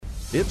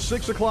It's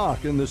 6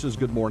 o'clock, and this is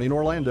Good Morning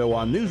Orlando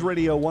on News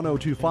Radio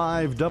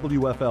 102.5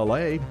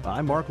 WFLA.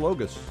 I'm Mark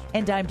Logas.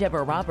 And I'm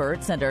Deborah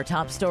Roberts, and our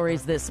top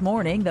stories this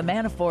morning. The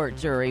Manafort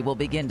jury will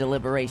begin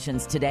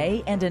deliberations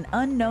today, and an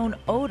unknown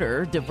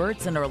odor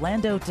diverts an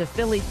Orlando to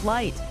Philly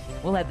flight.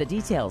 We'll have the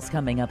details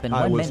coming up in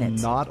 1 minute. I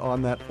was not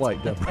on that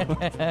flight,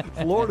 Deborah.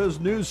 Florida's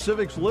new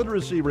civics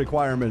literacy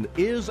requirement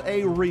is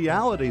a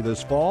reality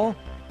this fall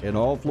in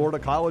all Florida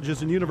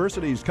colleges and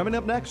universities. Coming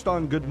up next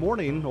on Good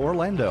Morning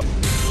Orlando.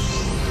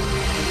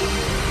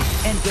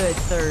 And good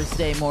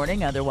Thursday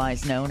morning,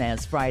 otherwise known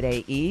as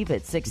Friday Eve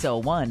at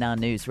 6:01 on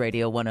News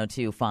Radio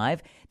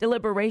 102.5.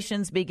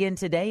 Deliberations begin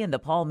today in the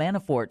Paul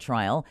Manafort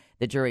trial.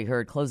 The jury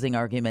heard closing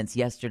arguments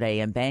yesterday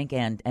in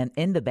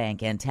the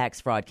bank and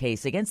tax fraud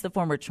case against the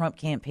former Trump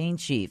campaign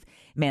chief.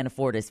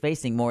 Manafort is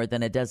facing more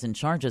than a dozen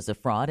charges of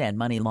fraud and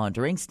money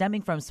laundering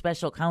stemming from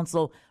special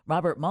counsel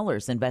Robert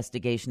Mueller's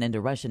investigation into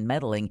Russian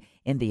meddling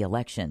in the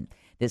election.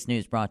 This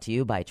news brought to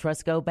you by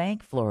Trustco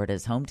Bank,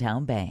 Florida's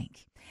hometown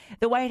bank.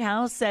 The White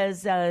House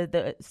says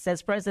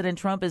President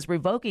Trump is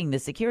revoking the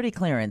security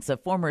clearance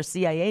of former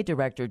CIA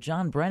Director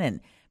John Brennan.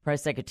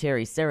 Press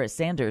Secretary Sarah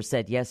Sanders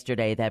said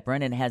yesterday that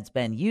Brennan has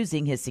been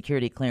using his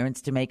security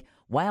clearance to make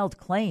wild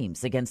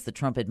claims against the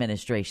Trump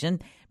administration.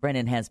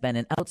 Brennan has been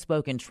an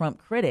outspoken Trump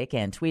critic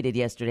and tweeted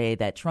yesterday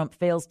that Trump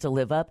fails to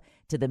live up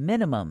to the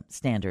minimum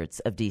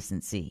standards of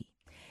decency.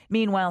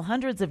 Meanwhile,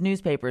 hundreds of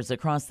newspapers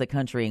across the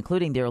country,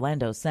 including the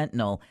Orlando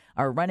Sentinel,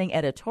 are running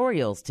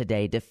editorials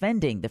today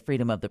defending the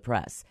freedom of the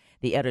press.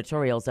 The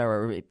editorials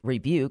are a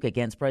rebuke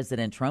against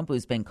President Trump,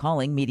 who's been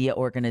calling media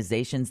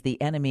organizations the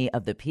enemy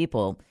of the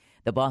people.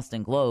 The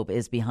Boston Globe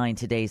is behind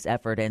today's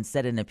effort and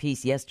said in a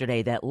piece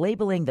yesterday that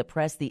labeling the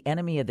press the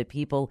enemy of the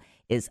people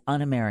is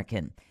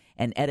un-American.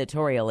 An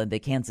editorial in the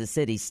Kansas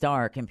City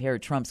Star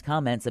compared Trump's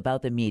comments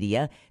about the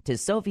media to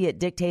Soviet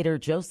dictator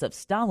Joseph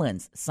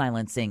Stalin's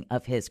silencing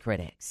of his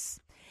critics.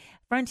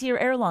 Frontier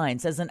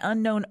Airlines says an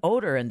unknown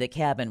odor in the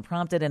cabin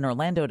prompted an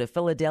Orlando to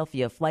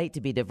Philadelphia flight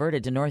to be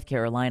diverted to North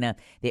Carolina.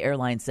 The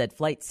airline said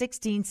Flight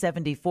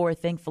 1674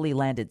 thankfully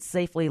landed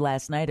safely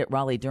last night at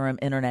Raleigh-Durham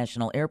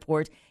International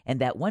Airport, and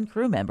that one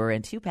crew member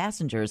and two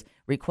passengers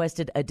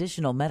requested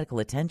additional medical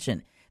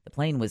attention. The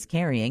plane was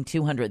carrying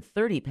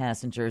 230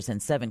 passengers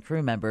and 7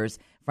 crew members.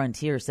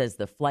 Frontier says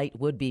the flight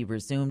would be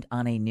resumed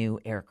on a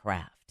new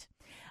aircraft.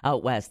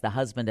 Out west, the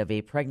husband of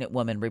a pregnant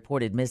woman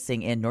reported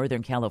missing in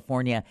Northern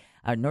Colorado,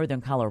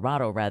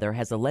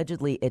 has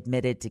allegedly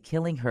admitted to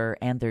killing her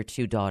and their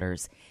 2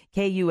 daughters.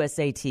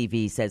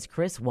 KUSA-TV says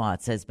Chris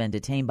Watts has been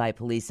detained by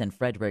police in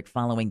Frederick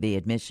following the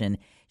admission.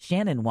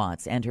 Shannon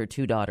Watts and her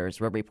 2 daughters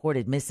were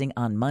reported missing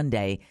on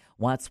Monday.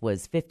 Watts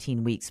was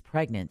 15 weeks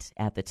pregnant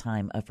at the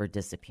time of her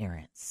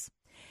disappearance.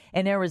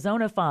 An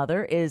Arizona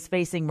father is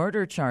facing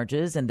murder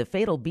charges in the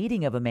fatal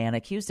beating of a man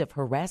accused of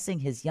harassing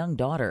his young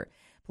daughter.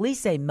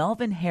 Police say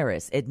Melvin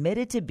Harris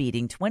admitted to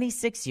beating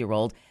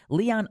 26-year-old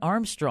Leon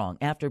Armstrong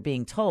after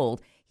being told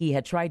he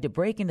had tried to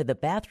break into the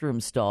bathroom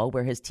stall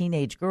where his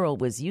teenage girl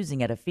was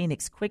using at a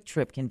Phoenix Quick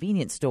Trip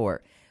convenience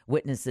store.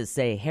 Witnesses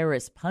say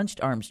Harris punched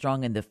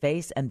Armstrong in the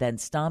face and then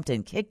stomped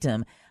and kicked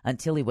him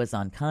until he was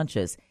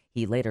unconscious.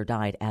 He later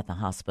died at the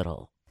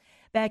hospital.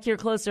 Back here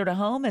closer to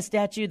home, a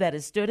statue that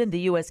has stood in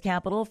the U.S.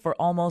 Capitol for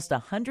almost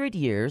 100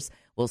 years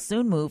will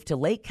soon move to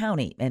Lake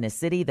County in a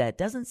city that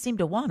doesn't seem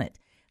to want it.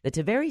 The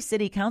Taveri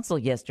City Council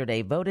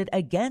yesterday voted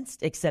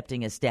against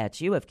accepting a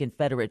statue of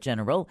Confederate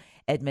General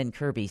Edmund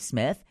Kirby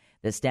Smith.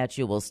 The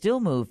statue will still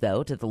move,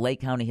 though, to the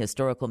Lake County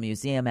Historical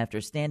Museum after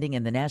standing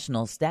in the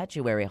National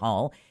Statuary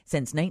Hall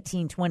since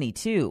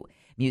 1922.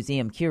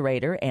 Museum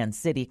curator and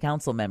city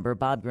council member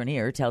Bob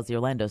Grenier tells the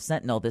Orlando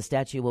Sentinel the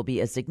statue will be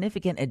a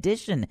significant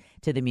addition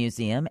to the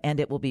museum and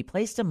it will be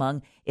placed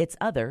among its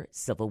other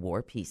Civil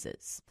War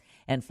pieces.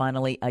 And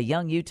finally, a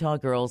young Utah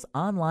girl's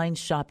online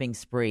shopping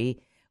spree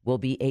will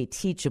be a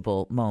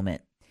teachable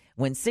moment.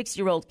 When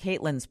 6-year-old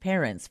Caitlin's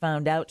parents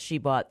found out she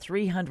bought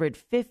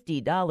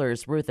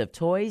 $350 worth of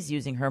toys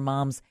using her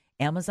mom's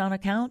Amazon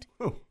account,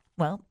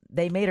 well,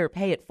 they made her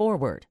pay it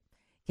forward.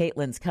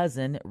 Caitlin's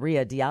cousin,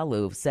 Ria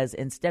Diallo, says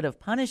instead of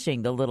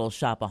punishing the little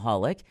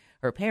shopaholic,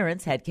 her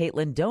parents had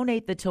Caitlin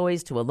donate the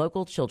toys to a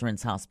local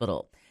children's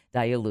hospital.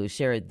 Diallo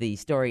shared the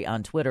story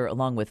on Twitter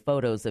along with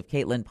photos of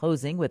Caitlin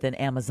posing with an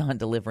Amazon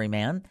delivery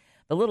man.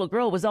 The little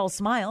girl was all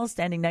smiles,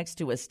 standing next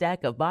to a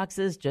stack of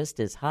boxes just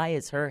as high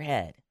as her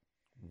head.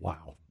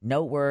 Wow.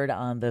 No word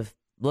on the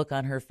look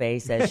on her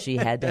face as she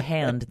had to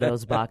hand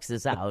those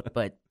boxes out,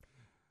 but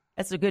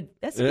that's a good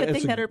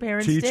thing that her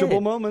parents did.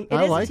 Teachable moment. It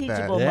I is like a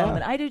teachable that.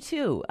 moment. I do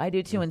too.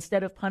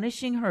 Instead of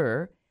punishing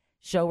her,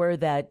 show her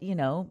that,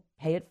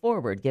 pay it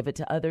forward, give it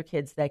to other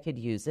kids that could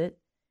use it,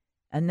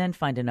 and then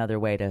find another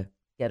way to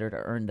get her to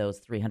earn those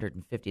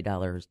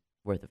 $350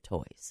 worth of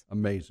toys.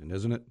 Amazing,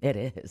 isn't it? It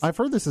is. I've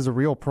heard this is a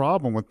real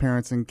problem with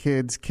parents and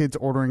kids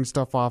ordering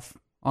stuff off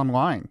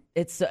online.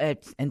 It's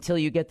until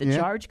you get the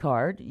charge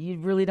card, you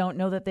really don't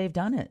know that they've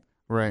done it.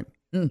 Right.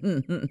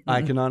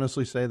 I can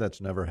honestly say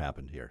that's never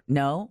happened here.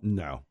 No?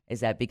 No.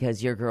 Is that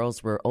because your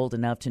girls were old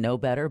enough to know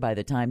better by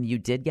the time you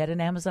did get an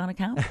Amazon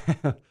account?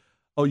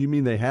 Oh, you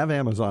mean they have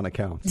Amazon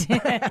accounts?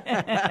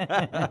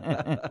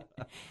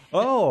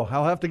 Oh,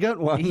 I'll have to get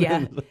one.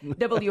 Yeah.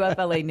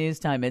 WFLA News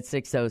Time at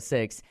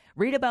 6:06.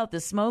 Read about the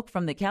smoke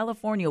from the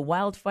California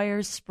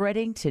wildfires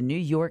spreading to New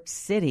York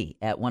City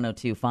at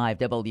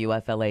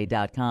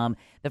 1025WFLA.com.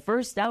 The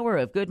first hour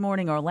of Good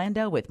Morning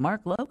Orlando with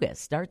Mark Logas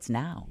starts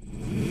now.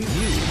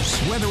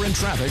 News, weather, and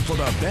traffic for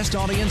the best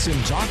audience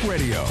in talk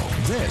radio.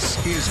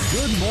 This is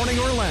Good Morning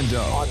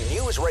Orlando on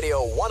News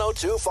Radio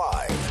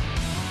 1025.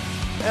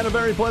 And a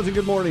very pleasant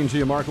good morning to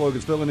you. Mark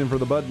Logan's filling in for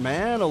the Bud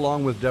Man,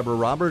 along with Deborah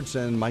Roberts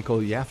and Michael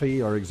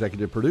Yaffe, our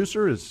executive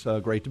producer. It's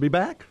great to be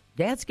back.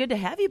 Yeah, it's good to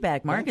have you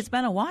back, Mark. Thanks. It's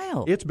been a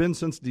while. It's been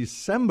since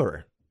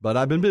December, but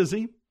I've been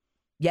busy.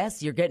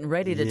 Yes, you're getting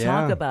ready to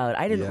talk about it.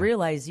 I didn't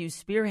realize you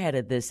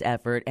spearheaded this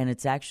effort, and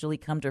it's actually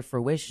come to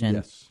fruition.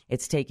 Yes.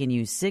 It's taken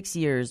you 6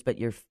 years, but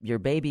your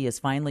baby is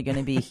finally going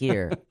to be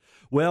here.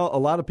 Well, a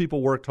lot of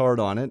people worked hard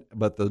on it,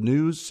 but the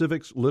new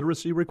civics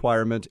literacy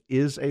requirement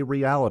is a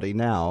reality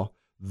now.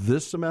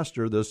 This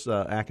semester, this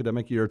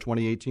academic year,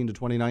 2018 to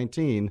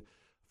 2019,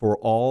 for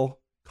all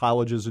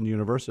colleges and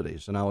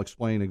universities. And I'll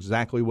explain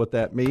exactly what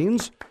that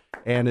means.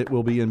 And it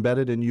will be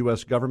embedded in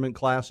U.S. government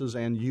classes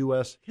and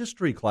U.S.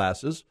 history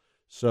classes.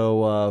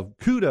 So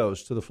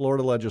kudos to the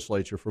Florida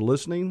legislature for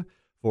listening,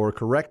 for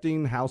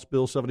correcting House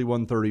Bill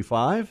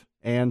 7135,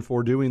 and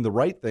for doing the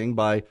right thing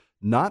by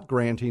not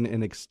granting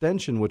an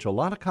extension, which a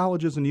lot of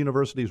colleges and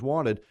universities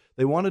wanted.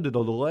 They wanted a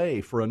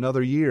delay for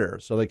another year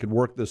so they could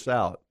work this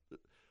out.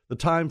 The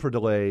time for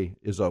delay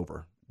is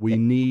over. We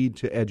need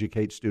to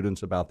educate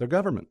students about their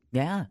government.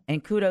 Yeah,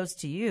 and kudos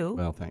to you.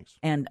 Well, thanks.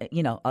 And,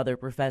 other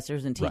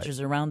professors and teachers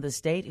around the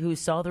state who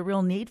saw the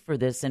real need for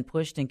this and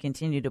pushed and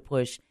continue to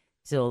push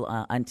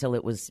until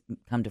it was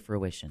come to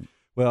fruition.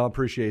 Well,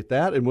 appreciate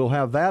that. And we'll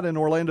have that in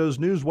Orlando's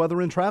news, weather,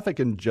 and traffic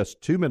in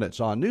just 2 minutes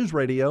on News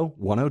Radio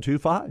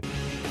 1025.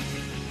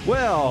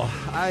 Well,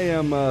 I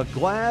am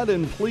glad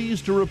and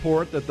pleased to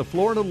report that the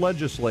Florida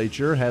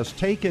legislature has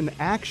taken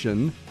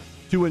action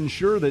to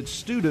ensure that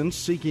students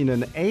seeking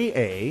an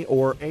AA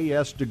or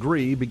AS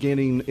degree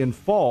beginning in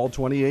fall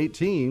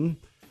 2018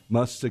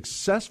 must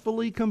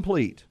successfully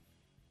complete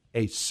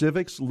a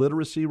civics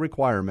literacy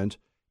requirement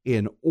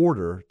in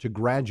order to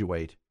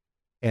graduate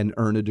and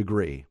earn a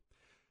degree.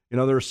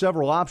 There are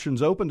several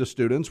options open to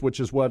students,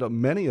 which is what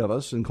many of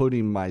us,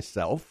 including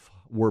myself,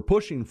 were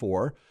pushing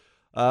for.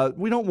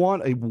 We don't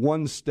want a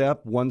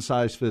one-step,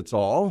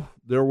 one-size-fits-all.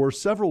 There were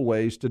several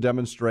ways to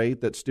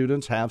demonstrate that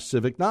students have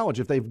civic knowledge.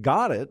 If they've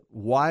got it,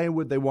 why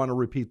would they want to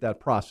repeat that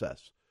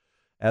process?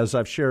 As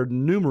I've shared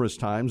numerous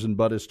times and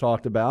Bud has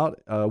talked about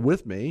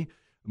with me,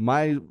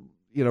 my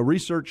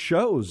research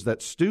shows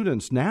that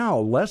students now,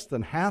 less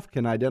than half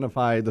can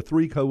identify the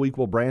three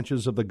co-equal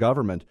branches of the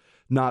government.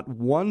 Not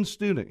one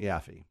student,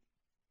 Yaffe,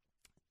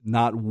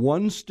 not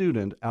one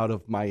student out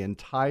of my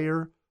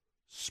entire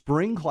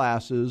spring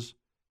classes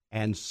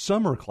and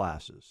summer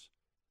classes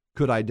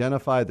could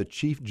identify the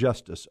Chief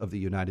Justice of the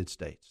United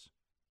States.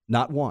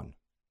 Not one.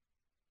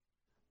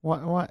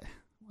 Why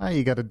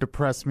you got to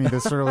depress me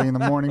this early in the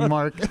morning,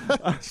 Mark?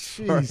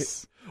 Jeez.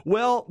 Right.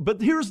 Well,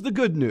 but here's the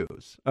good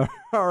news.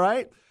 All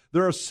right?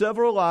 There are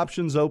several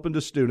options open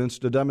to students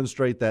to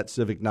demonstrate that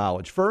civic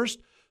knowledge. First,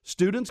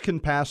 students can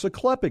pass a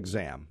CLEP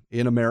exam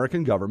in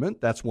American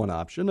government. That's one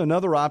option.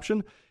 Another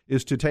option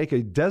is to take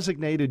a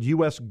designated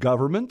U.S.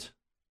 government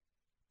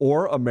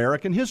or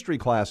American history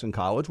class in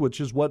college, which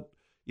is what,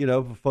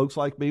 folks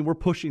like me were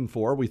pushing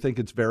for. We think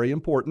it's very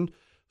important.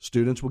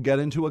 Students will get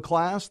into a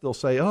class. They'll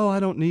say, oh,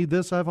 I don't need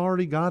this. I've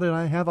already got it.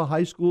 I have a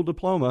high school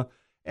diploma.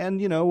 And,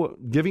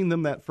 giving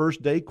them that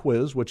first day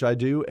quiz, which I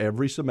do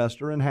every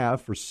semester and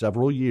have for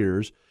several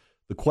years,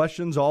 the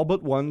questions, all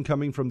but one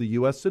coming from the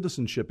U.S.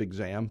 citizenship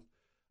exam,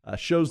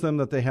 shows them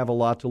that they have a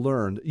lot to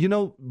learn.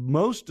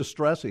 Most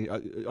distressing,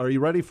 are you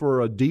ready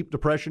for a deep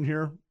depression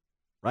here?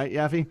 Right,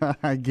 Yaffe?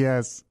 I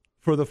guess.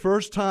 For the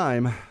first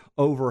time,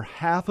 over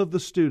half of the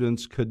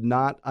students could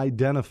not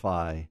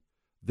identify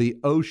the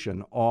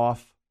ocean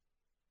off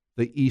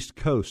the east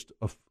coast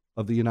of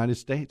the United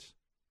States.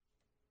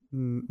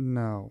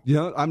 No.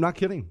 I'm not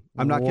kidding.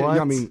 I'm not kidding.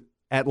 I mean,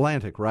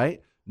 Atlantic,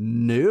 right?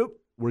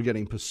 Nope. We're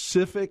getting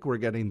Pacific. We're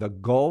getting the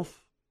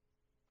Gulf.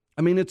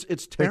 I mean, it's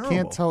terrible. They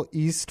can't tell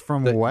east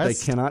from west?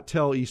 They cannot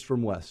tell east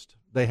from west.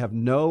 They have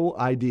no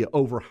idea.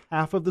 Over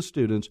half of the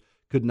students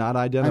could not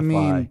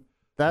identify.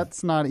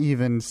 That's not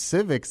even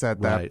civics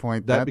at that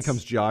point. That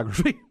becomes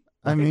geography.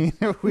 I mean,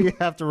 we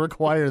have to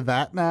require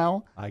that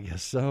now? I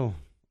guess so.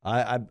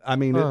 I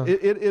mean,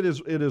 it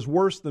is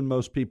worse than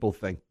most people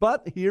think.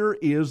 But here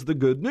is the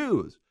good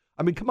news.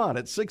 I mean, come on,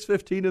 it's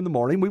 6:15 in the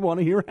morning. We want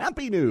to hear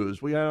happy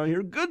news. We want to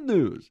hear good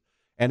news.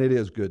 And it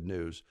is good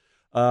news.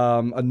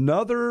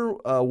 Another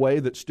way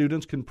that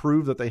students can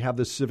prove that they have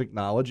this civic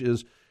knowledge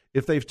is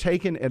if they've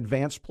taken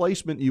advanced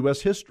placement U.S.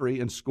 history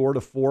and scored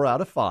a 4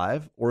 out of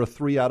 5 or a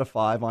 3 out of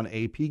 5 on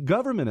AP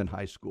government in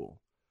high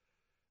school.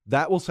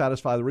 That will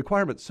satisfy the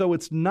requirement. So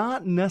it's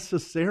not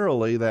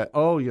necessarily that,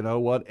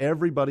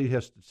 everybody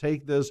has to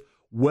take this,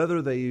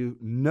 whether they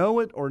know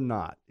it or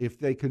not. If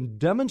they can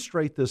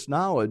demonstrate this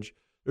knowledge,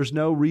 there's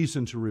no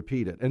reason to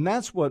repeat it. And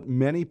that's what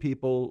many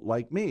people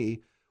like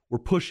me were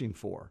pushing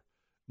for.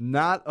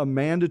 Not a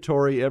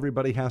mandatory,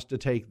 everybody has to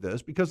take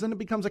this, because then it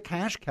becomes a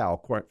cash cow,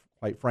 quite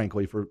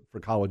frankly, for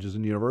colleges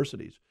and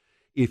universities.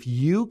 If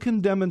you can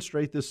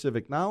demonstrate this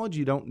civic knowledge,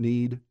 you don't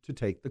need to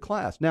take the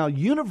class. Now,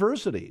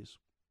 universities,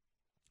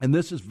 and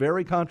this is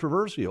very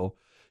controversial,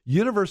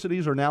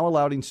 universities are now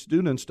allowing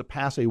students to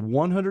pass a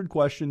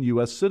 100-question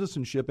U.S.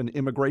 Citizenship and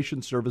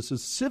Immigration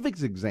Services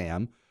civics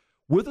exam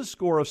with a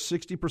score of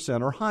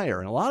 60% or higher.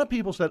 And a lot of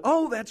people said,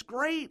 oh, that's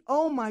great.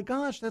 Oh, my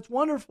gosh, that's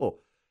wonderful.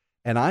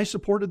 And I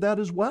supported that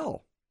as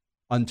well,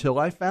 until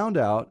I found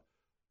out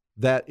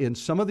that in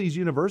some of these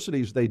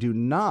universities, they do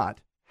not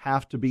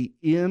have to be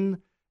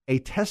in a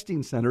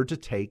testing center to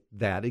take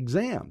that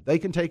exam. They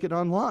can take it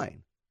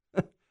online.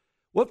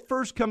 What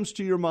first comes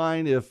to your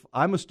mind if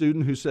I'm a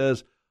student who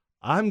says,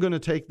 I'm going to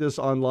take this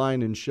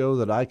online and show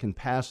that I can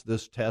pass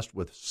this test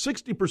with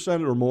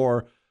 60% or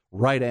more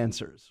right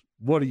answers?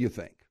 What do you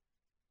think?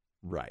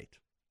 Right.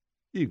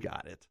 You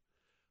got it.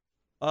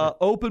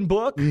 Open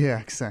book? Yeah,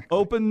 exactly.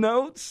 Open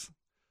notes?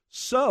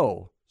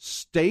 So,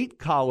 state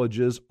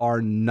colleges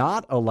are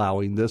not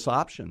allowing this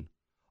option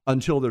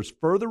until there's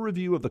further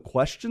review of the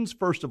questions,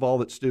 first of all,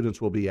 that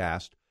students will be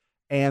asked,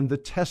 and the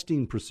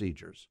testing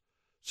procedures.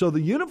 So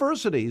the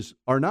universities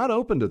are not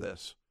open to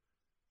this.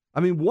 I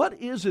mean, what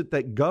is it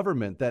that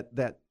government,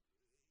 that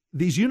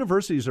these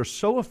universities are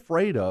so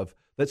afraid of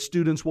that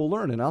students will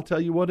learn? And I'll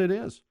tell you what it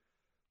is.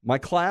 My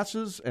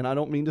classes, and I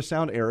don't mean to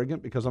sound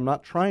arrogant because I'm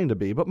not trying to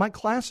be, but my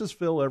classes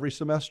fill every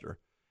semester.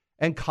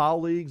 And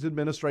colleagues,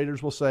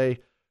 administrators will say,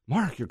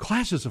 Mark, your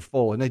classes are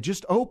full and they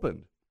just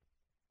opened.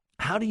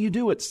 How do you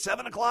do it?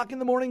 7 o'clock in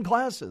the morning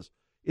classes.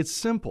 It's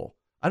simple.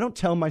 I don't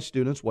tell my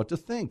students what to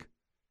think.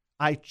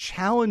 I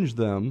challenge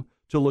them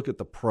to look at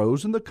the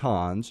pros and the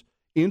cons,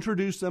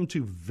 introduce them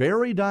to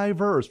very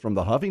diverse, from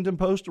the Huffington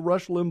Post to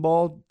Rush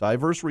Limbaugh,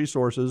 diverse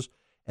resources,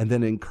 and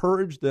then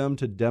encourage them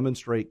to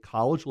demonstrate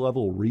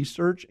college-level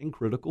research and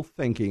critical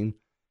thinking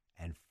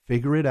and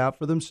figure it out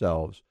for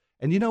themselves.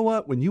 And you know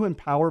what? When you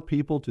empower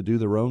people to do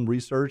their own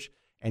research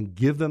and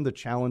give them the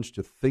challenge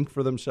to think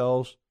for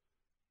themselves,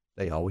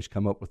 they always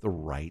come up with the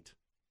right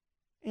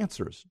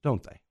answers,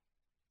 don't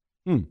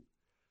they?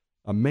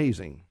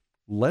 Amazing.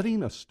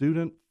 Letting a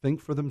student think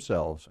for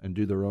themselves and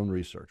do their own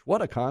research.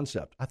 What a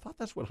concept. I thought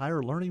that's what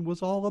higher learning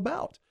was all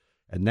about.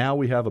 And now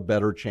we have a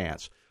better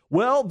chance.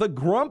 Well, the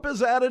grump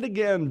is at it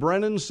again.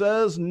 Brennan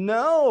says,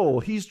 no,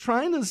 he's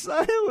trying to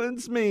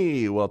silence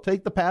me. Well,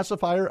 take the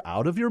pacifier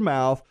out of your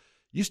mouth.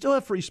 You still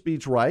have free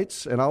speech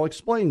rights, and I'll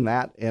explain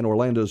that and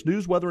Orlando's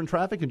news, weather, and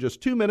traffic in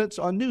just 2 minutes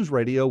on News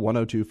Radio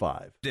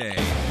 102.5.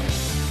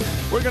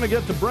 We're going to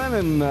get to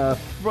Brennan,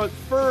 but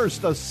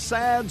first, a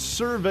sad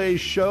survey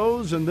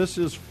shows, and this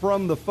is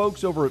from the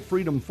folks over at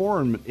Freedom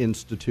Forum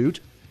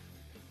Institute.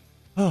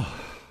 Oh,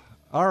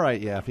 all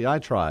right, Yaffe, I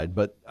tried,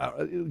 but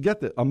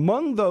get this.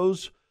 Among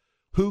those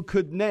who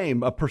could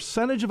name, a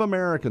percentage of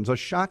Americans, a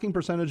shocking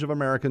percentage of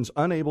Americans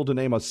unable to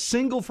name a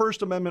single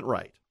First Amendment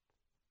right.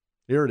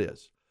 Here it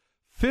is.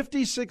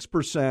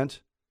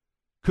 56%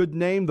 could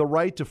name the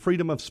right to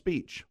freedom of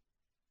speech.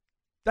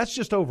 That's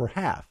just over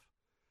half.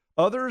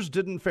 Others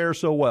didn't fare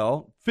so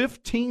well.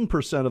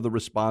 15% of the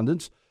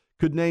respondents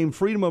could name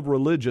freedom of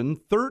religion.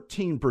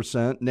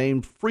 13%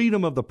 named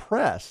freedom of the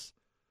press.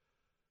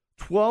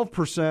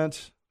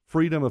 12%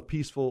 freedom of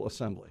peaceful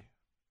assembly.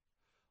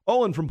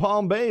 Owen from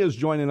Palm Bay is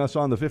joining us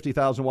on the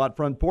 50,000-watt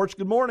front porch.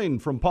 Good morning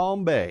from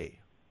Palm Bay.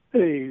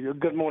 Hey,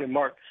 good morning,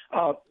 Mark.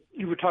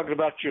 You were talking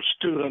about your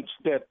students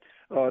that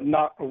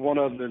not one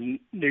of them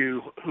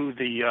knew who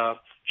the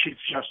Chief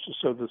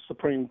Justice of the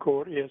Supreme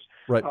Court is.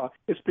 Right.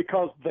 It's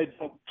because they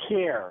don't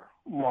care,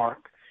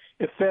 Mark.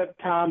 At that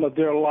time of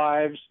their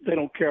lives, they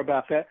don't care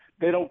about that.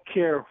 They don't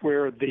care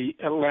where the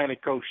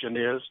Atlantic Ocean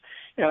is.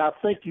 And I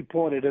think you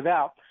pointed it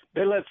out.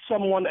 They let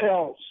someone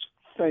else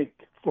think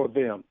for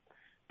them.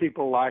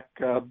 People like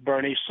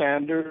Bernie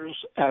Sanders,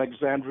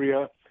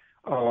 Alexandria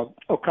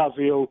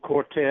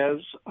Ocasio-Cortez,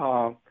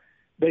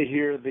 they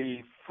hear the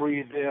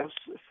free this,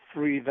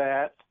 free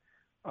that,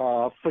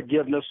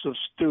 forgiveness of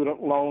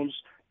student loans,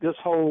 this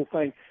whole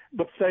thing.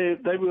 But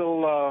they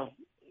will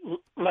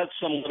let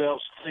someone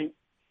else think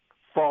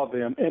for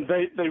them. And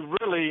they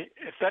really,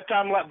 at that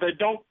time, they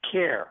don't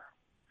care.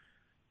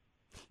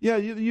 Yeah,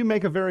 you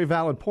make a very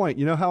valid point.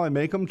 You know how I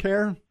make them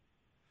care?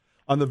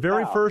 On the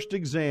very first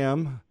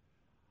exam,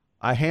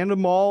 I hand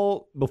them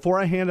all, before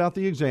I hand out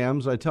the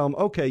exams, I tell them,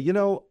 okay, you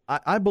know,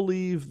 I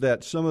believe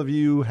that some of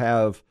you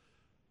have,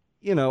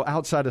 you know,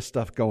 outside of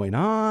stuff going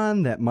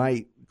on that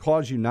might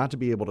cause you not to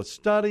be able to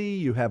study.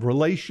 You have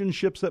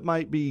relationships that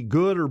might be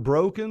good or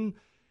broken.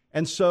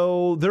 And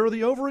so they're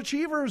the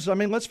overachievers. I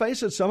mean, let's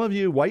face it, some of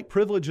you, white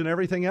privilege and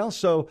everything else.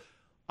 So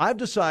I've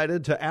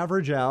decided to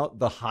average out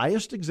the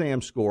highest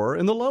exam score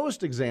and the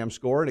lowest exam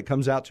score, and it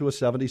comes out to a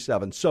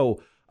 77.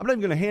 So I'm not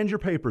even going to hand your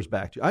papers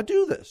back to you. I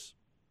do this.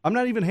 I'm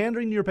not even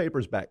handing your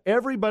papers back.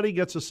 Everybody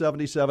gets a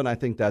 77. I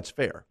think that's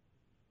fair.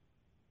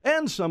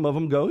 And some of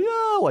them go,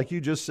 yeah, like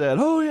you just said,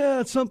 oh, yeah,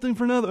 it's something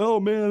for another.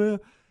 Oh, man.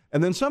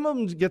 And then some of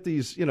them get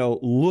these,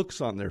 looks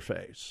on their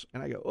face.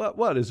 And I go,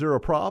 what, is there a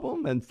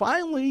problem? And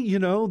finally,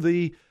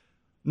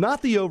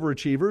 not the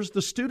overachievers,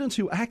 the students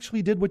who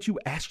actually did what you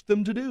asked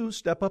them to do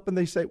step up and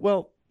they say,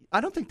 well, I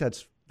don't think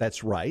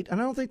that's right,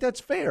 and I don't think that's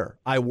fair.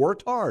 I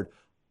worked hard.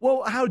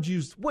 Well,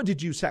 what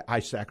did you say? I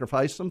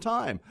sacrificed some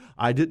time.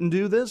 I didn't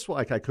do this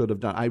like I could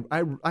have done.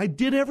 I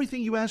did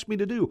everything you asked me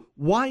to do.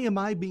 Why am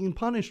I being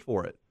punished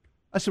for it?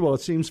 I said, well,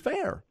 it seems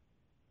fair.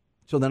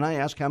 So then I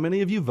asked, how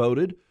many of you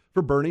voted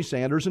for Bernie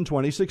Sanders in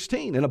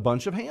 2016? And a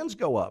bunch of hands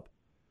go up.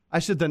 I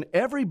said, then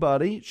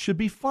everybody should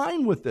be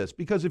fine with this,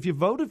 because if you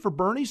voted for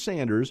Bernie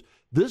Sanders,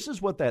 this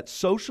is what that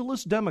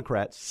socialist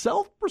Democrat,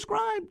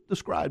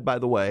 described, by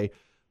the way,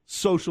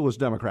 socialist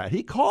Democrat.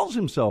 He calls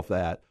himself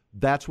that.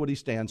 That's what he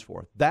stands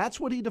for. That's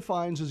what he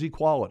defines as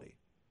equality.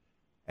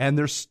 And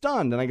they're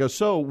stunned. And I go,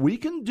 so we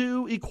can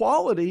do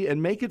equality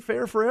and make it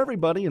fair for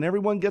everybody, and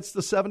everyone gets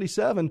the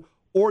 77,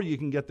 or you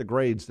can get the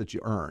grades that you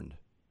earned.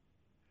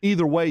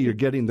 Either way, you're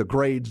getting the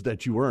grades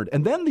that you earned.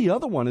 And then the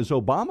other one is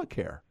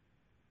Obamacare.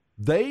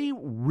 They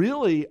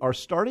really are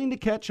starting to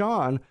catch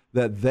on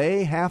that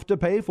they have to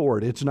pay for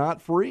it. It's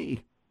not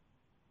free.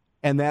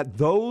 And that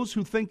those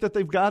who think that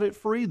they've got it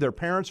free, their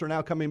parents are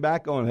now coming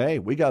back going, hey,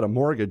 we got a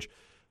mortgage.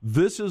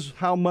 This is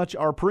how much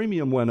our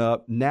premium went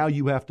up. Now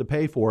you have to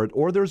pay for it,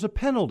 or there's a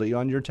penalty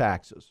on your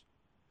taxes.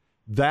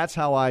 That's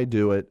how I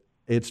do it.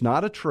 It's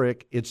not a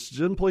trick. It's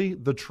simply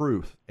the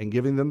truth, and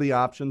giving them the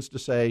options to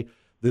say,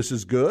 this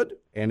is good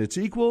and it's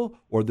equal,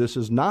 or this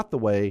is not the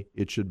way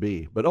it should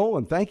be. But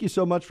Olin, thank you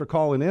so much for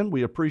calling in.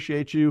 We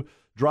appreciate you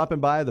dropping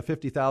by the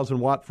 50,000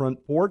 watt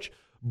front porch.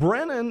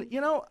 Brennan,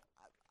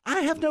 I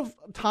have no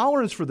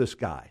tolerance for this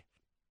guy.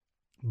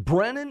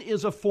 Brennan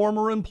is a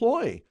former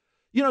employee.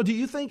 Do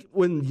you think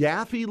when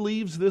Yaffe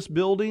leaves this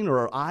building,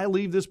 or I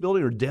leave this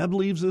building, or Deb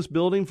leaves this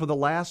building for the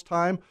last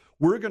time,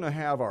 we're going to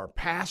have our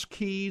pass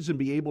keys and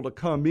be able to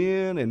come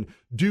in and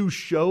do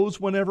shows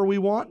whenever we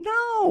want?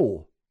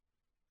 No.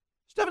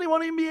 Stephanie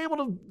won't even be able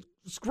to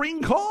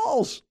screen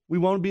calls. We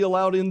won't be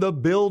allowed in the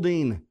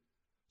building.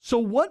 So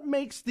what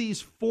makes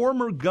these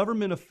former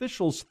government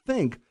officials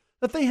think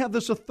that they have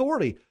this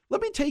authority?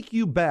 Let me take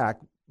you back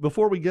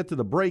before we get to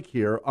the break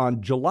here.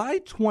 On July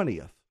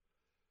 20th,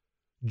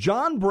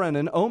 John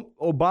Brennan,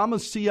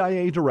 Obama's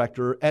CIA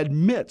director,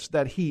 admits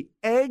that he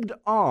egged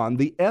on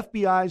the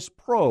FBI's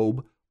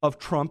probe of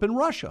Trump and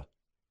Russia.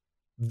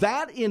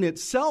 That in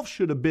itself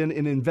should have been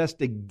an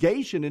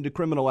investigation into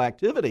criminal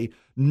activity,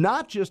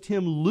 not just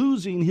him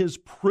losing his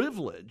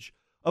privilege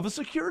of a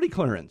security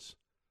clearance.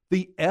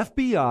 The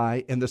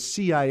FBI and the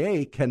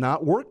CIA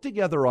cannot work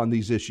together on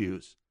these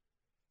issues.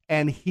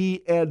 And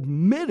he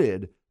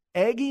admitted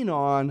egging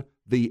on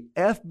the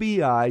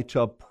FBI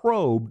to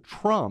probe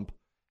Trump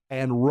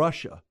and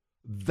Russia.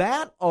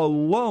 That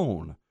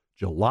alone,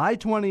 July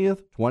 20th,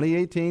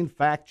 2018,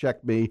 fact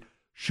check me,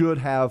 should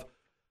have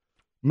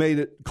made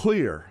it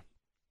clear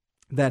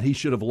that he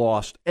should have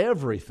lost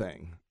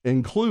everything,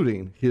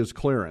 including his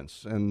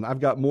clearance. And I've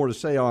got more to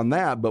say on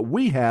that, but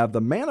we have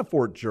the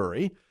Manafort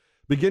jury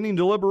beginning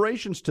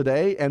deliberations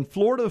today, and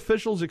Florida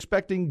officials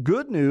expecting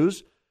good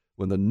news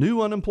when the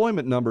new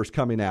unemployment numbers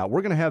coming out.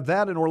 We're going to have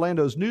that in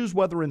Orlando's news,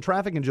 weather, and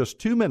traffic in just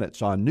 2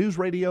 minutes on News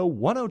Radio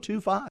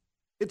 102.5.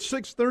 It's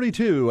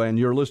 6:32, and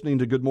you're listening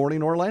to Good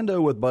Morning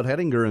Orlando with Bud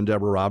Hettinger and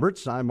Deborah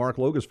Roberts. I'm Mark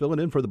Logas, filling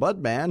in for the Bud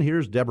Man.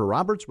 Here's Deborah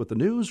Roberts with the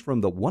news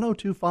from the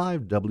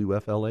 102.5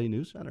 WFLA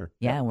News Center.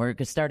 Yeah, we're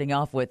starting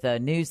off with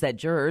news that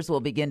jurors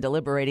will begin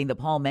deliberating the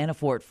Paul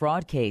Manafort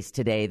fraud case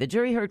today. The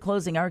jury heard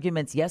closing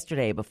arguments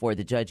yesterday before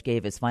the judge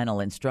gave his final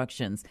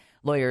instructions.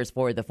 Lawyers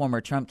for the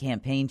former Trump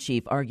campaign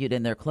chief argued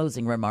in their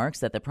closing remarks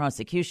that the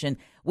prosecution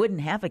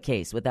wouldn't have a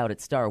case without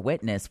its star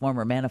witness,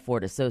 former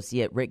Manafort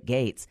associate Rick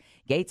Gates.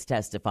 Gates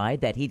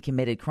testified that he'd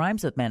committed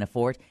crimes with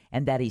Manafort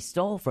and that he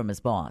stole from his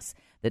boss.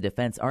 The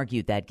defense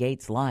argued that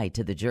Gates lied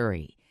to the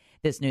jury.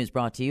 This news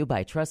brought to you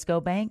by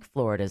Trusco Bank,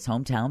 Florida's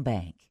hometown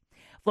bank.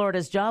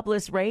 Florida's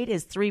jobless rate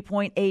is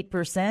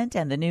 3.8%,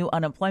 and the new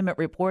unemployment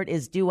report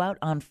is due out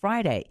on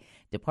Friday.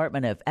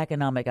 Department of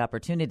Economic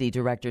Opportunity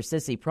Director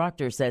Sissy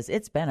Proctor says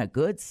it's been a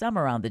good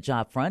summer on the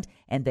job front,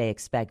 and they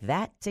expect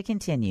that to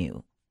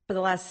continue. For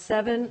the last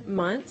 7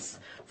 months,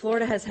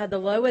 Florida has had the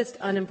lowest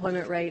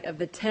unemployment rate of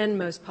the 10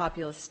 most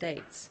populous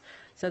states.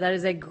 So that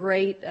is a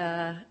great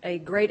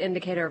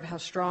indicator of how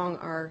strong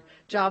our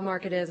job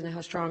market is and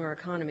how strong our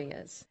economy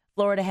is.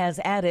 Florida has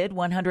added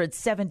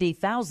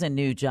 170,000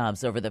 new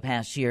jobs over the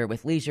past year,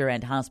 with leisure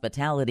and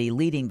hospitality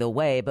leading the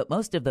way, but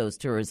most of those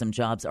tourism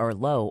jobs are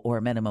low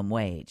or minimum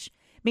wage.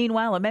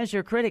 Meanwhile, a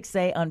measure critics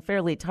say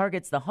unfairly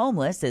targets the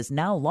homeless is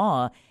now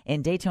law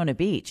in Daytona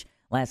Beach.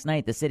 Last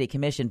night, the city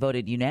commission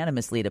voted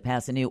unanimously to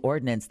pass a new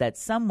ordinance that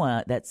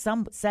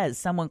says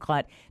someone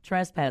caught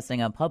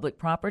trespassing on public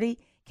property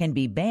can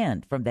be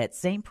banned from that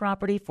same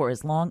property for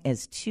as long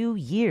as 2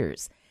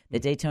 years. The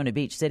Daytona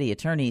Beach city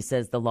attorney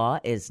says the law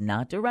is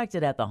not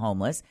directed at the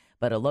homeless,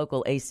 but a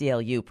local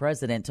ACLU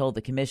president told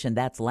the commission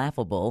that's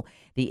laughable.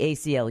 The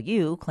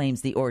ACLU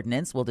claims the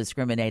ordinance will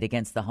discriminate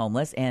against the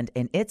homeless and,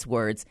 in its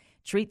words,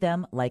 treat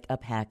them like a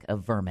pack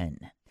of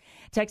vermin.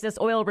 Texas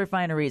oil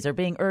refineries are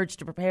being urged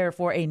to prepare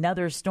for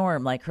another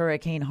storm like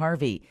Hurricane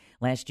Harvey.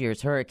 Last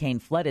year's hurricane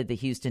flooded the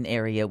Houston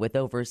area with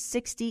over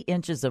 60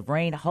 inches of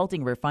rain,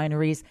 halting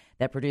refineries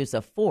that produce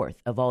a fourth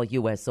of all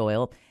U.S.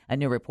 oil. A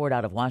new report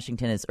out of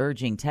Washington is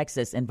urging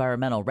Texas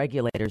environmental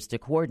regulators to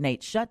coordinate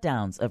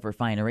shutdowns of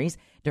refineries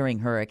during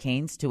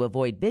hurricanes to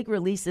avoid big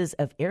releases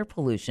of air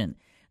pollution.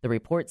 The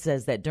report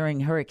says that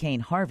during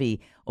Hurricane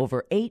Harvey,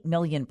 over 8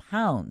 million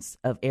pounds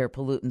of air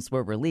pollutants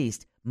were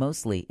released,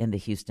 mostly in the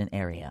Houston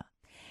area.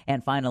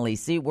 And finally,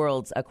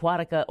 SeaWorld's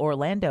Aquatica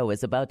Orlando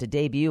is about to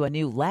debut a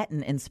new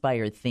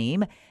Latin-inspired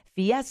theme.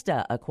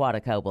 Fiesta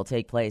Aquatica will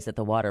take place at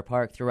the water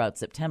park throughout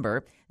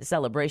September. The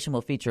celebration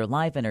will feature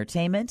live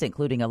entertainment,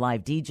 including a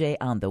live DJ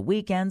on the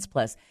weekends,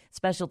 plus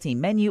specialty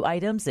menu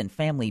items and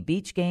family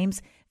beach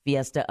games.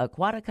 Fiesta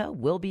Aquatica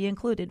will be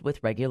included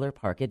with regular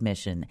park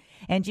admission.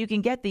 And you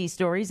can get these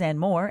stories and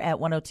more at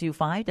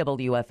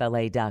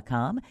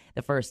 1025WFLA.com.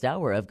 The first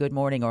hour of Good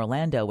Morning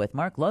Orlando with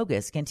Mark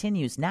Logas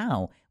continues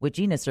now with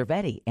Gina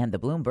Cervetti and the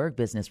Bloomberg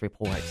Business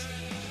Report.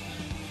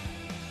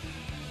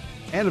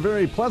 And a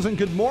very pleasant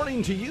good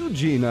morning to you,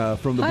 Gina,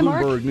 from the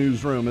Bloomberg Mark.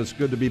 Newsroom. It's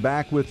good to be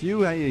back with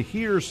you.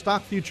 Here,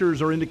 stock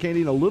futures are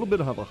indicating a little bit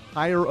of a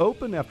higher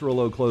open after a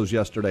low close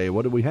yesterday.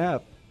 What do we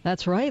have?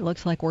 That's right.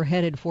 Looks like we're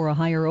headed for a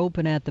higher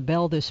open at the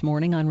bell this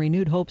morning on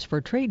renewed hopes for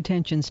trade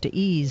tensions to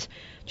ease.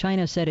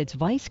 China said its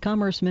vice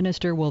commerce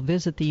minister will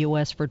visit the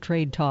U.S. for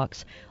trade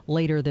talks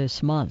later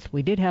this month.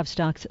 We did have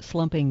stocks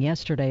slumping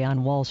yesterday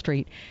on Wall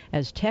Street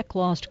as tech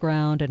lost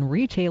ground and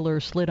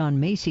retailers slid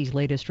on Macy's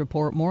latest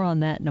report. More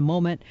on that in a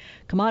moment.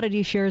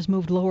 Commodity shares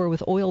moved lower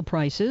with oil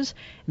prices,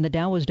 and the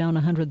Dow was down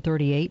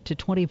 138 to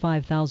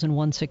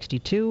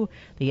 25,162.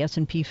 The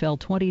S&P fell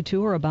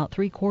 22, or about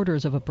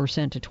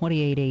 0.75% to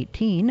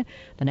 2818.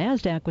 The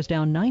Nasdaq was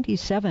down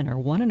 97, or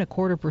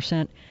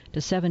 1.25%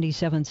 to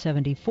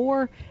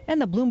 7774, and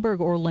the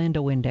Bloomberg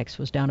Orlando Index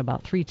was down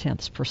about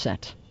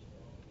 0.3%.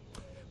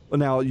 Well,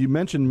 now, you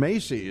mentioned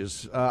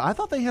Macy's. I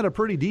thought they had a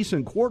pretty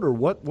decent quarter.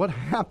 What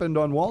happened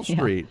on Wall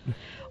Street? Yeah.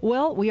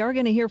 Well, we are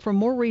going to hear from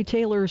more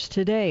retailers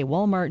today.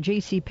 Walmart,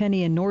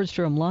 JCPenney, and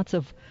Nordstrom, lots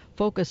of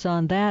focus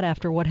on that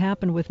after what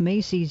happened with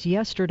Macy's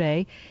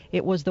yesterday.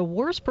 It was the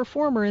worst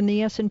performer in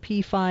the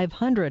S&P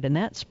 500, and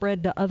that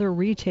spread to other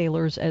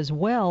retailers as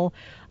well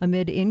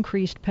amid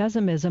increased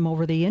pessimism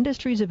over the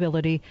industry's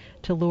ability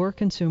to lure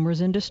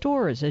consumers into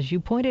stores. As you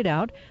pointed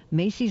out,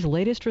 Macy's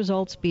latest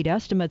results beat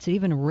estimates. It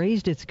even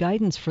raised its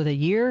guidance for the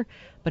year,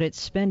 but it's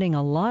spending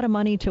a lot of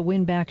money to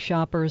win back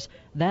shoppers.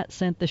 That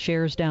sent the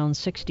shares down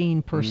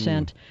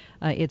 16%.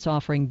 It's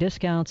offering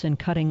discounts and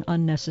cutting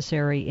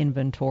unnecessary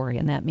inventory,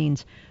 and that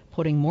means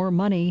putting more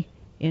money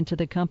into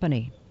the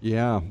company.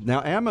 Yeah.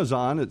 Now,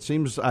 Amazon, it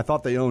seems, I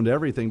thought they owned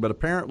everything, but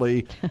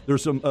apparently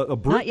there's a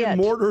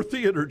brick-and-mortar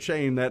theater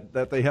chain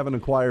that they haven't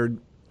acquired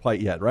quite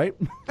yet, right?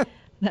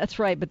 That's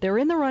right, but they're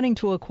in the running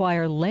to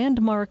acquire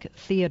Landmark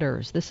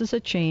Theaters. This is a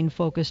chain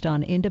focused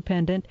on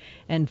independent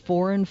and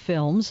foreign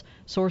films.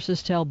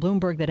 Sources tell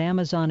Bloomberg that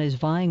Amazon is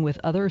vying with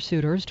other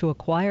suitors to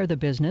acquire the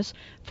business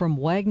from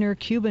Wagner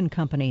Cuban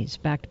companies,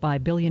 backed by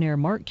billionaire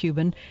Mark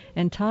Cuban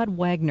and Todd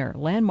Wagner.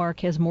 Landmark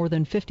has more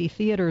than 50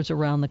 theaters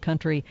around the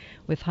country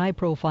with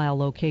high-profile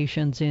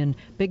locations in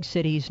big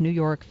cities, New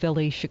York,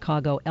 Philly,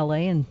 Chicago,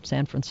 L.A., and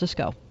San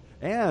Francisco.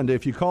 And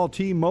if you call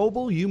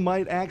T-Mobile, you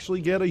might actually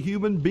get a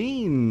human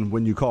being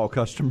when you call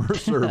customer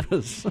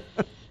service.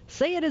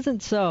 Say it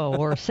isn't so,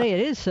 or say it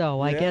is so,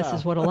 I guess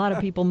is what a lot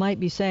of people might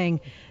be saying.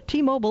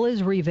 T-Mobile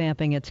is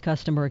revamping its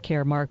customer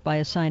care, Mark, by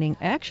assigning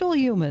actual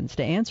humans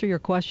to answer your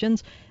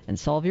questions and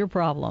solve your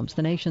problems.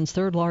 The nation's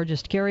third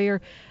largest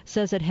carrier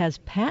says it has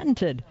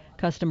patented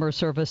customer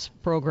service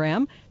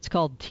program. It's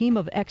called Team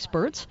of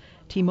Experts.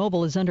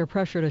 T-Mobile is under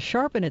pressure to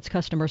sharpen its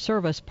customer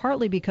service,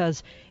 partly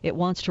because it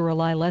wants to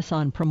rely less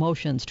on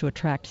promotions to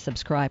attract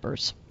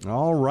subscribers.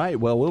 All right.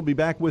 Well, we'll be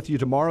back with you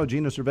tomorrow.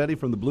 Gina Cervetti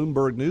from the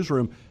Bloomberg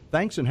Newsroom.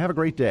 Thanks, and have a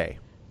great day.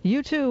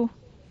 You too.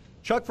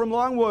 Chuck from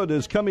Longwood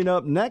is coming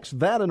up next.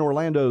 That and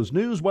Orlando's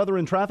news, weather,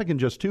 and traffic in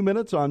just 2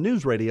 minutes on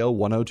News Radio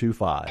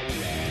 1025.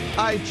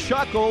 I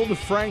chuckled,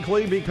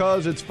 frankly,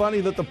 because it's funny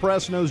that the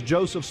press knows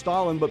Joseph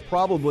Stalin, but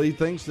probably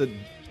thinks that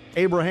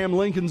Abraham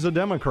Lincoln's a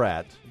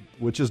Democrat,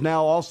 which is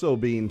now also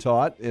being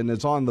taught, and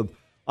it's on the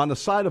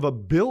side of a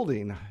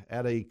building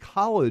at a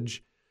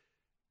college,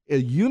 a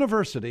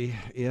university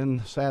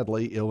in,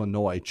 sadly,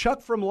 Illinois.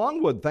 Chuck from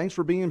Longwood, thanks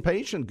for being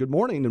patient. Good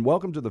morning, and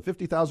welcome to the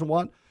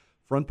 50,000-watt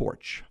front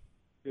porch.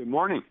 Good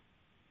morning.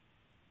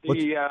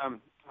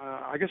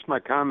 I guess my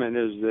comment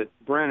is that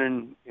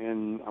Brennan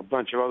and a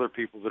bunch of other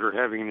people that are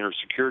having their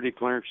security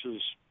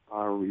clearances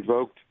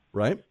revoked.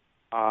 Right.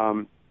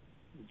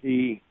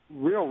 The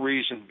real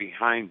reason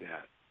behind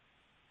that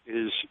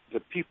is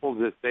the people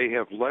that they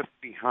have left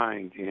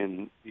behind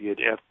in, be it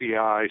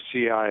FBI,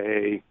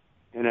 CIA,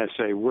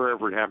 NSA,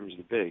 wherever it happens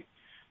to be.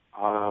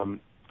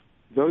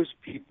 Those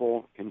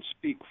people can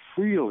speak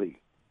freely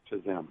to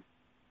them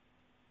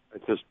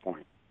at this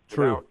point.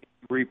 True. Without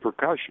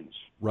repercussions.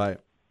 Right.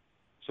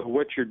 So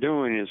what you're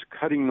doing is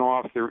cutting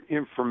off their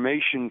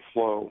information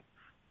flow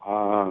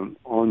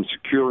on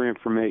secure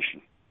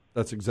information.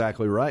 That's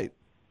exactly right.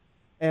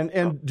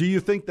 And do you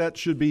think that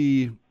should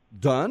be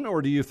done,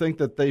 or do you think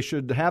that they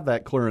should have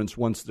that clearance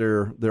once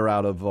they're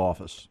out of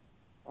office?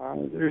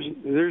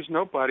 There's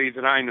nobody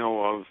that I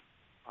know of,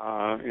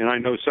 and I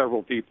know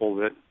several people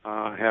that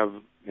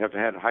have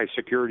had high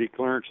security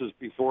clearances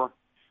before.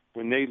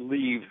 When they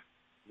leave,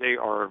 they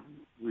are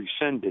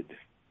rescinded.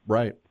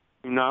 Right.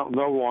 You no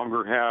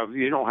longer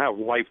you don't have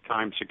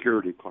lifetime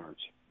security clearance.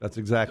 That's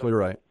exactly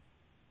right.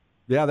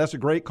 Yeah, that's a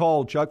great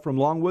call, Chuck from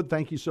Longwood.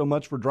 Thank you so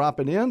much for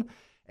dropping in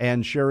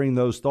and sharing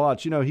those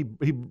thoughts. You know, he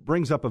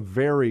brings up a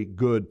very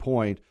good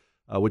point,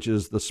 which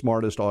is the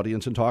smartest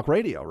audience in talk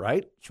radio,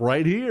 right? It's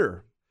right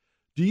here.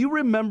 Do you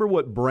remember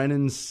what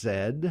Brennan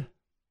said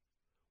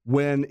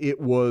when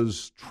it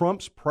was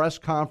Trump's press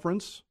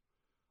conference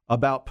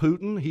about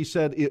Putin? He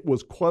said it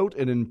was, quote,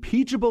 an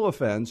impeachable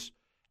offense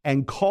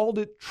and called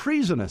it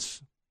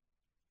treasonous.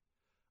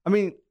 I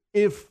mean,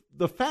 if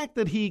the fact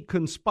that he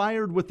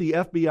conspired with the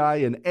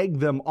FBI and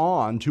egged them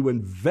on to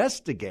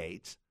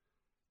investigate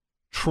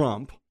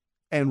Trump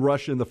and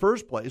Russia in the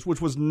first place,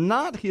 which was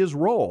not his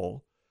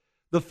role,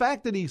 the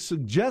fact that he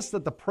suggests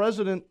that the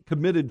president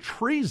committed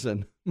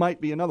treason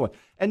might be another one.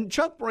 And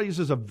Chuck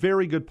raises a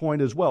very good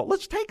point as well.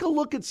 Let's take a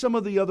look at some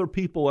of the other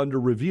people under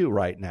review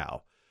right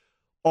now.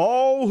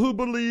 All who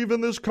believe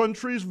in this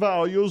country's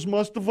values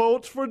must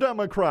vote for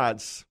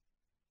Democrats.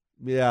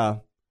 Yeah,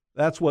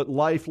 that's what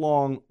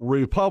lifelong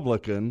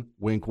Republican,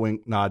 wink,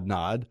 wink, nod,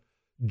 nod,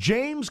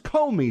 James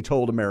Comey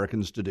told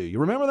Americans to do. You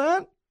remember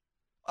that?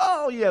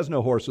 Oh, he has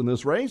no horse in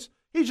this race.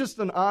 He's just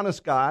an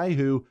honest guy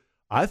who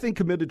I think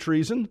committed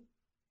treason.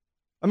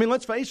 I mean,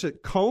 let's face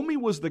it, Comey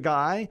was the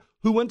guy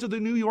who went to the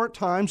New York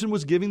Times and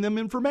was giving them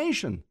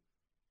information.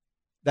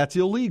 That's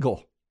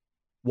illegal.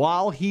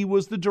 While he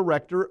was the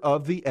director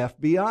of the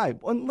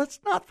FBI. And let's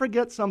not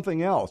forget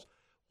something else.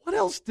 What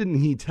else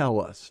didn't he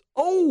tell us?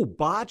 Oh,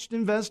 botched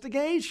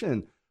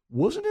investigation.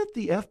 Wasn't it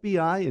the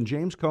FBI and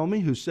James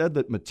Comey who said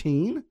that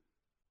Mateen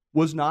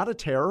was not a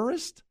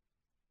terrorist?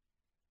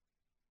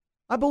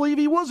 I believe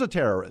he was a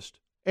terrorist.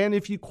 And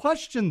if you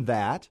question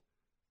that,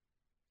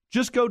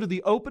 just go to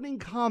the opening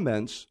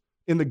comments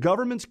in the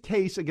government's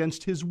case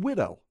against his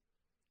widow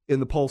in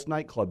the Pulse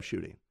nightclub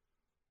shooting.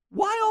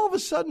 Why all of a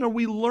sudden are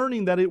we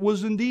learning that it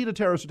was indeed a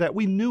terrorist attack?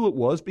 We knew it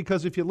was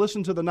because if you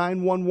listen to the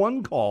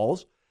 911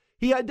 calls,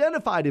 he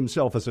identified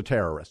himself as a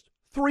terrorist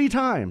 3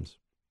 times.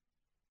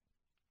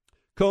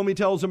 Comey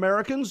tells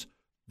Americans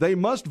they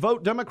must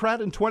vote Democrat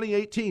in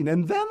 2018.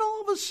 And then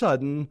all of a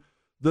sudden,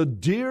 the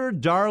dear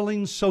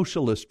darling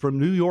socialist from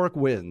New York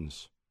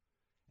wins.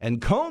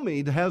 And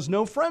Comey has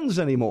no friends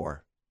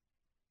anymore.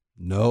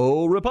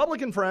 No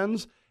Republican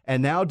friends.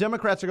 And now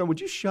Democrats are going,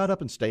 would you shut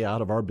up and stay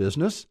out of our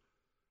business?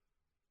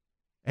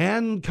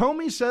 And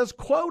Comey says,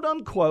 quote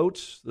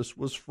unquote, this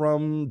was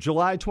from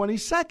July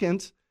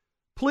 22nd,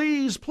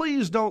 please,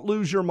 please don't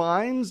lose your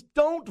minds.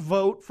 Don't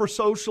vote for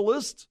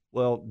socialists.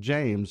 Well,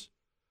 James,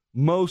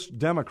 most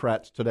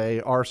Democrats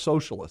today are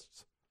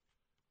socialists.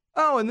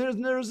 Oh, and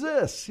there's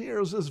this.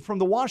 Here's this from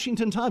the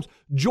Washington Times.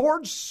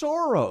 George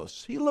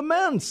Soros, he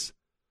laments,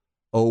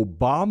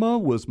 Obama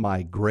was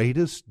my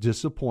greatest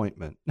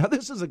disappointment. Now,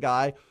 this is a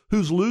guy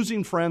who's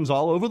losing friends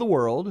all over the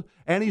world,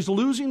 and he's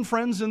losing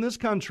friends in this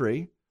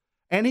country.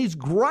 And he's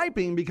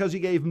griping because he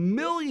gave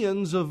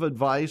millions of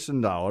advice and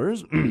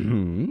dollars.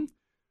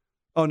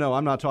 Oh, no,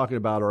 I'm not talking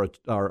about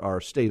our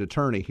state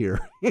attorney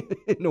here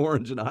in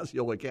Orange and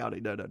Osceola County.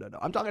 No.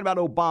 I'm talking about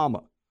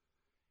Obama.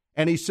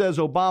 And he says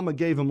Obama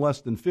gave him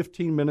less than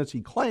 15 minutes.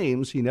 He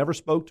claims he never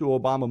spoke to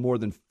Obama more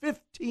than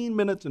 15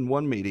 minutes in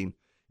one meeting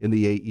in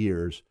the 8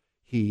 years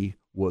he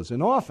was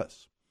in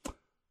office.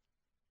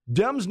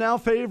 Dems now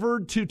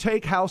favored to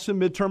take House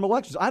and midterm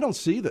elections. I don't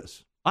see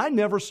this. I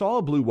never saw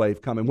a blue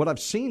wave coming. What I've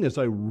seen is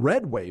a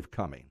red wave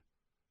coming.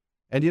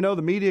 And, you know,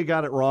 the media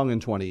got it wrong in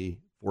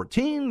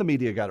 2014. The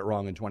media got it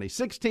wrong in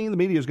 2016. The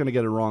media is going to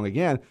get it wrong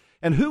again.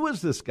 And who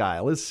is this guy?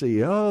 Let's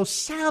see. Oh,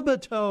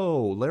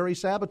 Sabato, Larry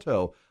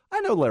Sabato. I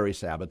know Larry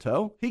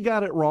Sabato. He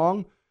got it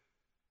wrong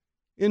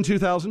in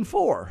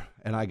 2004,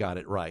 and I got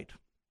it right.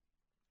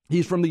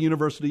 He's from the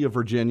University of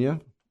Virginia.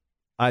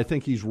 I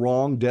think he's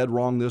wrong, dead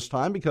wrong this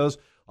time, because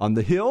on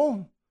the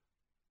Hill,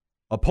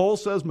 a poll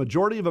says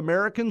majority of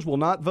Americans will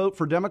not vote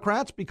for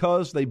Democrats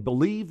because they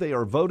believe they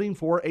are voting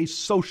for a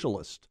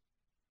socialist.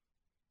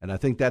 And I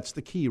think that's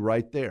the key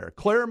right there.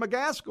 Claire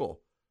McCaskill,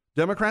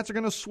 Democrats are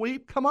going to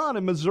sweep. Come on,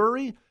 in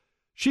Missouri,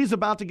 she's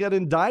about to get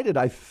indicted,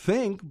 I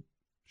think.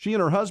 She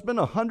and her husband,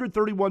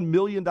 $131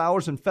 million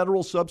in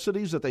federal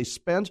subsidies that they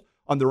spent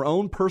on their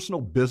own personal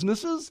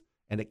businesses,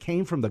 and it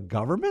came from the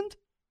government?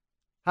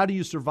 How do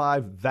you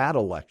survive that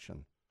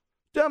election?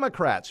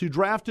 Democrats who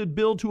drafted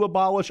bill to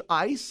abolish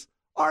ICE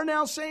are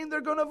now saying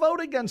they're going to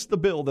vote against the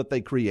bill that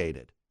they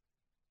created.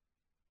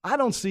 I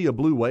don't see a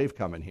blue wave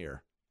coming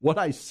here. What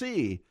I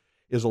see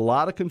is a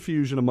lot of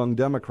confusion among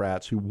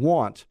Democrats who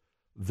want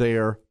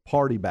their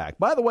party back.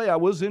 By the way, I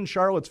was in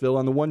Charlottesville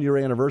on the one-year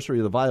anniversary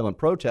of the violent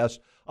protests.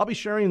 I'll be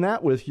sharing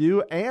that with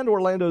you and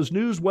Orlando's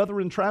news, weather,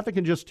 and traffic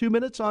in just 2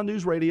 minutes on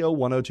News Radio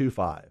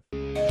 102.5.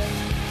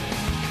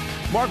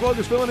 Mark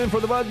Logas filling in for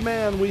the Bud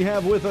Man. We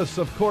have with us,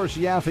 of course,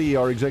 Yaffe,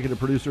 our executive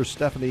producer,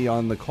 Stephanie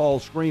on the call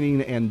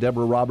screening, and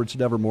Deborah Roberts,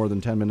 never more than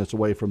 10 minutes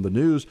away from the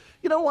news.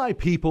 You know why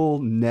people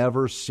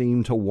never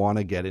seem to want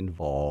to get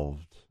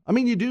involved? I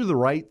mean, you do the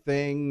right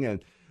thing,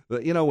 and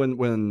you know,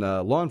 when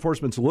law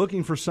enforcement's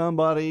looking for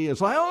somebody,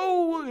 it's like,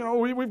 oh, you know,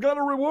 we've got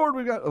a reward.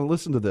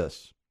 Listen to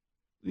this.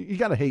 You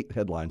got to hate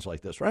headlines like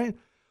this, right?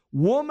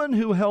 Woman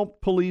who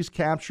helped police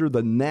capture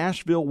the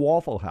Nashville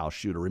Waffle House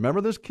shooter.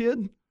 Remember this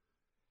kid?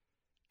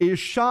 Is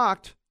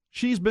shocked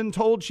she's been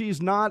told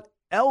she's not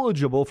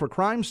eligible for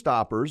Crime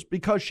Stoppers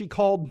because she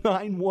called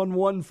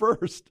 911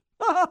 first.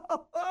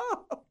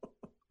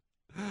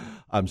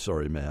 I'm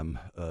sorry, ma'am.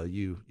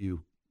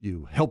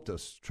 You helped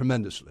us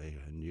tremendously,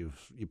 and you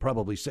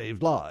probably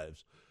saved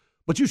lives.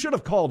 But you should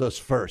have called us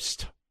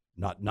first,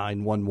 not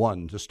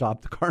 911, to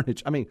stop the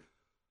carnage. I mean,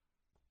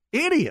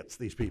 idiots,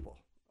 these people.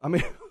 I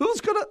mean,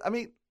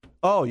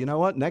 oh, you know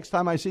what? Next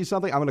time I see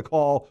something, I'm going to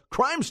call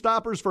Crime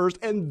Stoppers first,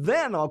 and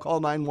then I'll call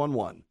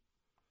 911.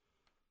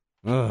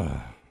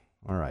 All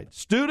right.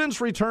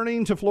 Students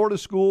returning to Florida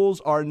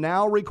schools are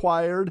now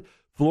required.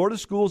 Florida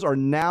schools are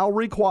now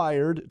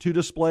required to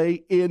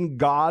display "In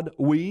God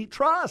We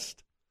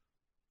Trust."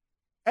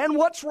 And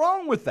what's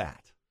wrong with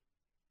that?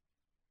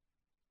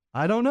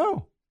 I don't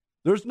know.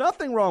 There's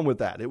nothing wrong with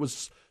that. It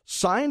was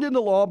signed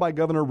into law by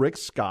Governor Rick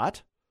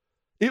Scott.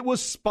 It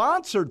was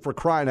sponsored, for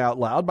crying out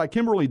loud, by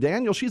Kimberly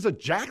Daniels. She's a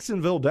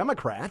Jacksonville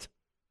Democrat,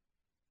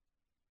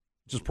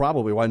 which is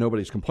probably why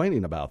nobody's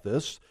complaining about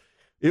this.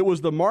 It was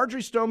the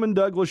Marjorie Stoneman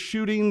Douglas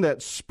shooting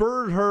that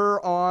spurred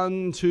her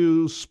on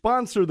to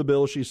sponsor the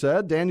bill, she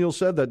said. Daniels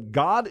said that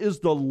God is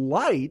the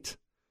light,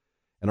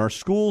 and our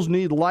schools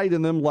need light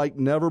in them like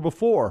never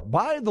before.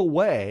 By the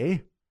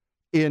way,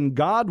 "In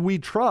God We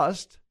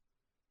Trust"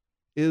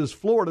 is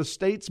Florida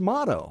State's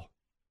motto,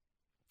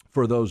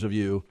 for those of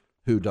you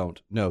who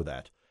don't know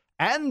that.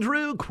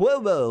 Andrew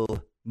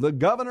Cuomo, the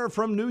governor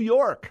from New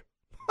York,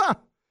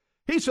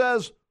 he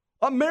says,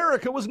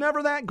 America was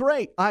never that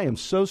great. I am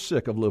so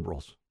sick of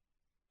liberals.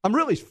 I'm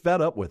really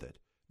fed up with it.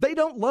 They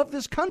don't love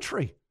this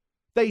country.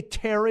 They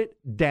tear it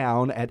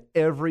down at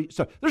every...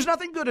 So there's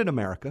nothing good in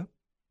America.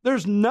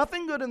 There's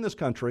nothing good in this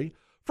country.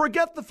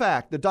 Forget the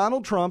fact that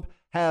Donald Trump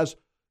has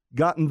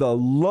gotten the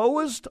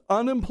lowest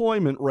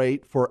unemployment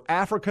rate for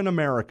African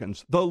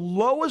Americans, the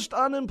lowest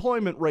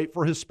unemployment rate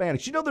for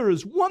Hispanics. You know, there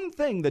is one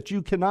thing that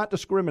you cannot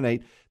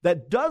discriminate,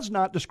 that does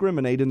not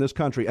discriminate in this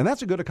country, and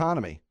that's a good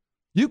economy.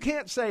 You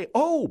can't say,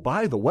 oh,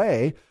 by the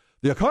way,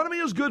 the economy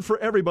is good for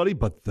everybody,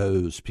 but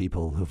those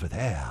people over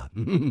there,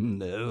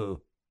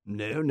 no.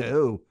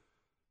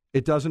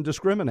 It doesn't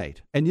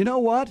discriminate. And you know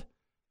what?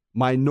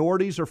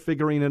 Minorities are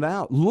figuring it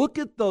out. Look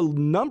at the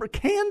number.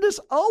 Candace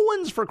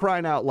Owens, for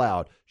crying out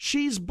loud.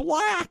 She's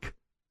black.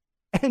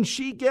 And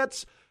she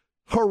gets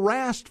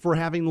harassed for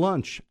having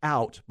lunch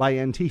out by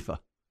Antifa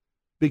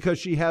because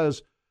she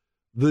has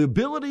the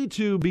ability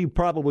to be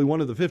probably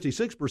one of the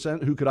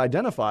 56% who could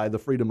identify the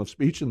freedom of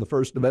speech in the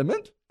First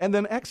Amendment and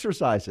then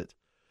exercise it.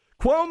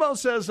 Cuomo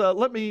says,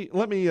 let me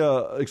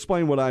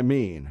explain what I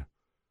mean.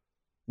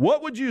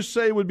 What would you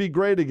say would be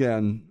great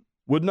again?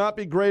 Would not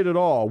be great at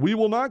all. We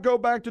will not go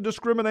back to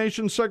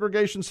discrimination,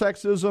 segregation,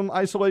 sexism,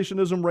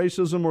 isolationism,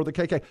 racism, or the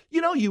KKK.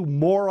 You know, you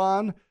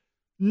moron.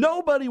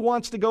 Nobody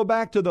wants to go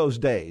back to those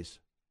days.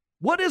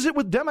 What is it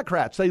with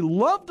Democrats? They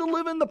love to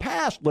live in the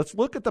past. Let's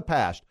look at the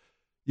past.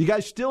 You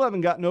guys still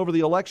haven't gotten over the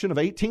election of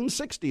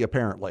 1860,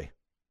 apparently.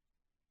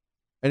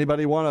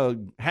 Anybody want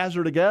to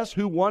hazard a guess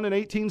who won in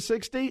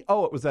 1860?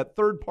 Oh, it was that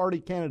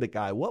third-party candidate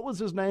guy. What was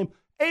his name?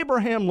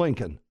 Abraham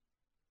Lincoln.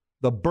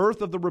 The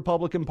birth of the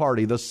Republican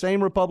Party, the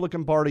same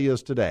Republican Party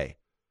as today.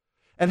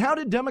 And how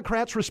did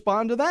Democrats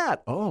respond to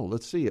that? Oh,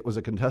 let's see. It was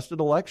a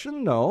contested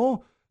election?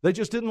 No. They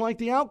just didn't like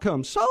the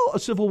outcome. So a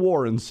civil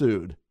war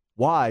ensued.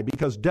 Why?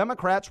 Because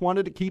Democrats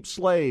wanted to keep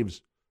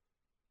slaves.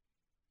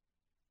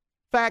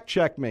 Fact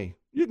check me.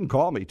 You can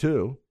call me,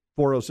 too,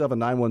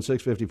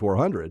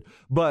 407-916-5400.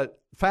 But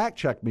fact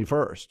check me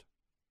first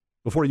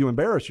before you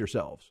embarrass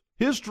yourselves.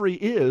 History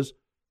is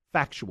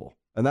factual,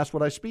 and that's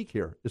what I speak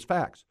here, is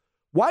facts.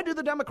 Why do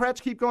the Democrats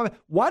keep going?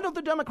 Why don't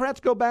the Democrats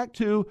go back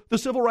to the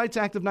Civil Rights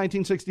Act of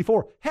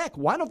 1964? Heck,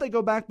 why don't they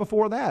go back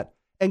before that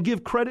and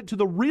give credit to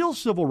the real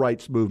civil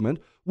rights movement,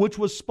 which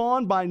was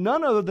spawned by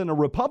none other than a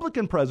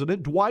Republican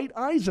president, Dwight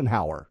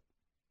Eisenhower.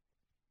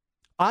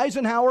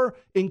 Eisenhower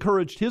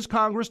encouraged his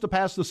Congress to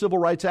pass the Civil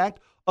Rights Act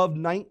of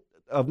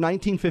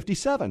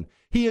 1957.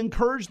 He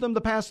encouraged them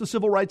to pass the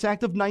Civil Rights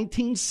Act of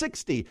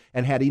 1960.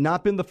 And had he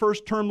not been the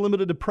first term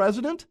limited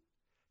president,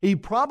 he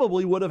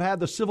probably would have had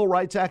the Civil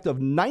Rights Act of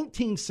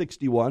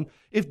 1961.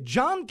 If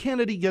John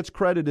Kennedy gets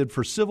credited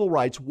for civil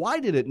rights, why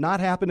did it not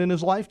happen in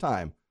his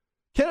lifetime?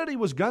 Kennedy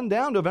was gunned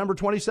down November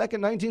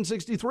 22nd,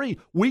 1963.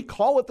 We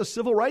call it the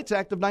Civil Rights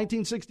Act of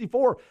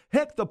 1964.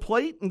 Heck, the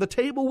plate and the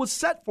table was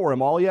set for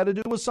him. All he had to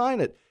do was sign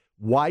it.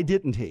 Why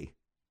didn't he?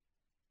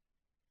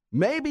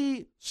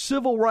 Maybe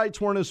civil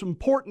rights weren't as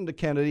important to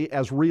Kennedy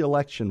as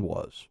re-election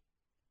was.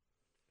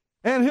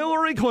 And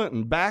Hillary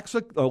Clinton backs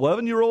an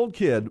 11-year-old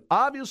kid,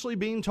 obviously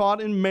being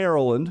taught in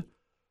Maryland,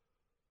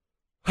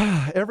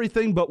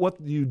 everything but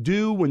what you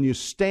do when you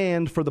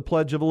stand for the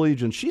Pledge of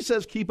Allegiance. She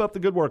says, keep up the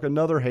good work.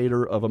 Another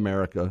hater of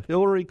America.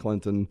 Hillary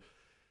Clinton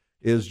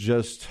is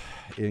just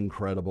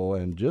incredible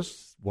and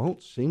just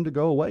won't seem to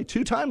go away.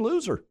 2-time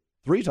loser.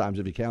 3 times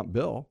if you count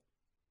Bill.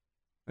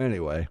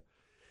 Anyway.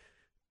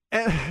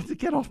 And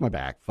get off my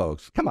back,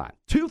 folks. Come on.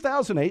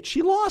 2008,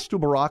 she lost to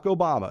Barack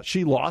Obama.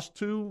 She lost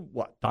to,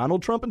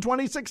 Donald Trump in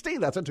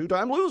 2016. That's a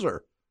 2-time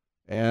loser.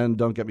 And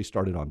don't get me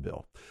started on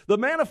Bill. The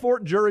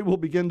Manafort jury will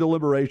begin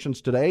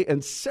deliberations today,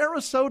 and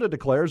Sarasota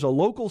declares a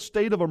local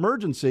state of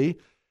emergency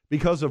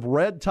because of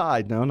red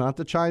tide. No, not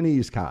the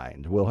Chinese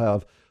kind. We'll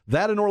have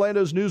that in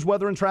Orlando's news,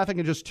 weather, and traffic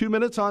in just 2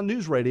 minutes on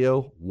News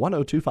Radio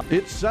 102.5.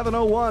 It's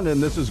 7:01,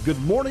 and this is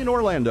Good Morning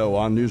Orlando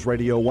on News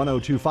Radio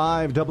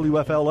 102.5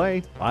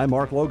 WFLA. I'm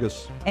Mark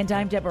Logas. And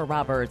I'm Deborah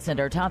Roberts. And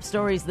our top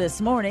stories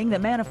this morning, the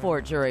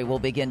Manafort jury will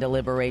begin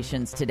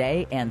deliberations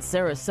today, and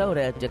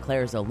Sarasota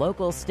declares a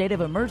local state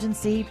of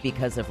emergency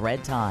because of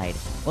red tide.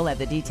 We'll have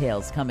the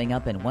details coming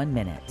up in 1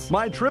 minute.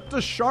 My trip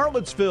to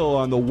Charlottesville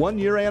on the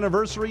 1-year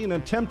anniversary, an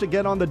attempt to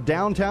get on the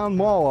downtown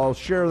mall. I'll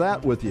share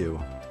that with you.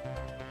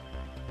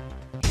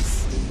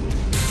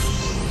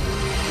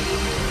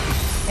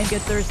 And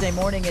good Thursday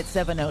morning at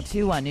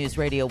 7:02 on News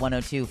Radio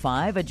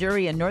 102.5. A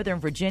jury in Northern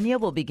Virginia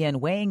will begin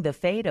weighing the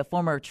fate of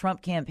former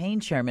Trump campaign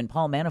chairman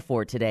Paul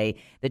Manafort today.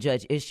 The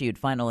judge issued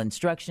final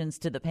instructions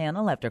to the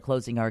panel after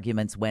closing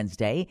arguments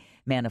Wednesday.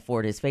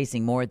 Manafort is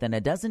facing more than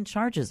a dozen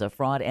charges of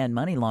fraud and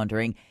money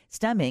laundering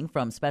stemming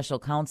from special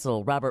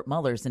counsel Robert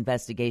Mueller's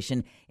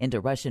investigation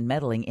into Russian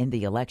meddling in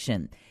the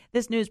election.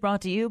 This news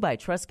brought to you by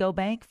Trusco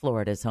Bank,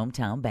 Florida's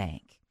hometown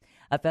bank.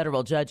 A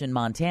federal judge in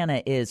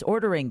Montana is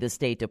ordering the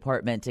State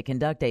Department to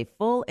conduct a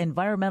full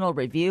environmental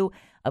review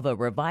of a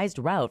revised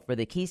route for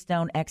the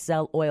Keystone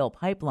XL oil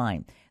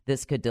pipeline.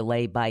 This could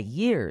delay by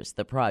years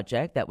the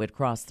project that would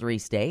cross 3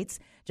 states.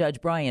 Judge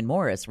Brian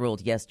Morris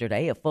ruled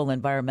yesterday a full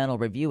environmental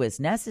review is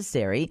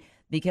necessary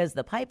because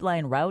the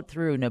pipeline route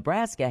through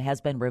Nebraska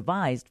has been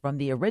revised from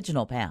the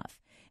original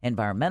path.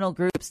 Environmental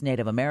groups,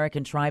 Native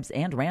American tribes,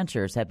 and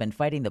ranchers have been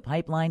fighting the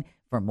pipeline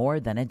for more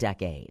than a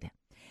decade.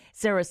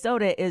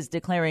 Sarasota is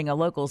declaring a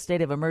local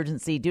state of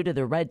emergency due to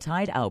the red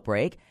tide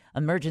outbreak.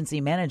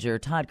 Emergency manager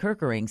Todd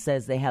Kirkering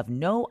says they have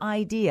no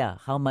idea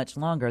how much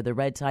longer the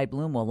red tide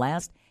bloom will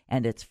last,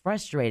 and it's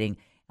frustrating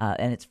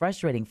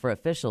for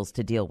officials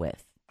to deal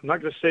with. I'm not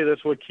going to say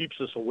that's what keeps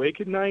us awake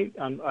at night,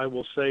 I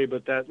will say,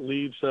 but that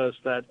leaves us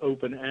that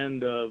open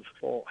end of,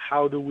 well,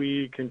 how do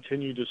we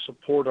continue to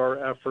support our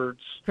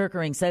efforts?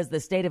 Kirkering says the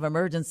state of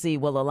emergency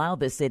will allow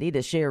the city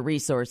to share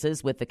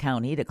resources with the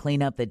county to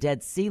clean up the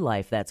dead sea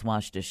life that's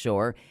washed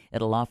ashore.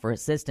 It'll offer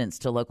assistance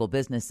to local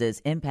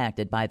businesses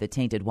impacted by the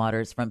tainted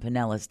waters from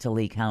Pinellas to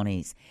Lee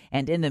counties.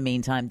 And in the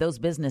meantime, those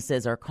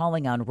businesses are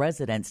calling on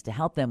residents to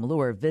help them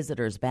lure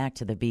visitors back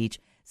to the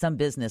beach. Some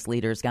business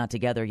leaders got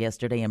together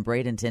yesterday in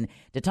Bradenton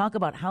to talk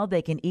about how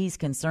they can ease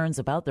concerns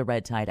about the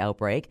red tide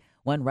outbreak.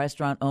 One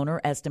restaurant owner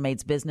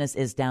estimates business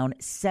is down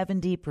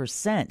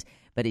 70%,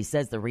 but he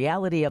says the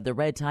reality of the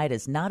red tide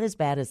is not as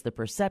bad as the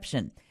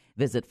perception.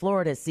 Visit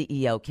Florida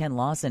CEO Ken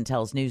Lawson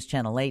tells News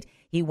Channel 8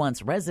 he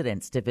wants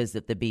residents to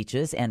visit the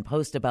beaches and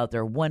post about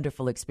their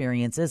wonderful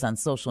experiences on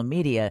social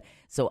media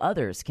so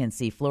others can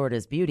see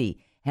Florida's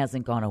beauty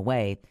hasn't gone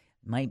away.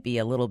 Might be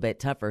a little bit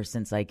tougher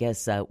since I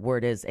guess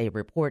word is a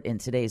report in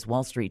today's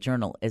Wall Street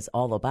Journal is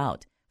all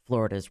about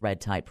Florida's red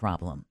tide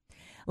problem.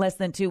 Less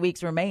than 2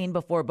 weeks remain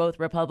before both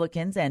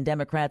Republicans and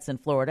Democrats in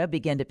Florida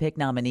begin to pick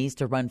nominees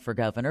to run for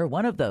governor.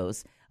 One of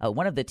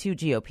the 2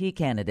 GOP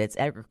candidates,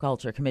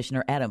 Agriculture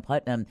Commissioner Adam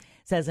Putnam,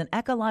 says an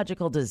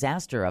ecological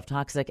disaster of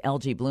toxic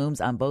algae blooms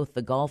on both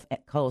the Gulf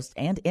Coast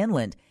and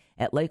inland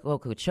at Lake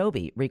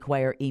Okeechobee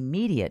require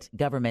immediate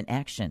government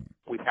action.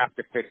 We have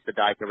to fix the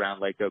dike around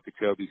Lake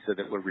Okeechobee so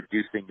that we're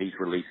reducing these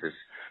releases.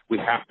 We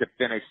have to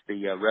finish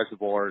the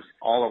reservoirs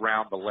all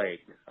around the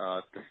lake.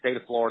 The state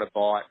of Florida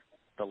bought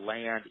the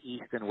land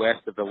east and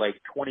west of the lake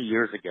 20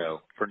 years ago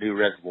for new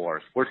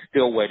reservoirs. We're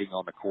still waiting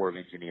on the Corps of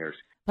Engineers.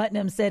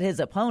 Putnam said his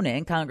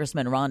opponent,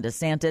 Congressman Ron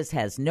DeSantis,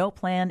 has no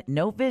plan,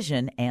 no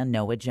vision, and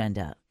no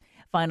agenda.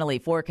 Finally,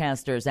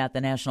 forecasters at the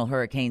National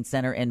Hurricane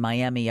Center in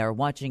Miami are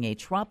watching a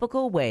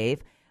tropical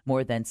wave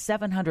more than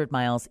 700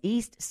 miles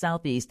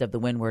east-southeast of the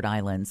Windward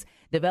Islands.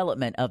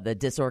 Development of the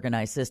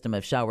disorganized system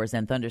of showers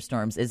and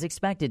thunderstorms is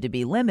expected to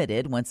be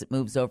limited once it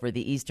moves over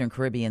the eastern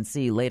Caribbean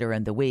Sea later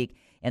in the week.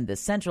 In the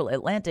central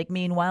Atlantic,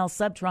 meanwhile,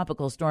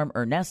 subtropical storm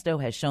Ernesto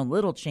has shown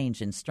little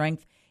change in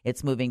strength.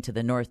 It's moving to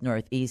the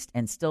north-northeast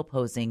and still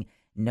posing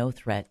no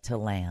threat to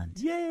land.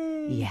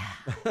 Yay! Yeah.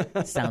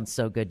 Sounds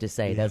so good to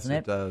say, doesn't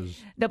it? Yes, it does.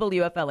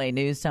 WFLA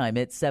News Time,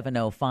 it's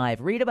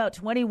 7:05. Read about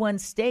 21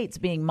 states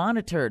being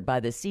monitored by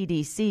the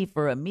CDC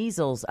for a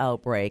measles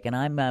outbreak, and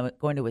I'm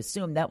going to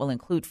assume that will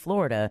include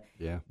Florida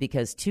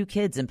because 2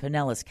 kids in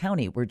Pinellas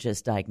County were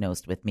just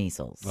diagnosed with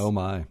measles. Oh,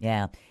 my.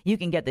 Yeah. You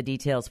can get the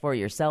details for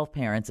yourself,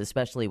 parents,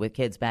 especially with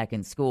kids back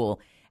in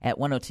school, at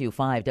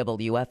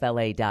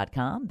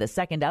 1025WFLA.com. The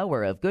second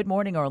hour of Good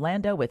Morning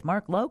Orlando with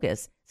Mark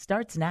Logas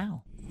starts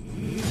now.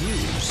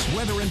 News,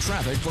 weather, and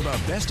traffic for the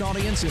best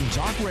audience in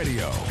talk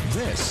radio.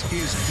 This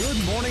is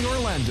Good Morning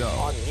Orlando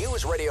on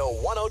News Radio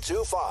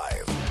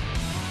 1025.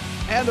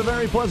 And a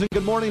very pleasant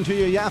good morning to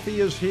you. Yaffe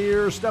is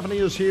here, Stephanie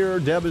is here,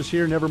 Deb is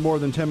here, never more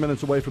than 10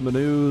 minutes away from the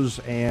news.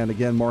 And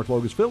again, Mark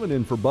Logas filling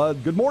in for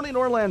Bud. Good morning,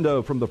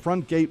 Orlando, from the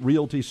Front Gate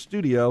Realty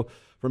Studio.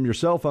 From your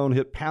cell phone,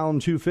 hit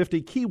pound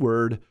 250,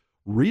 keyword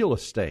real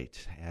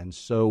estate. And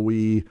so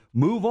we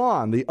move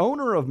on. The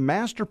owner of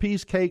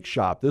Masterpiece Cake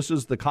Shop, this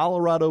is the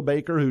Colorado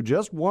baker who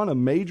just won a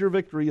major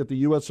victory at the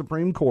U.S.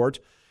 Supreme Court,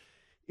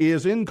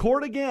 is in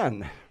court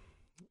again.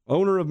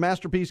 Owner of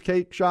Masterpiece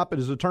Cake Shop and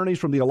his attorneys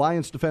from the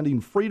Alliance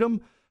Defending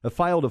Freedom have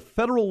filed a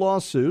federal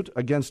lawsuit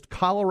against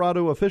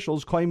Colorado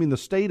officials claiming the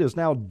state is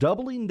now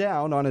doubling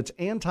down on its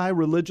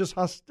anti-religious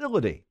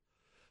hostility.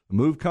 The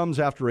move comes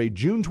after a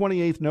June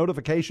 28th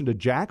notification to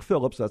Jack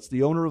Phillips, that's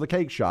the owner of the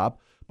cake shop,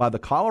 by the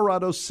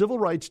Colorado Civil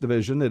Rights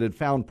Division that had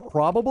found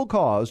probable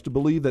cause to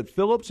believe that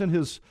Phillips and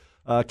his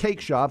cake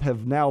shop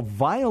have now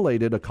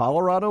violated a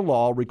Colorado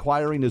law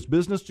requiring his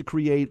business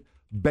to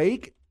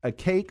bake a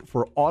cake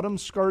for Autumn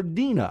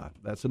Scardina.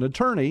 That's an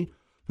attorney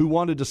who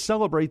wanted to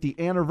celebrate the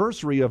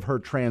anniversary of her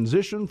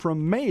transition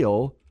from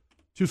male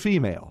to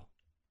female.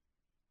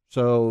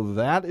 So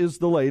that is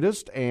the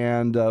latest,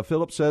 and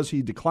Phillips says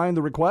he declined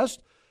the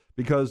request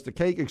because the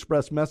cake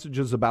expressed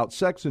messages about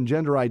sex and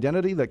gender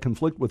identity that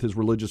conflict with his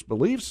religious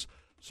beliefs.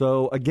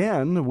 So,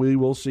 again, we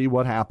will see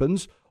what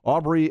happens.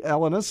 Aubrey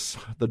Elenis,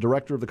 the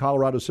director of the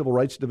Colorado Civil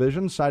Rights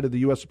Division, cited the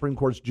U.S. Supreme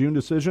Court's June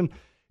decision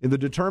in the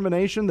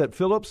determination that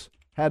Phillips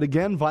had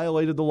again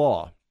violated the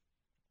law.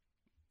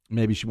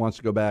 Maybe she wants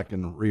to go back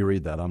and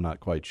reread that. I'm not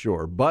quite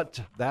sure.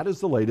 But that is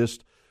the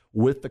latest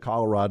with the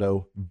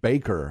Colorado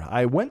baker.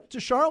 I went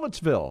to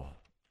Charlottesville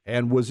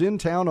and was in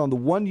town on the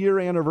 1-year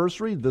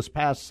anniversary this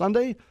past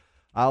Sunday.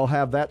 I'll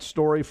have that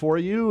story for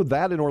you.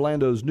 That in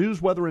Orlando's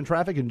news, weather, and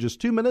traffic in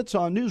just 2 minutes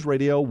on News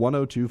Radio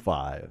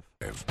 1025.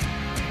 All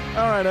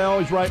right, I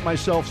always write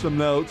myself some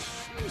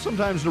notes,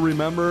 sometimes to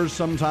remember,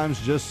 sometimes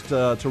just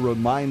to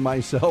remind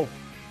myself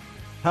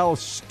how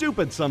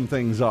stupid some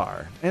things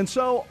are. And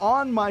so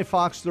on my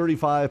Fox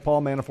 35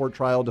 Paul Manafort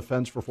trial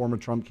defense for former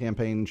Trump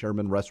campaign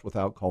chairman rests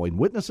without calling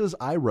witnesses,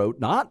 I wrote,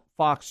 not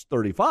Fox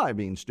 35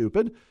 being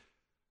stupid,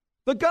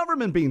 the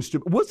government being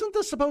stupid. Wasn't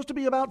this supposed to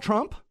be about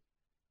Trump?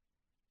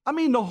 I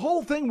mean, the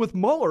whole thing with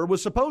Mueller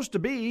was supposed to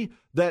be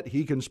that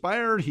he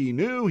conspired, he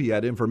knew, he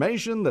had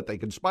information that they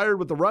conspired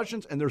with the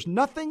Russians, and there's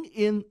nothing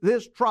in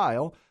this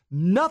trial,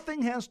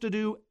 nothing has to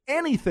do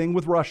anything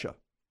with Russia.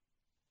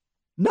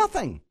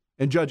 Nothing.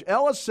 And Judge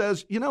Ellis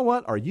says, you know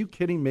what, are you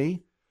kidding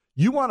me?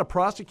 You want to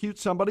prosecute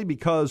somebody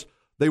because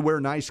they wear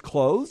nice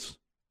clothes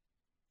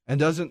and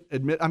doesn't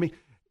admit, I mean,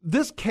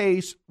 this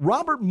case,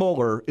 Robert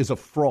Mueller is a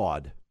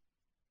fraud.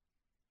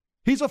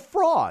 He's a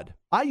fraud.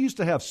 I used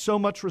to have so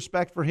much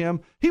respect for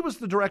him. He was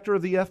the director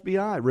of the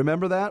FBI.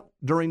 Remember that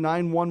during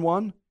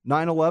 9/11,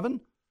 9/11?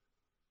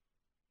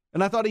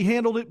 And I thought he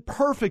handled it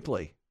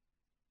perfectly.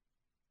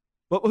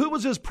 But who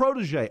was his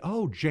protege?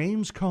 Oh,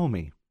 James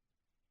Comey.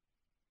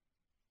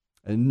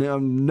 And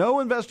no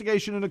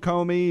investigation into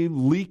Comey,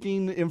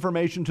 leaking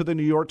information to the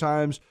New York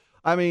Times.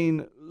 I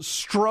mean,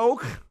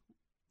 Stroke.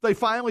 They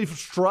finally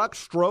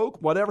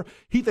Stroke, whatever.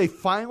 They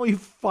finally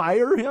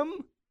fire him.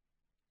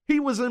 He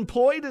was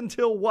employed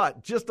until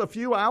what? Just a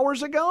few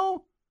hours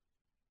ago?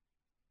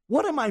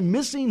 What am I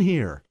missing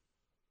here?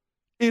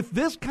 If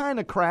this kind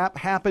of crap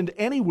happened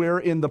anywhere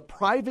in the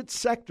private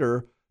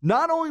sector,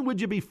 not only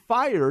would you be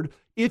fired,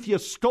 if you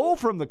stole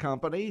from the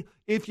company,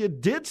 if you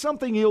did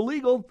something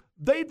illegal,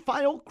 they'd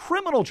file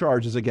criminal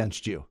charges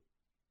against you.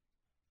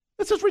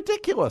 This is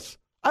ridiculous.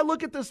 I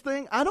look at this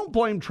thing. I don't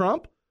blame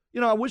Trump. You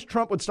know, I wish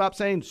Trump would stop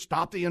saying,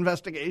 stop the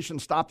investigation,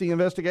 stop the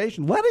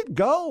investigation. Let it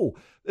go.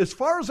 As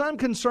far as I'm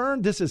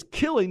concerned, this is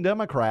killing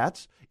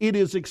Democrats. It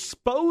is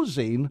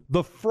exposing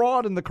the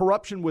fraud and the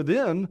corruption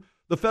within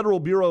the Federal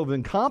Bureau of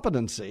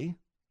Incompetency.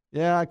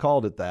 Yeah, I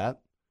called it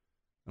that.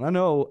 And I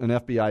know an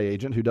FBI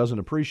agent who doesn't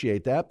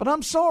appreciate that, but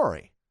I'm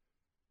sorry.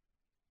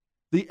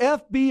 The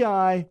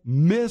FBI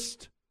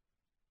missed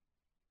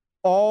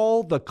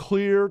all the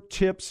clear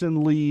tips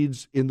and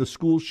leads in the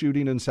school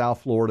shooting in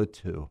South Florida,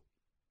 too.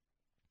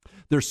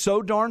 They're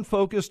so darn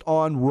focused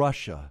on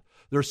Russia.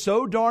 They're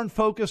so darn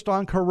focused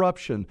on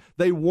corruption.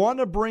 They want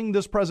to bring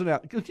this president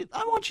out.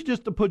 I want you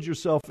just to put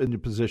yourself in your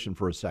position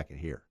for a second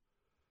here.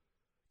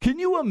 Can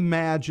you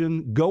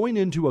imagine going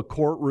into a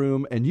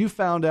courtroom and you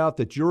found out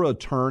that your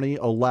attorney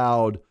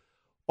allowed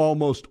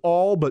almost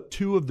all but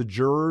 2 of the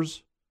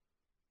jurors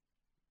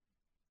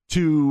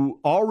to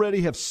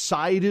already have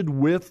sided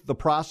with the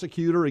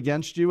prosecutor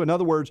against you. In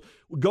other words,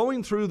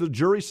 going through the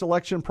jury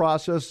selection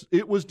process,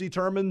 it was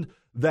determined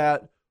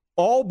that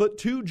all but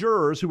 2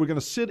 jurors who were going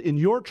to sit in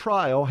your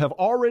trial have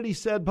already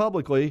said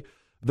publicly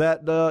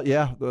that,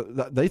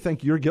 they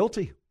think you're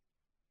guilty.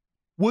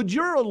 Would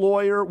you're a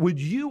lawyer, would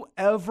you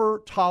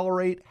ever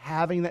tolerate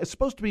having that? It's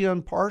supposed to be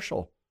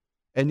impartial.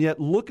 And yet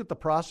look at the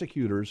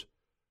prosecutors.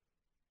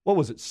 What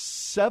was it?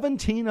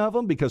 17 of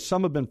them, because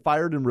some have been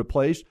fired and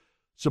replaced,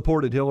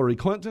 supported Hillary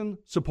Clinton,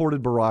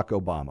 supported Barack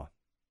Obama.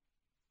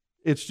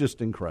 It's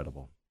just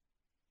incredible.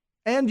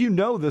 And you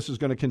know this is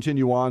going to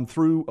continue on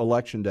through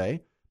Election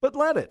Day, but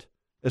let it,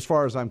 as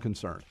far as I'm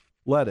concerned.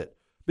 Let it.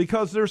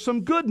 Because there's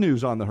some good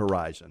news on the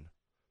horizon.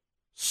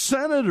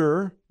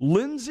 Senator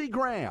Lindsey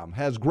Graham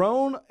has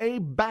grown a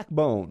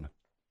backbone.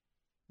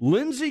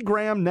 Lindsey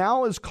Graham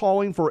now is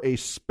calling for a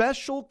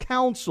special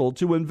counsel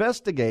to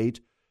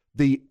investigate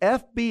the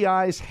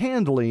FBI's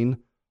handling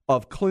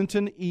of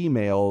Clinton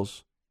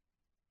emails.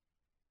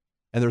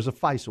 And there's a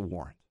FISA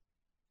warrant.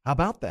 How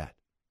about that?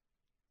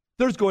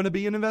 There's going to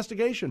be an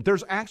investigation.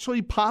 There's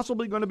actually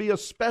possibly going to be a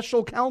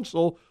special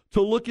counsel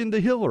to look into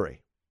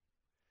Hillary.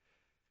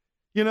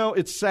 You know,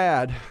 it's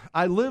sad.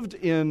 I lived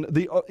in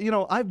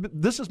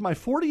this is my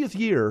 40th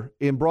year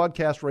in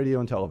broadcast radio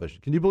and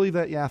television. Can you believe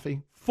that,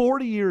 Yaffe?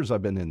 40 years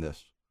I've been in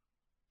this.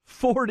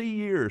 40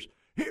 years.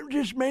 It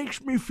just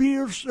makes me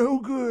feel so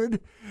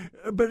good,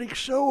 but it's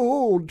so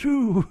old,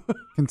 too.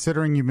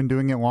 Considering you've been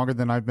doing it longer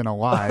than I've been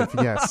alive,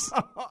 yes.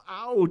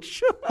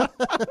 Ouch.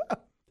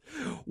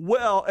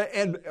 Well,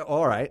 and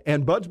all right,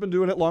 and Bud's been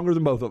doing it longer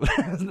than both of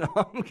us. No,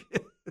 I'm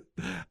kidding.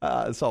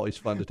 It's always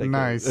fun to take.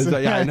 Nice.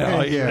 Yeah, I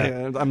know.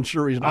 Yeah. I'm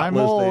sure he's not I'm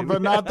listening. old,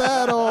 but not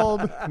that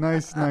old.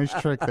 Nice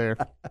trick there.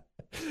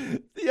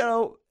 You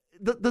know,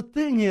 the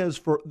thing is,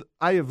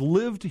 I have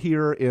lived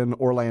here in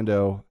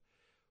Orlando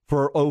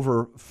for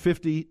over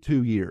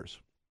 52 years.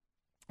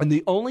 And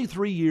the only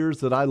 3 years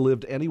that I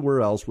lived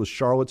anywhere else was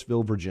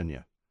Charlottesville,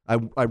 Virginia.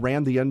 I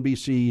ran the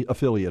NBC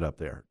affiliate up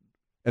there,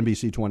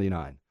 NBC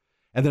 29.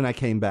 And then I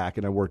came back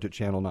and I worked at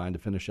Channel 9 to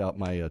finish out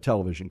my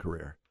television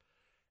career.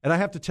 And I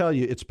have to tell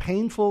you, it's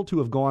painful to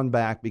have gone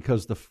back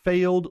because the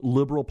failed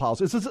liberal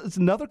policies. It's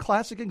another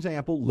classic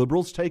example.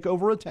 Liberals take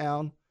over a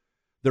town.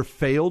 Their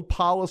failed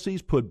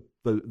policies put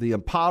the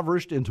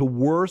impoverished into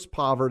worse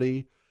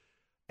poverty.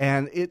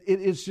 And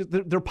it's just,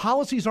 their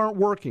policies aren't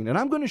working. And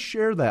I'm going to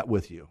share that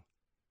with you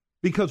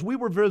because we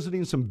were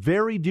visiting some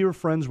very dear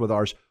friends with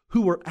ours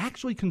who were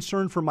actually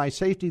concerned for my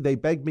safety. They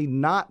begged me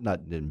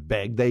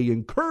they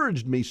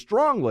encouraged me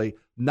strongly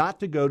not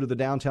to go to the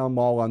downtown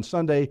mall on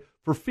Sunday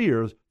for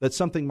fear that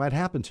something might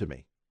happen to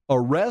me,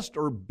 arrest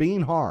or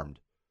being harmed.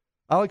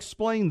 I'll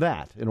explain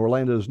that in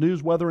Orlando's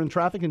news, weather, and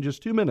traffic in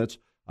just 2 minutes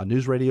on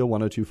News Radio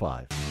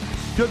 102.5.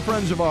 Good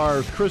friends of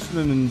ours,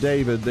 Kristen and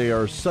David, they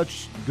are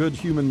such good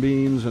human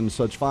beings and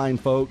such fine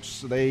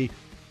folks. They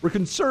were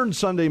concerned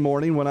Sunday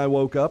morning when I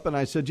woke up and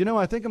I said,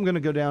 I think I'm going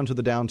to go down to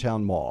the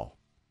downtown mall.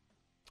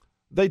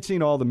 They'd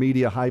seen all the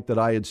media hype that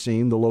I had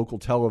seen, the local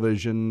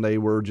television. They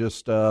were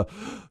just,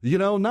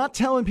 not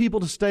telling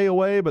people to stay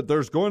away, but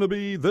there's going to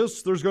be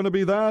this, there's going to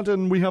be that,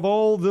 and we have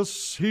all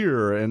this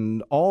here.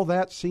 And all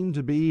that seemed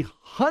to be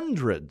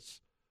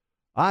hundreds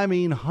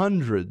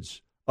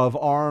of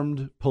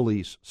armed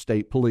police,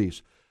 state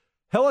police.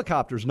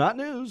 Helicopters, not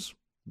news.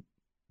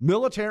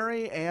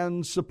 Military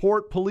and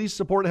police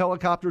support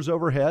helicopters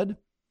overhead.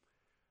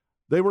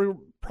 They were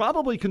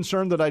probably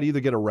concerned that I'd either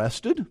get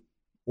arrested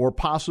or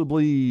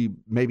possibly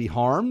maybe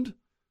harmed.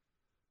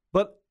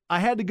 But I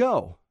had to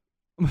go.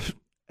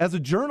 As a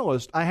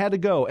journalist, I had to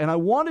go. And I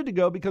wanted to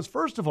go because,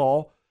 first of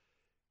all,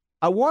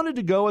 I wanted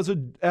to go as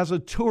a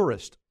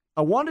tourist.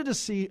 I wanted to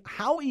see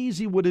how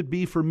easy would it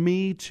be for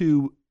me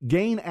to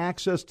gain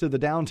access to the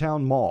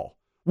downtown mall,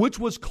 which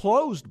was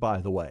closed, by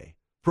the way,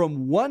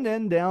 from one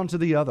end down to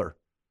the other.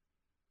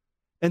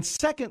 And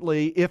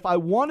secondly, if I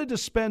wanted to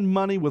spend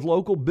money with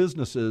local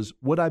businesses,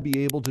 would I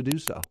be able to do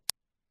so?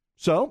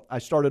 So I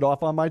started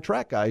off on my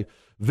trek. I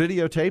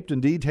videotaped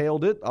and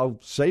detailed it. I'll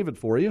save it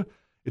for you.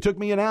 It took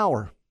me an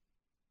hour.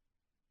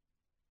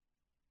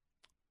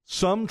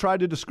 Some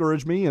tried to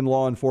discourage me in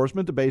law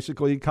enforcement to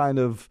basically kind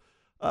of,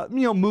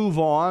 move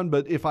on.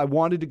 But if I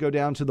wanted to go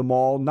down to the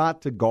mall,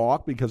 not to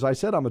gawk, because I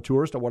said I'm a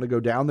tourist, I want to go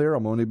down there.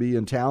 I'm going to be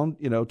in town,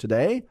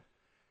 today.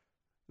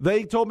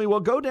 They told me, well,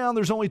 go down.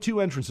 There's only 2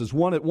 entrances,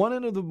 one at one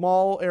end of the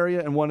mall area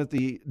and one at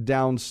the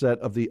downset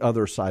of the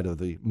other side of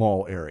the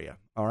mall area.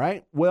 All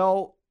right.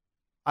 Well,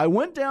 I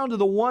went down to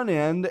the one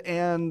end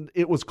and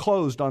it was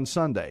closed on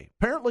Sunday.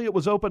 Apparently it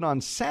was open on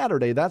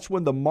Saturday. That's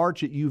when the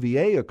march at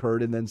UVA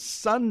occurred. And then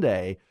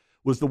Sunday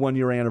was the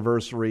 1-year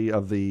anniversary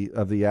of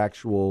the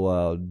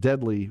actual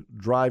deadly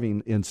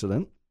driving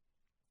incident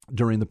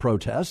during the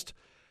protest.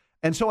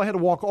 And so I had to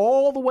walk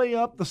all the way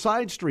up the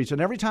side streets. And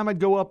every time I'd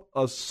go up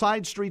a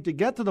side street to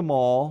get to the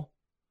mall,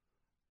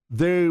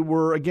 they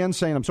were again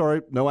saying, I'm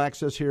sorry, no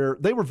access here.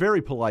 They were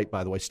very polite,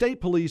 by the way. State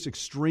police,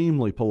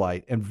 extremely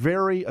polite and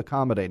very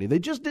accommodating. They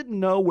just didn't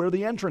know where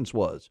the entrance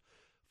was.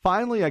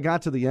 Finally, I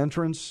got to the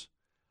entrance.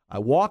 I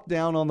walked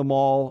down on the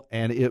mall,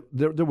 and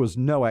there was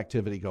no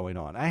activity going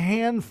on. A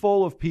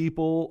handful of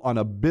people on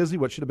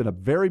what should have been a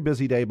very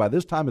busy day. By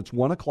this time, it's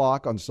 1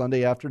 o'clock on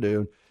Sunday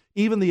afternoon.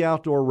 Even the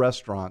outdoor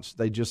restaurants,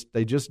 they just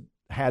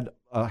had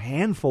a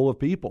handful of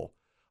people.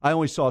 I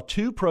only saw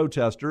 2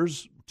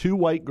 protesters, 2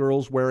 white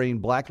girls wearing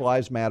Black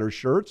Lives Matter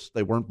shirts.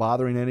 They weren't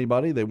bothering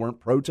anybody. They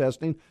weren't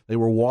protesting. They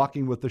were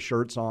walking with the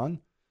shirts on.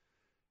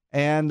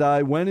 And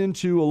I went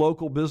into a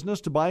local business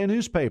to buy a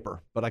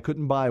newspaper, but I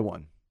couldn't buy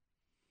one,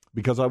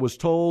 because I was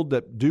told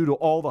that due to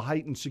all the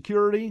heightened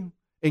security,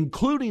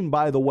 including,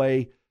 by the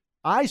way,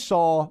 I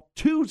saw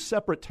 2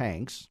 separate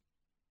tanks,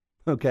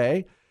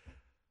 okay,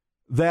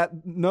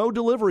 that no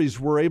deliveries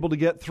were able to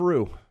get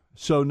through,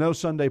 so no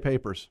Sunday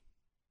papers.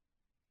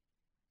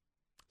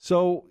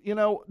 So,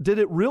 did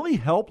it really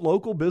help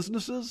local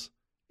businesses?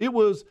 It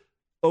was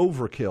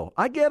overkill.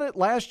 I get it.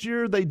 Last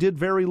year, they did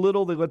very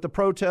little. They let the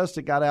protest.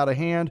 It got out of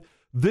hand.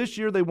 This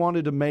year, they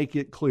wanted to make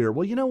it clear.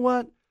 Well, you know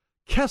what?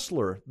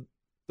 Kessler,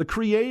 the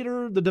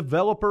creator, the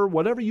developer,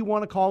 whatever you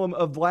want to call him,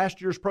 of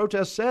last year's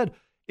protest, said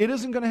it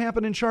isn't going to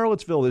happen in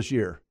Charlottesville this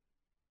year.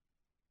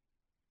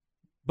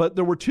 But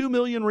there were 2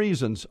 million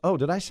reasons. Oh,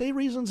 did I say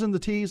reasons in the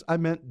T's? I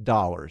meant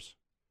dollars.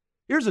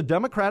 Here's a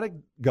Democratic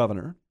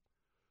governor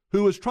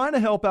who is trying to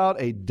help out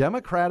a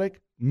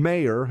Democratic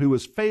mayor who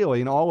is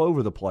failing all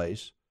over the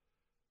place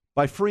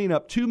by freeing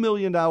up $2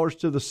 million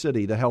to the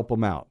city to help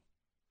them out.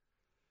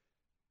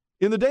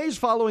 In the days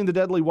following the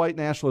deadly white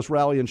nationalist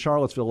rally in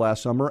Charlottesville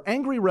last summer,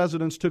 angry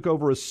residents took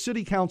over a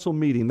city council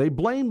meeting. They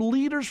blamed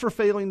leaders for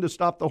failing to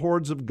stop the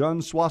hordes of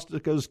guns,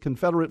 swastikas,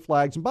 Confederate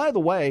flags. And by the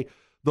way,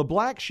 the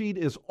black sheet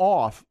is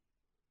off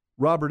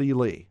Robert E.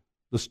 Lee.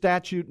 The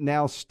statute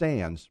now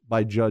stands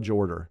by judge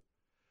order.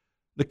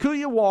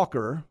 Nakuya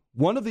Walker,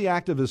 one of the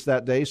activists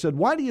that day, said,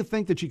 "Why do you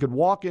think that you could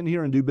walk in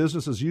here and do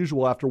business as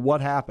usual after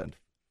what happened?"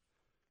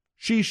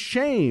 She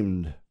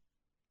shamed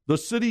the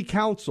city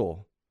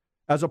council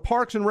as a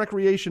Parks and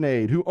Recreation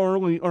aide who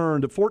only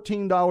earned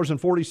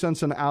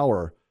 $14.40 an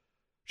hour.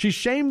 She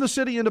shamed the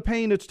city into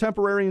paying its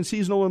temporary and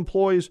seasonal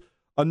employees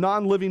a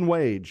non-living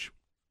wage.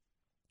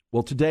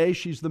 Well, today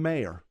she's the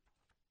mayor.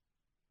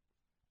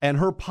 And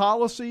her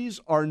policies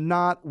are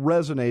not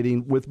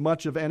resonating with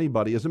much of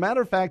anybody. As a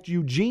matter of fact,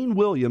 Eugene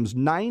Williams,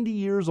 90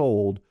 years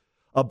old,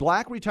 a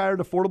black retired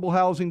affordable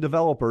housing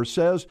developer,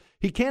 says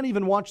he can't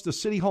even watch the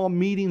city hall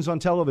meetings on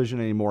television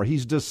anymore.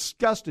 He's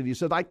disgusted. He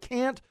said, "I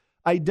can't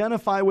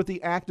identify with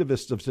the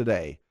activists of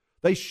today.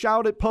 They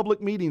shout at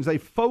public meetings. They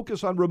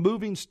focus on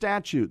removing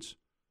statutes,"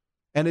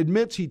 and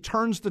admits he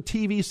turns the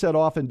TV set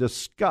off in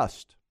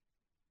disgust.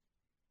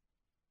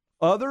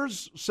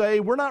 Others say,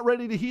 "We're not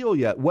ready to heal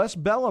yet." Wes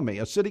Bellamy,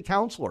 a city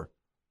councilor,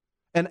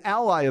 an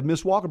ally of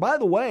Miss Walker. By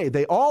the way,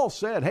 they all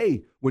said,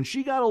 hey, when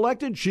she got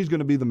elected, she's going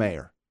to be the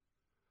mayor.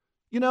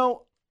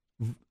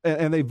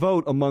 And they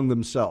vote among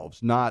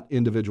themselves, not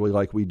individually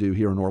like we do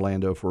here in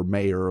Orlando for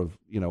mayor of,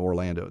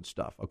 Orlando and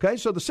stuff. Okay,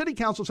 so the city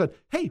council said,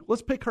 hey,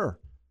 let's pick her.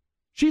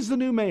 She's the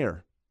new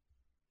mayor.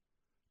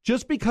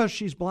 Just because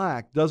she's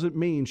black doesn't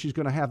mean she's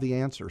going to have the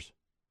answers.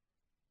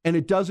 And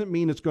it doesn't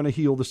mean it's going to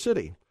heal the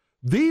city.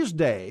 These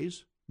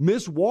days,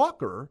 Miss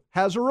Walker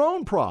has her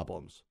own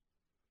problems.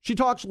 She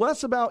talks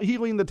less about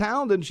healing the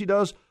town than she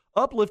does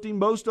uplifting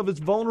most of its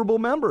vulnerable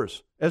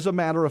members. As a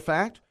matter of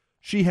fact,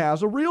 she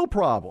has a real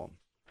problem.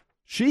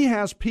 She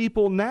has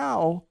people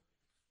now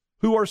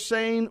who are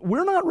saying,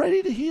 we're not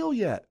ready to heal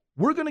yet.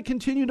 We're going to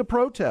continue to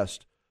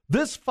protest.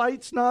 This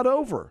fight's not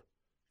over.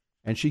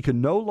 And she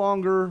can no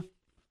longer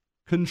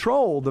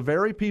control the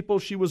very people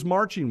she was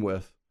marching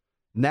with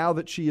now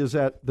that she is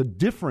at the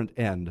different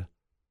end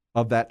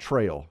of that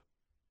trail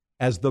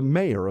as the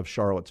mayor of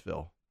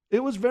Charlottesville.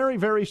 It was very,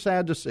 very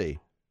sad to see.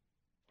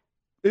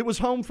 It was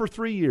home for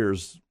 3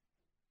 years.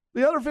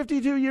 The other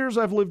 52 years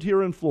I've lived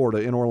here in Florida,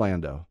 in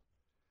Orlando.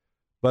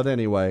 But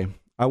anyway,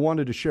 I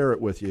wanted to share it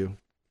with you.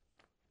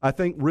 I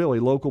think really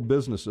local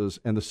businesses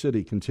and the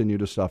city continue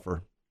to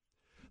suffer.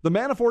 The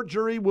Manafort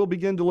jury will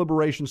begin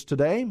deliberations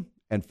today,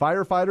 and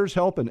firefighters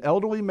help an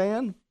elderly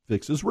man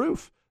fix his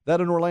roof.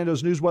 That in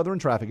Orlando's news, weather, and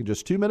traffic in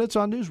just 2 minutes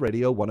on News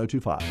Radio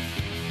 102.5.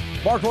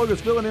 Mark Logas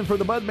filling in for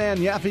the Budman.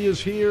 Yaffe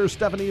is here,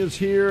 Stephanie is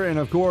here, and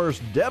of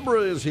course, Deborah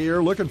is here.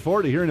 Looking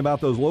forward to hearing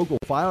about those local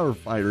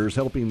firefighters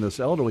helping this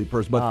elderly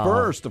person. But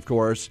first, of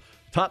course,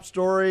 top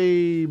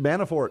story,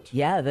 Manafort.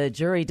 Yeah, the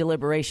jury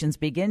deliberations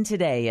begin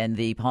today in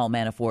the Paul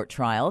Manafort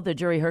trial. The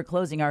jury heard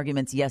closing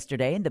arguments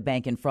yesterday in the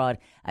bank and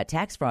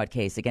tax fraud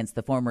case against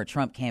the former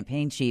Trump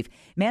campaign chief.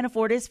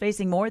 Manafort is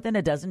facing more than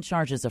a dozen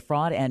charges of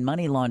fraud and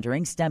money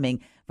laundering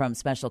stemming from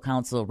special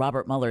counsel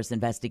Robert Mueller's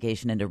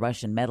investigation into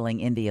Russian meddling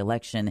in the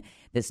election.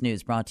 This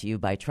news brought to you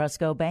by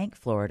Trusco Bank,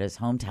 Florida's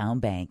hometown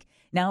bank.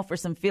 Now for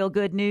some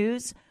feel-good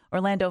news.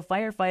 Orlando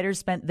firefighters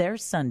spent their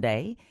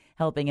Sunday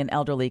helping an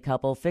elderly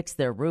couple fix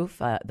their roof,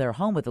 their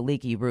home with a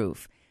leaky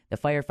roof. The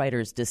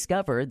firefighters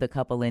discovered the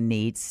couple in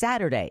need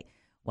Saturday.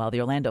 While the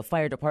Orlando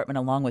Fire Department,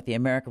 along with the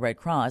American Red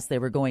Cross, they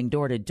were going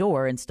door to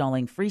door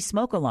installing free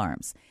smoke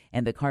alarms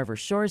in the Carver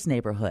Shores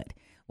neighborhood.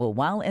 Well,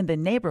 while in the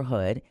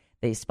neighborhood,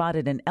 they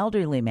spotted an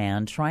elderly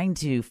man trying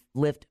to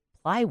lift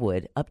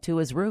plywood up to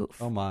his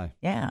roof. Oh, my.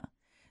 Yeah.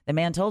 The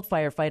man told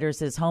firefighters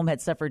his home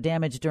had suffered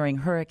damage during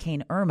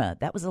Hurricane Irma.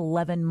 That was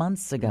 11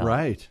 months ago.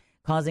 Right.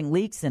 Causing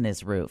leaks in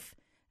his roof.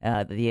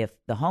 The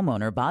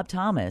homeowner, Bob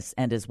Thomas,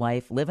 and his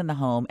wife live in the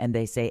home, and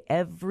they say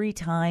every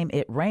time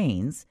it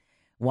rains,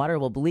 water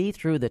will bleed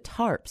through the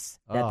tarps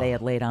that they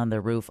had laid on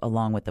the roof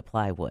along with the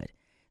plywood.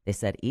 They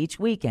said each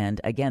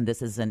weekend, again,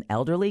 this is an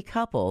elderly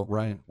couple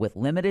with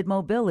limited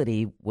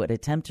mobility, would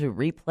attempt to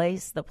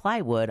replace the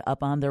plywood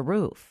up on the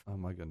roof. Oh,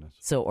 my goodness.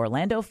 So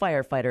Orlando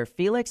firefighter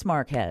Felix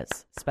Marquez,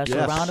 special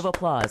round of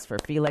applause for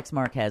Felix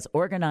Marquez,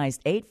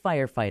 organized 8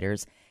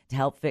 firefighters to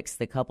help fix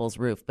the couple's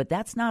roof. But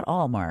that's not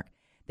all, Mark.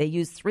 They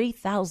used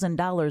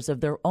 $3,000 of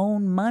their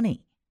own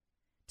money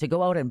to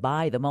go out and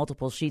buy the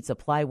multiple sheets of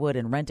plywood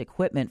and rent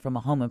equipment from a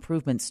home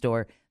improvement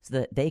store so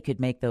that they could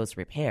make those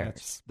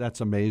repairs.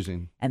 That's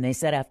amazing. And they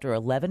said after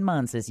 11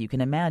 months, as you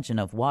can imagine,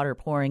 of water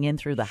pouring in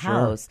through the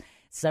house,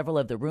 several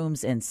of the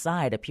rooms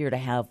inside appear to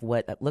have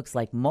what looks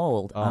like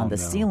mold on the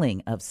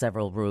ceiling of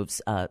several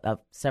rooms. Right.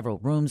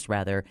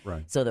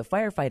 So the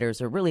firefighters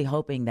are really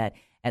hoping that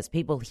as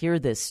people hear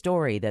this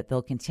story, that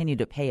they'll continue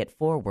to pay it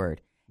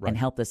forward. Right. And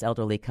help this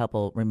elderly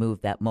couple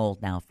remove that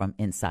mold now from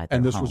inside their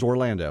home. And this was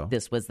Orlando.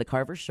 This was the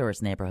Carver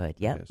Shores neighborhood.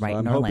 Yep, okay, so right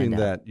I'm in Orlando. hoping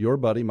that your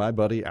buddy, my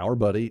buddy, our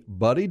buddy,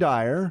 Buddy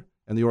Dyer,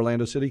 and the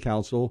Orlando City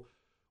Council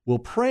will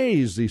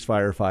praise these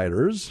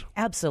firefighters.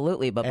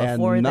 Absolutely, but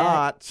before and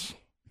not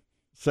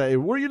say,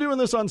 were you doing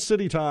this on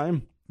city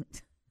time?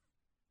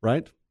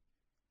 Right?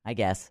 I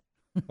guess.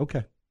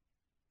 Okay.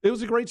 It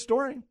was a great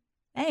story.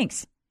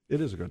 Thanks.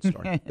 It is a good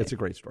story. It's a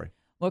great story.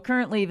 Well,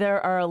 currently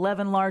there are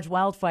 11 large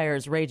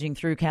wildfires raging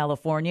through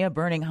California,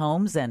 burning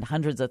homes and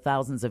hundreds of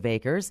thousands of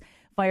acres.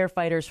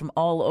 Firefighters from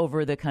all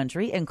over the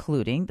country,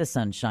 including the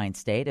Sunshine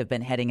State, have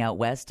been heading out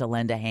west to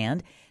lend a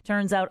hand.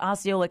 Turns out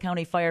Osceola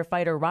County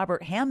firefighter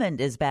Robert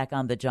Hammond is back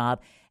on the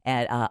job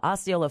at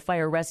Osceola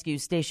Fire Rescue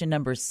Station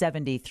number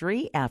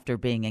 73 after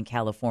being in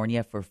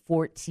California for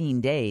 14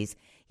 days.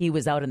 He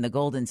was out in the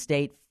Golden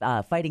State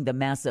fighting the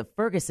massive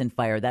Ferguson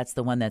fire. That's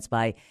the one that's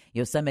by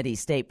Yosemite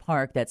State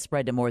Park that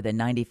spread to more than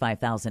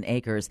 95,000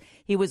 acres.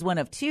 He was one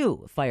of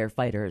 2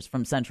 firefighters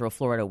from Central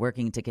Florida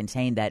working to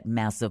contain that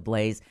massive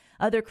blaze.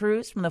 Other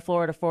crews from the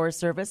Florida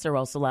Forest Service are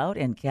also out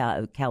in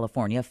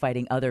California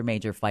fighting other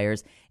major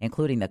fires,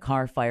 including the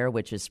Carr Fire,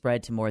 which has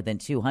spread to more than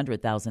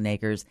 200,000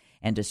 acres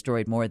and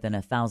destroyed more than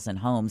 1,000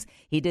 homes.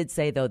 He did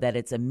say, though, that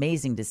it's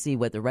amazing to see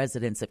what the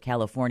residents of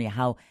California,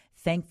 how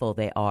thankful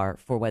they are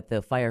for what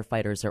the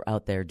firefighters are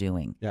out there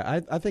doing.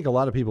 Yeah, I think a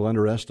lot of people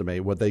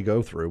underestimate what they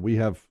go through. We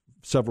have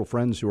several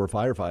friends who are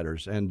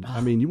firefighters, and I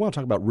mean, you want to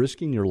talk about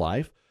risking your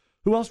life?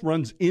 Who else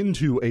runs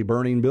into a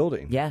burning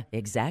building? Yeah,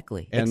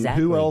 exactly. And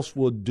who else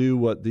would do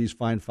what these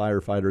fine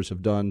firefighters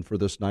have done for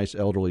this nice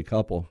elderly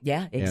couple?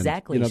 Yeah,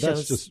 exactly. And,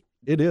 that's just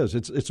it is.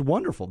 It's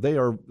wonderful.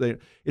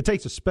 It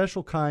takes a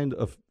special kind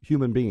of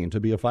human being to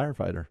be a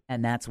firefighter.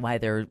 And that's why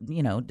they're,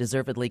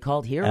 deservedly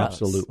called heroes.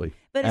 Absolutely.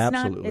 But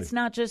it's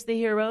not just the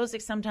heroes.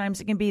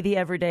 Sometimes it can be the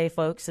everyday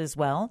folks as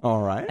well.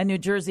 All right. A New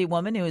Jersey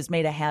woman who has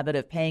made a habit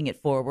of paying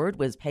it forward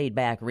was paid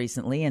back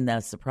recently in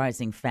a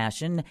surprising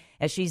fashion.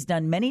 As she's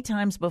done many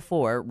times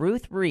before,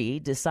 Ruth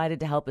Reed decided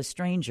to help a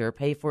stranger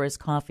pay for his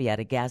coffee at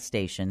a gas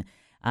station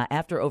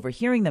after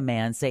overhearing the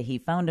man say he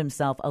found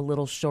himself a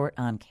little short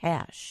on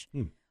cash.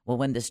 Well,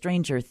 when the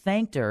stranger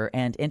thanked her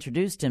and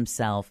introduced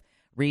himself,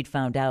 Reed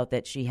found out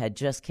that she had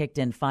just kicked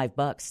in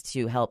 $5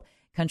 to help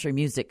country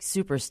music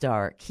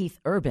superstar Keith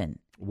Urban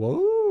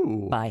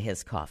buy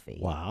his coffee.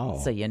 Wow.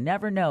 So you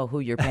never know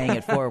who you're paying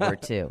it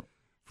forward to.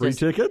 Free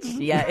tickets?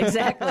 Yeah,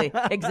 exactly.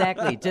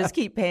 Exactly. Just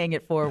keep paying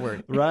it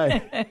forward.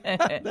 Right.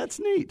 That's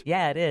neat.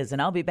 Yeah, it is.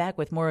 And I'll be back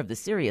with more of the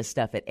serious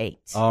stuff at 8.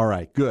 All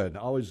right. Good.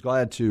 Always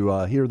glad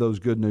to hear those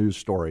good news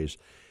stories.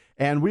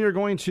 And we are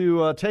going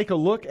to take a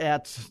look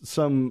at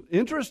some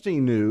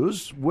interesting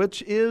news,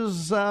 which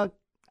is, I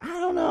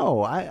don't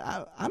know,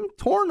 I'm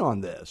torn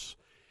on this.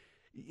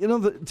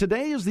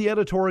 Today is the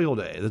editorial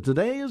day.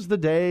 Today is the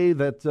day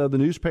that the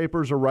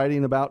newspapers are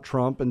writing about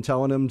Trump and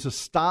telling him to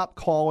stop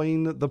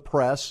calling the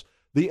press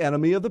the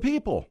enemy of the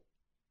people.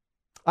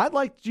 I'd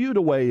like you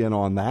to weigh in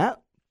on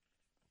that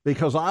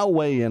because I'll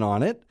weigh in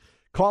on it.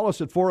 Call us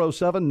at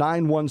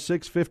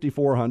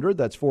 407-916-5400.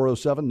 That's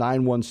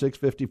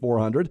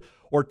 407-916-5400.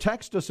 Or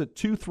text us at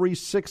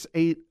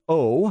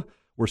 23680,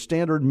 where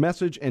standard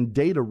message and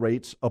data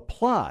rates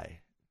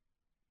apply.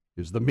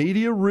 Is the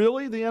media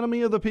really the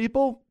enemy of the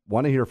people?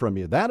 Want to hear from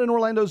you. That and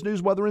Orlando's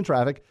news, weather, and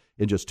traffic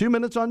in just 2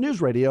 minutes on News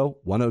Radio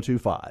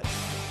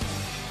 102.5.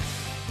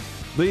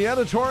 The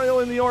editorial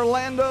in the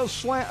Orlando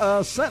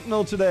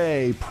Sentinel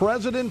today.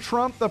 President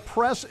Trump, the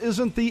press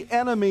isn't the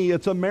enemy.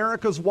 It's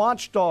America's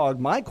watchdog.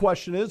 My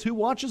question is, who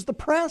watches the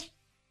press?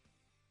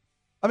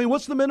 I mean,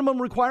 what's the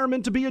minimum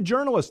requirement to be a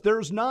journalist?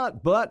 There's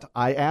not, but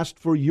I asked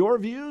for your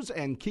views,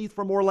 and Keith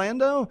from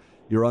Orlando,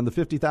 you're on the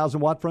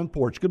 50,000-watt front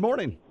porch. Good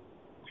morning.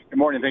 Good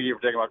morning. Thank you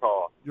for taking my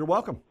call. You're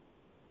welcome.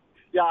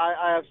 Yeah,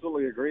 I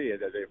absolutely agree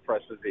that the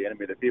press is the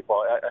enemy of the people.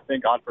 I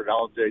think on for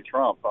Donald J.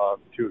 Trump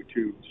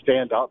to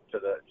stand up to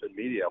the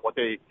media. What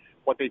they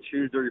what they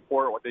choose to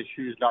report, what they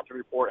choose not to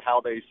report,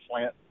 how they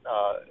slant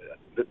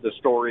the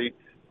story.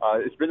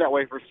 It's been that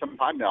way for some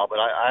time now, but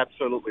I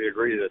absolutely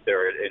agree that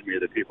they're an enemy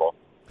of the people.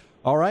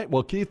 All right.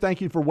 Well, Keith, thank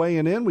you for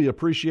weighing in. We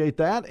appreciate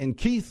that. And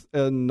Keith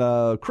and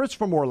Chris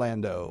from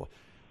Orlando,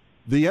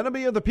 the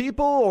enemy of the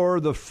people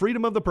or the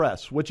freedom of the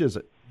press? Which is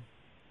it?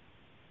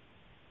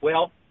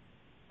 Well,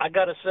 I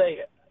got to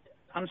say,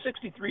 I'm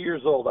 63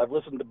 years old. I've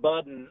listened to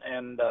Bud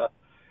and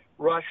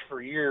Rush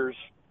for years,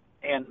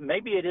 and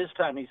maybe it is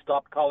time he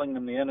stopped calling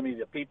them the enemy of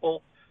the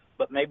people,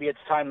 but maybe it's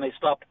time they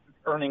stopped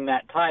earning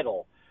that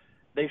title.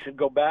 They should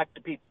go back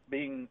to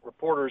being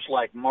reporters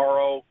like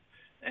Morrow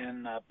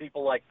and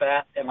people like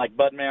that, and like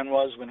Budman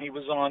was when he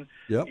was on.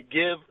 Yep. You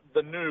give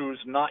the news,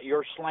 not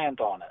your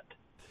slant on it.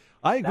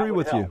 I agree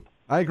with you.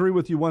 I agree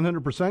with you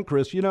 100%,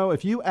 Chris. You know,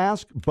 if you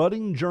ask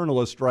budding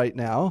journalists right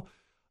now,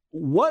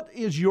 what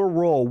is your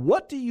role?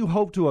 What do you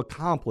hope to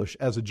accomplish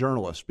as a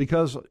journalist?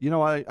 Because, you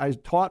know, I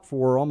taught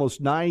for almost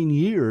 9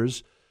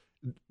 years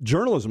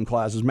journalism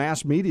classes,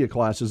 mass media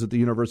classes at the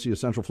University of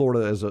Central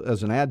Florida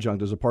as an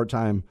adjunct, as a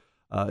part-time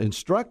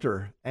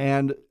instructor.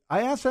 And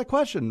I asked that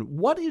question,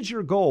 what is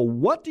your goal?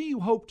 What do you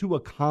hope to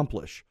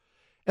accomplish?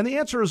 And the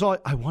answer is,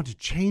 I want to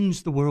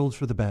change the world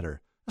for the better.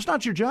 That's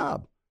not your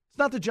job. It's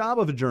not the job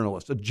of a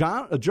journalist.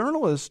 A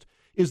journalist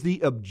is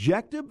the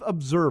objective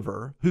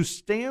observer who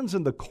stands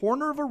in the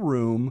corner of a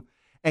room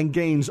and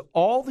gains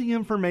all the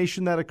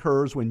information that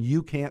occurs when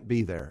you can't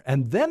be there.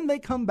 And then they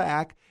come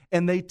back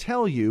and they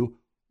tell you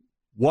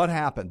what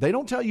happened. They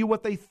don't tell you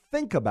what they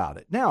think about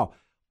it. Now,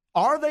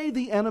 are they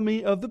the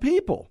enemy of the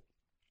people?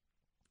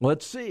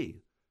 Let's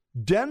see.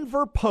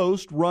 Denver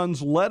Post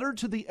runs letter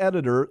to the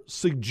editor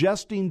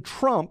suggesting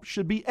Trump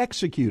should be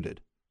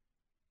executed.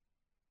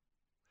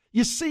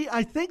 You see,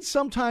 I think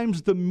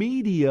sometimes the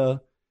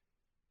media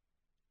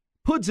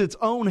puts its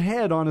own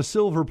head on a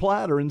silver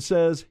platter and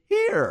says,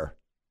 here.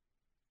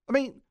 I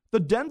mean,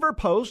 the Denver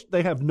Post,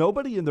 they have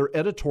nobody in their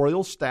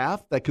editorial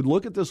staff that could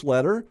look at this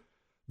letter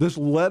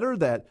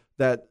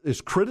that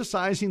is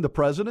criticizing the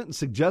president and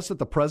suggests that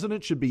the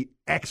president should be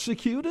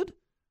executed.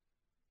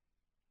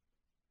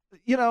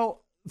 You know,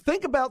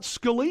 think about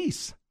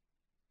Scalise.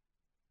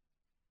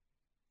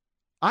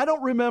 I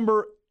don't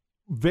remember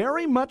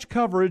very much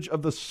coverage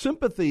of the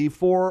sympathy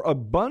for a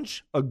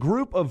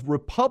group of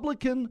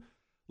Republican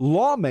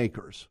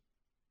lawmakers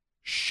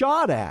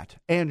shot at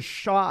and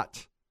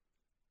shot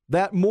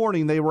that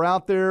morning. They were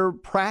out there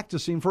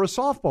practicing for a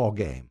softball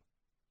game.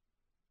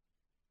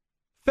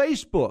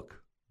 Facebook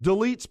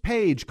deletes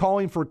page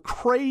calling for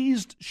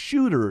crazed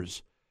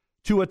shooters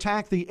to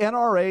attack the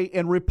NRA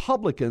and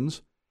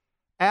Republicans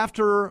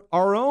after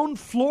one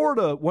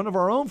of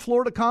our own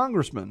Florida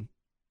congressmen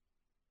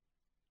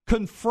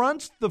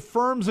confronts the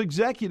firm's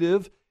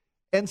executive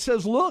and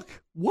says,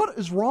 look, what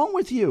is wrong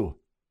with you?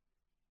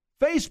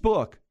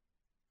 Facebook,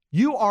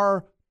 you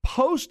are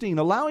posting,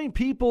 allowing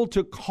people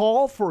to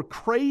call for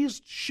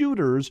crazed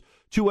shooters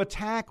to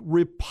attack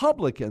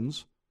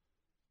Republicans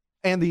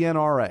and the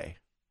NRA.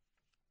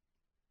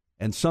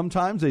 And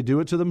sometimes they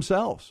do it to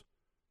themselves.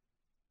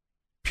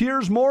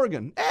 Piers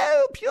Morgan.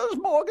 Oh, Piers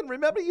Morgan,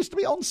 remember he used to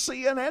be on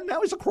CNN.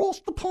 Now he's across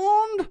the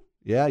pond.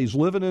 Yeah, he's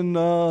living in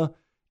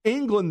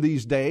England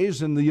these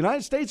days, and the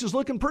United States is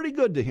looking pretty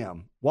good to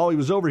him while he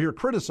was over here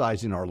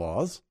criticizing our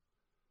laws.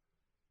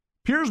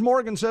 Piers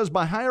Morgan says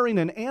by hiring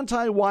an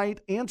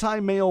anti-white,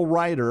 anti-male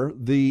writer,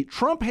 the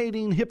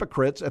Trump-hating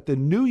hypocrites at the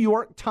New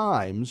York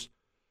Times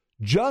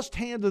just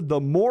handed the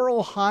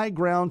moral high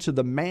ground to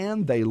the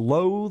man they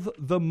loathe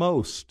the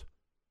most.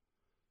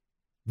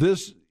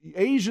 This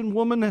Asian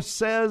woman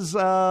says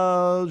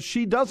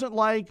she doesn't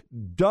like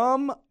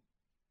dumb,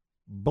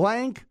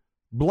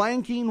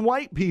 blanking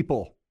white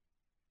people.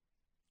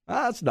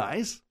 That's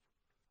nice.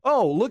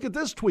 Oh, look at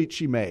this tweet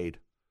she made.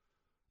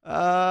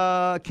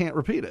 I can't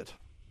repeat it.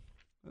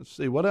 Let's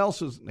see, what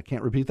else is... I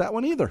can't repeat that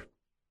one either.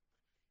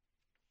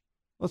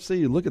 Let's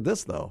see, look at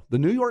this, though. The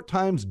New York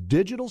Times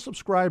digital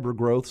subscriber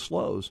growth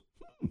slows.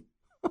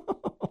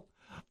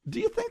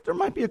 Do you think there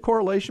might be a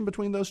correlation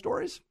between those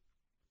stories?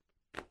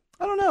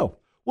 I don't know.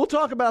 We'll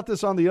talk about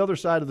this on the other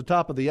side of the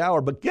top of the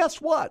hour, but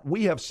guess what?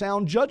 We have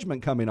Sound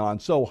Judgment coming on,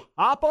 so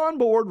hop on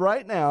board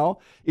right now.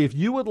 If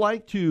you would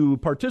like to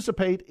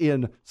participate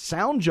in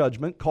Sound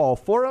Judgment, call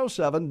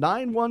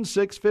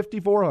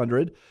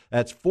 407-916-5400.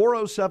 That's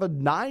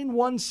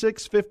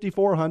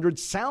 407-916-5400.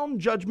 Sound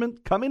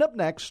Judgment coming up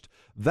next.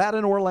 That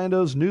and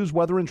Orlando's news,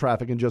 weather, and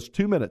traffic in just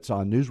 2 minutes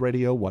on News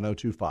Radio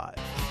 102.5.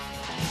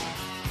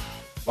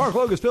 Mark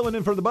Logas filling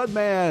in for the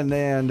Budman,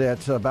 and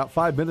at about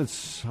 5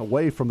 minutes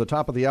away from the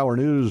top of the hour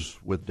news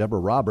with Deborah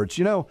Roberts.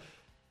 You know,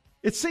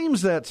 it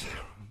seems that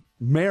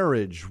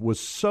marriage was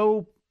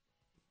so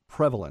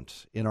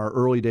prevalent in our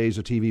early days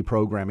of TV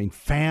programming.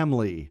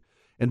 Family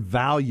and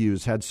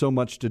values had so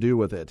much to do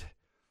with it.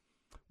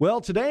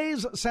 Well,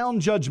 today's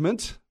Sound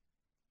Judgment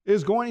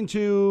is going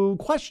to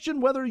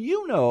question whether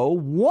you know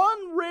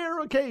one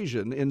rare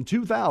occasion in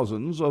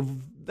 2000s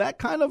of that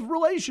kind of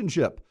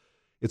relationship.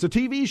 It's a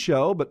TV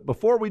show, but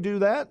before we do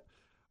that,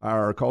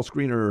 our call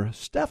screener,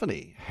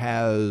 Stephanie,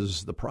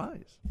 has the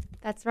prize.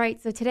 That's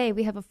right. So today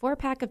we have a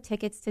 4-pack of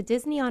tickets to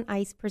Disney on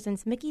Ice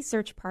presents Mickey's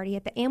Search Party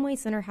at the Amway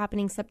Center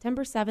happening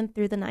September 7th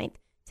through the 9th.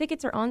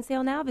 Tickets are on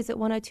sale now. Visit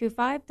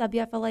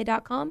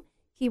 1025wfla.com.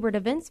 Keyword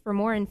events for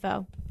more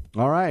info.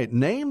 All right.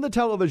 Name the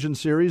television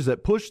series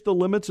that pushed the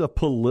limits of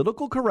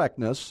political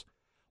correctness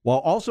while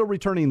also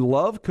returning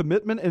love,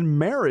 commitment, and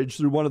marriage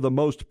through one of the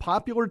most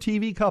popular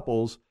TV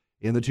couples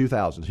in the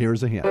 2000s.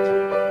 Here's a hint.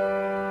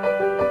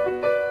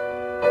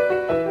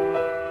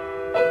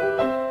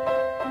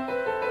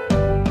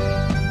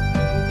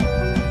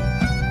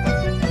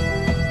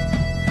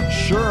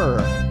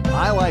 Sure,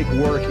 I like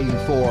working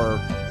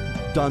for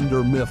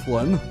Dunder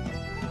Mifflin.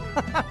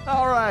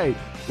 All right,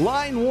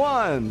 line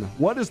 1.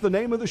 What is the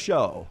name of the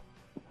show?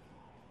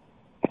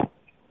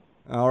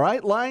 All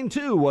right, line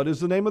 2. What is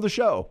the name of the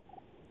show?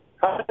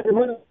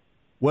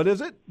 What is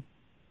it?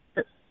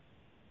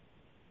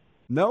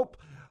 Nope.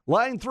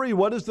 Line 3.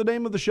 What is the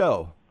name of the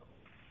show?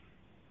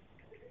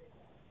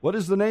 What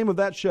is the name of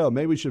that show?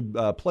 Maybe we should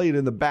play it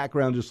in the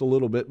background just a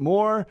little bit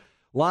more.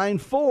 Line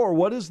 4,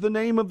 what is the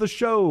name of the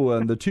show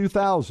in the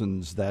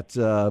 2000s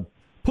that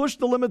pushed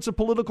the limits of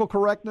political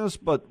correctness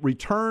but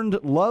returned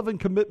love and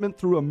commitment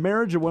through a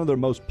marriage of one of their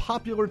most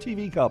popular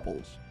TV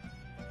couples?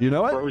 You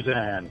know it?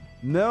 Roseanne.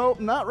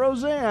 Nope, not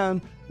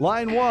Roseanne.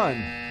 Line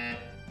 1.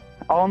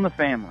 All in the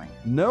Family.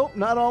 Nope,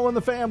 not All in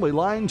the Family.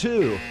 Line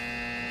 2.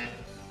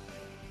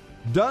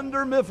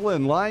 Dunder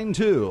Mifflin. Line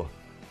 2.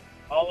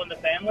 All in the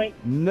Family?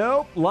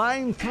 Nope.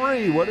 Line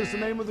 3. What is the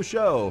name of the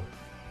show?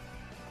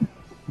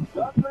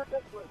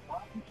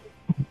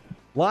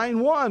 Line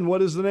 1,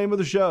 what is the name of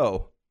the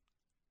show?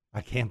 I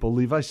can't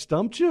believe I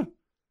stumped you.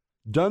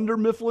 Dunder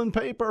Mifflin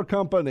Paper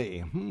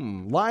Company.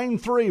 Line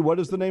 3, what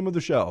is the name of the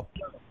show?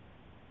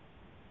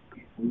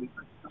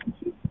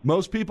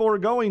 Most people are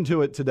going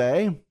to it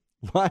today.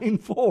 Line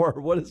 4,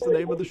 what is the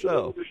name of the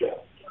show?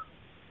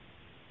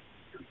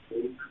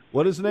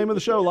 What is the name of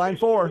the show? Line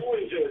 4.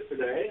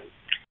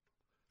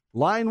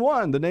 Line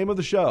 1, the name of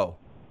the show.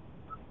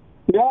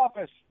 The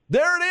Office.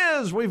 There it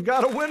is. We've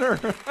got a winner.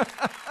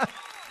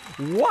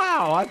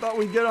 Wow, I thought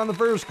we'd get on the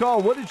first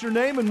call. What is your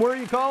name and where are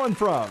you calling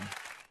from?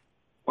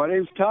 My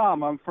name's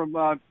Tom. I'm from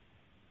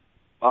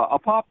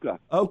Apopka.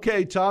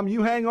 Okay, Tom,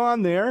 you hang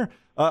on there.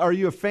 Are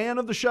you a fan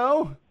of the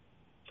show?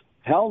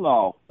 Hell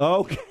no.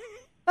 Okay.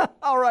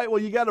 All right,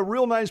 well, you got a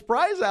real nice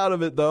prize out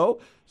of it,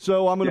 though.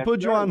 So I'm going to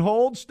put you on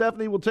hold.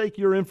 Stephanie will take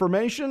your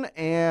information,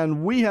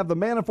 and we have the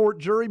Manafort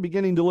jury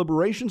beginning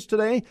deliberations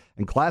today,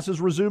 and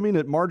classes resuming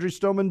at Marjory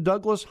Stoneman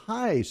Douglas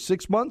High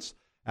 6 months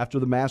after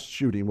the mass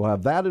shooting. We'll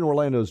have that in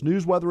Orlando's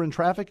news, weather, and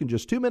traffic in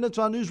just 2 minutes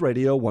on News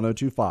Radio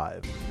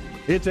 102.5.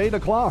 It's 8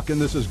 o'clock, and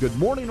this is Good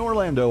Morning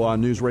Orlando on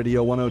News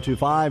Radio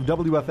 102.5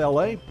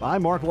 WFLA.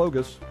 I'm Mark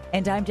Logas.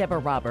 And I'm Deborah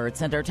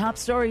Roberts. And our top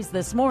stories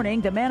this morning,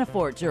 the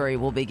Manafort jury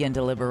will begin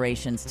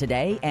deliberations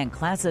today, and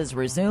classes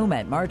resume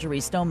at Marjory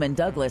Stoneman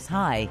Douglas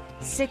High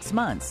 6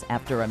 months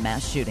after a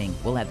mass shooting.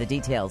 We'll have the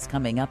details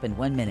coming up in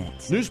 1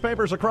 minute.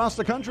 Newspapers across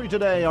the country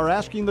today are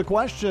asking the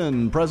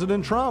question,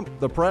 President Trump,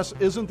 the press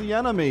isn't the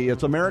enemy,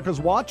 it's America's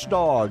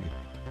watchdog.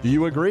 Do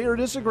you agree or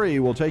disagree?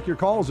 We'll take your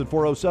calls at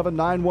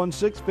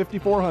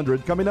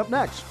 407-916-5400 coming up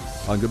next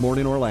on Good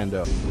Morning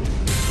Orlando.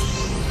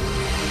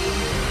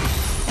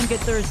 And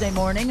good Thursday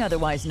morning,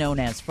 otherwise known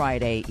as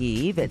Friday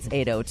Eve. It's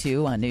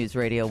 8:02 on News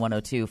Radio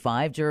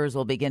 102.5. Jurors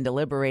will begin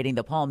deliberating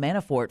the Paul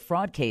Manafort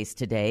fraud case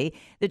today.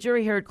 The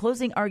jury heard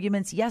closing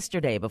arguments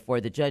yesterday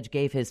before the judge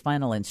gave his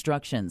final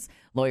instructions.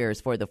 Lawyers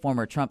for the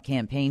former Trump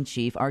campaign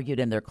chief argued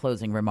in their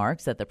closing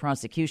remarks that the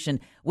prosecution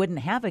wouldn't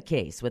have a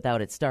case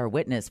without its star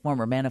witness,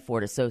 former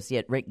Manafort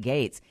associate Rick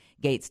Gates.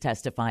 Gates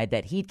testified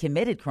that he'd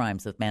committed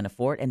crimes with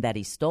Manafort and that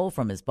he stole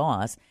from his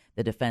boss.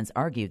 The defense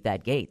argued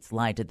that Gates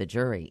lied to the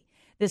jury.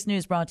 This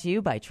news brought to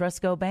you by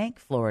Trusco Bank,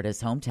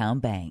 Florida's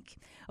hometown bank.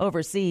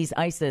 Overseas,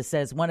 ISIS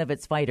says one of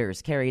its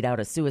fighters carried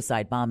out a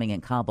suicide bombing in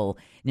Kabul.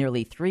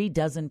 Nearly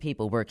 36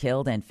 people were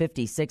killed and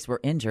 56 were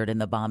injured in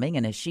the bombing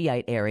in a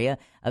Shiite area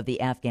of the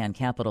Afghan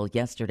capital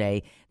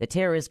yesterday. The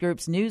terrorist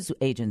group's news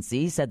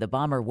agency said the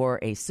bomber wore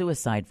a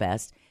suicide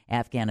vest.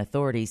 Afghan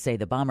authorities say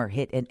the bomber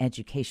hit an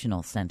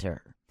educational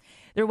center.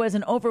 There was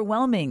an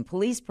overwhelming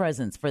police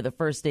presence for the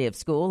first day of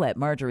school at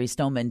Marjory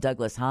Stoneman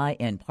Douglas High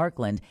in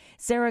Parkland.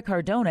 Sarah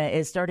Cardona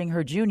is starting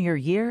her junior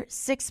year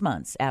 6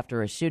 months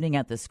after a shooting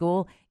at the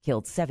school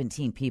killed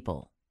 17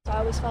 people. I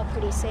always felt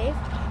pretty safe,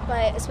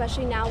 but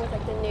especially now with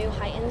the new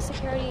heightened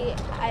security,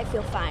 I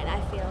feel fine. I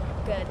feel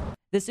good.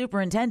 The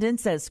superintendent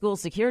says school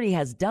security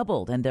has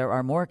doubled and there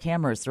are more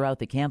cameras throughout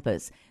the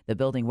campus. The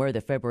building where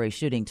the February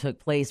shooting took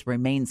place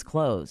remains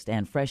closed,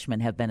 and freshmen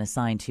have been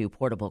assigned to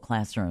portable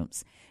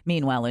classrooms.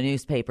 Meanwhile, a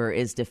newspaper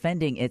is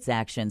defending its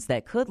actions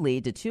that could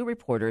lead to 2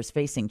 reporters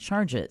facing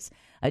charges.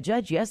 A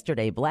judge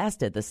yesterday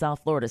blasted the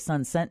South Florida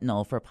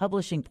Sun-Sentinel for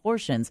publishing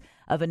portions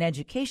of an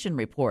education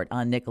report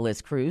on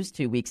Nicholas Cruz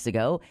 2 weeks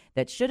ago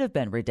that should have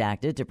been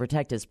redacted to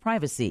protect his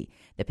privacy.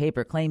 The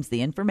paper claims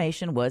the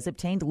information was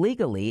obtained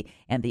legally,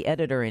 and the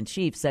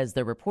editor-in-chief says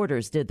the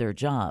reporters did their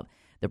job.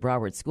 The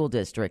Broward School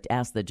District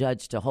asked the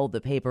judge to hold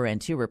the paper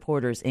and 2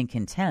 reporters in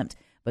contempt,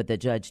 but the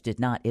judge did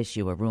not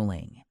issue a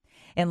ruling.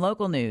 In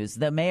local news,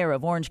 the mayor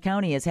of Orange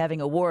County is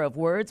having a war of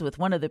words with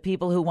one of the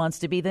people who wants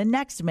to be the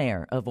next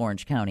mayor of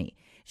Orange County.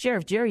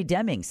 Sheriff Jerry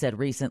Deming said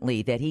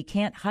recently that he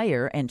can't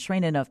hire and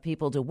train enough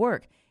people to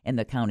work in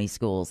the county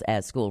schools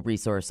as school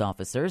resource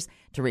officers.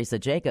 Teresa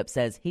Jacobs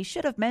says he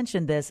should have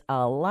mentioned this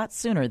a lot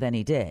sooner than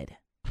he did.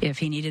 If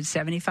he needed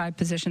 75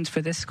 positions for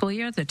this school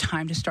year, the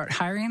time to start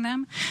hiring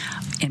them,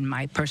 in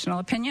my personal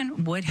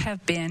opinion, would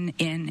have been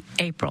in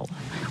April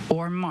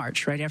or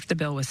March, right after the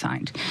bill was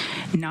signed,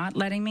 not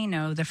letting me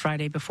know the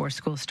Friday before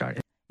school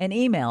started. An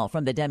email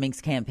from the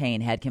Demings campaign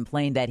had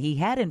complained that he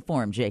had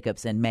informed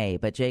Jacobs in May,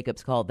 but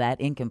Jacobs called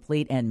that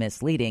incomplete and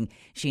misleading.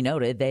 She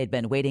noted they had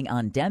been waiting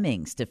on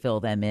Demings to fill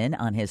them in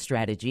on his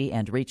strategy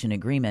and reach an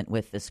agreement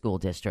with the school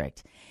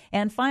district.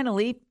 And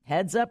finally,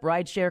 heads up,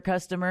 rideshare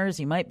customers,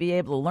 you might be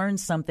able to learn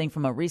something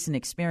from a recent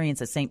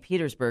experience a St.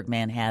 Petersburg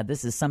man had.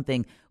 This is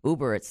something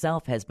Uber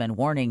itself has been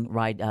warning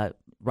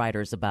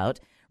riders about.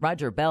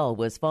 Roger Bell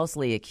was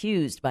falsely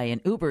accused by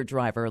an Uber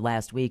driver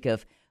last week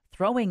of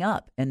throwing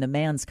up in the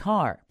man's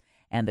car,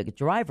 and the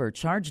driver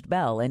charged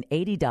Bell an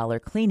 $80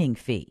 cleaning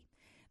fee.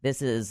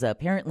 This is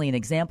apparently an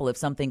example of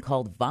something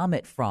called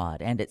vomit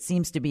fraud, and it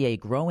seems to be a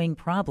growing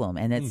problem.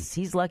 And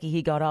he's lucky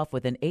he got off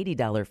with an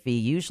 $80 fee.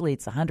 Usually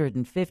it's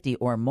 $150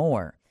 or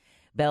more.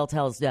 Bell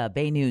tells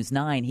Bay News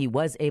 9 he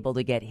was able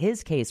to get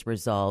his case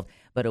resolved,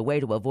 but a way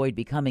to avoid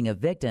becoming a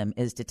victim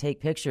is to take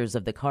pictures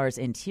of the car's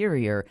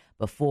interior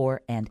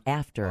before and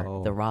after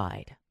the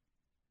ride.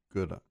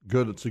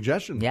 Good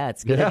suggestion. Yeah,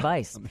 it's good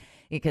advice.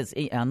 Because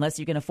unless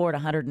you can afford a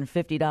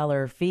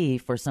 $150 fee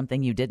for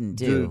something you didn't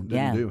do.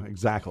 Didn't do.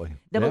 Exactly.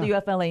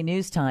 WFLA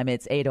News Time,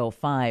 it's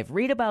 8:05.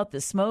 Read about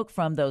the smoke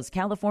from those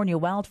California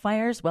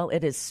wildfires. Well,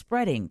 it is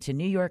spreading to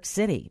New York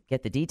City.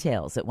 Get the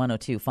details at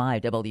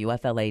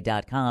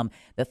 1025WFLA.com.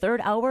 The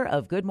third hour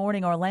of Good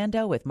Morning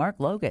Orlando with Mark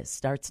Logas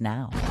starts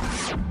now.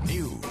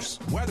 News,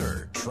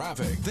 weather,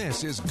 traffic.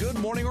 This is Good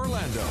Morning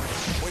Orlando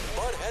with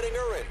Bud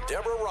Hedinger and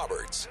Deborah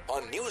Roberts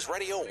on News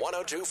Radio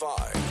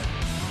 1025.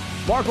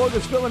 Mark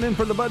Logas filling in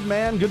for the Bud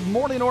Man. Good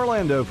morning,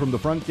 Orlando, from the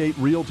Front Gate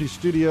Realty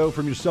Studio.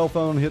 From your cell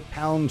phone, hit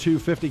pound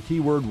 250,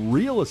 keyword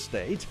real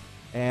estate.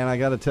 And I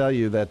got to tell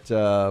you that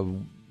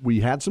we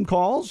had some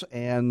calls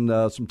and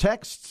some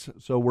texts,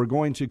 so we're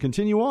going to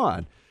continue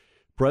on.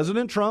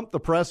 President Trump, the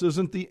press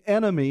isn't the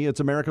enemy,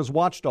 it's America's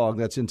watchdog.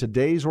 That's in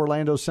today's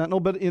Orlando Sentinel,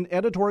 but in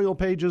editorial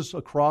pages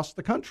across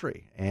the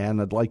country. And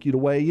I'd like you to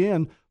weigh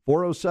in.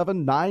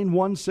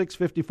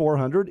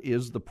 407-916-5400.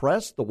 Is the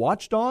press the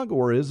watchdog,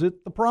 or is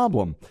it the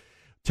problem?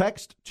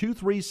 Text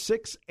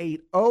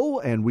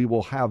 23680, and we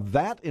will have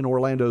that in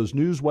Orlando's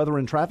news, weather,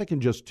 and traffic in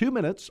just 2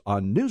 minutes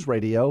on News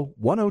Radio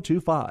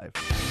 1025.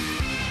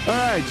 All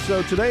right,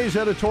 so today's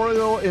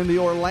editorial in the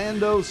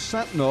Orlando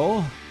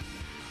Sentinel.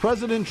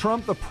 President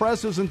Trump, the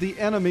press isn't the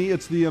enemy,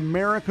 it's the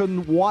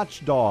American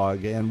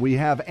watchdog. And we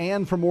have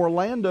Ann from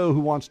Orlando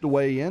who wants to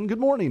weigh in. Good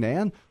morning,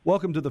 Ann.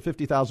 Welcome to the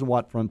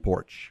 50,000-watt front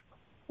porch.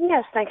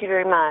 Yes, thank you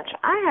very much.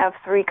 I have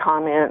 3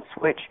 comments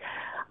which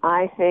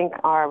I think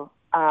are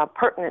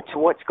pertinent to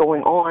what's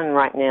going on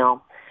right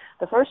now.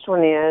 The first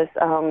one is,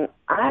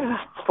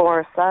 for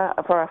a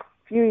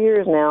few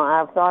years now,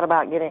 I've thought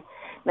about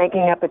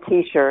making up a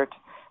T-shirt,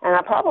 and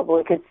I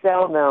probably could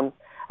sell them.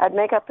 I'd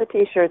make up the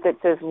T-shirt that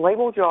says,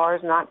 "Label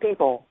jars, not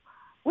people."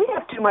 We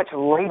have too much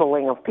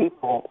labeling of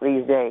people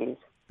these days.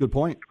 Good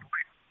point.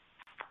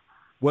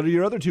 What are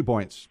your other 2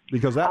 points?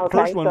 Because that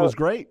first one was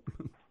great.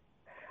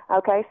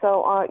 Okay,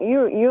 so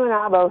you and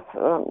I both,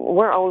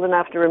 we're old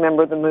enough to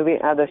remember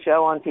the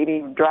show on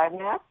TV,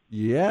 Dragnet?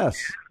 Yes.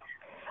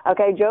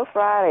 Okay, Joe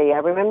Friday, I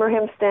remember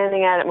him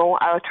standing at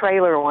a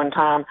trailer one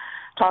time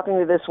talking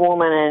to this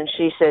woman, and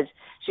she said,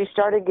 she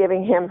started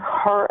giving him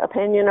her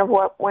opinion of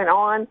what went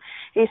on.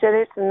 He said,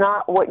 "It's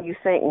not what you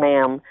think,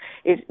 ma'am.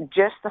 It's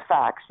just the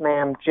facts,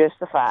 ma'am, just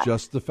the facts."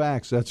 Just the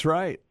facts, that's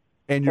right.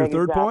 And your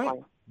third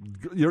point?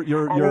 You're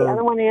the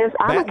other one is,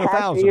 I'm a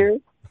cashier.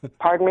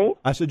 Pardon me?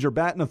 I said you're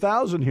batting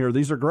 1,000 here.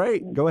 These are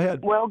great. Go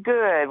ahead. Well,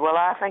 good. Well,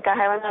 I think I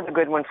have another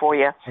good one for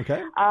you.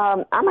 Okay.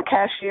 I'm a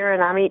cashier,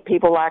 and I meet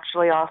people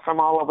actually from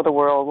all over the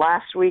world.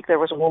 Last week, there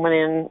was a woman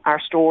in our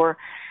store,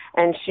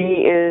 and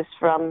she is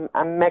from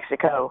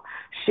Mexico.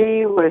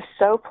 She was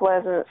so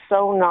pleasant,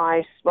 so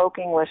nice, spoke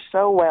English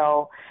so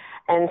well,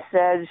 and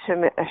said to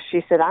me,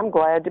 she said, "I'm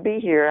glad to be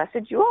here." I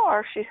said, "You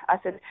are?" I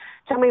said,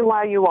 "Tell me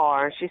why you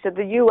are." And she said,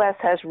 "The U.S.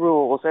 has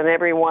rules, and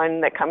everyone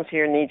that comes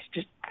here needs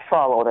to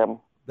follow them."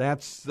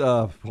 That's,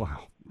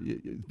 wow.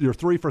 You're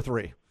 3 for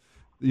 3.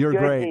 You're Good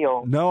great.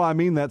 Deal. No, I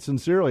mean that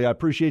sincerely. I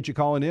appreciate you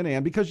calling in,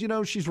 Ann, because,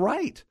 she's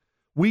right.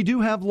 We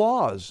do have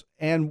laws,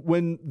 and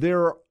when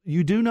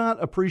you do not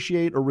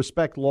appreciate or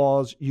respect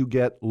laws, you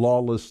get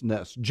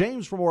lawlessness.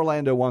 James from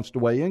Orlando wants to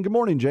weigh in. Good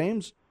morning,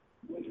 James.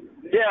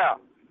 Yeah.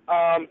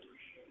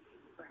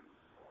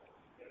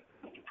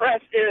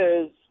 Press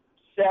is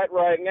set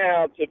right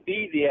now to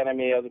be the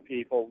enemy of the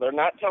people. They're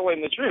not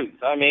telling the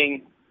truth. I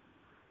mean,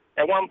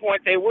 at one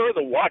point they were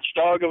the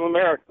watchdog of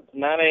America,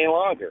 not any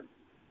longer.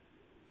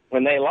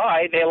 When they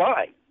lie, they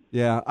lie.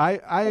 Yeah, I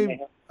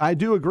I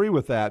do agree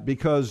with that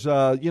because,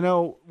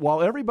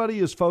 while everybody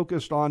is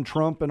focused on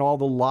Trump and all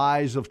the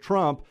lies of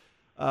Trump,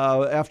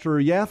 after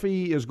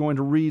Yaffe is going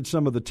to read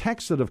some of the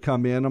texts that have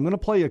come in, I'm going to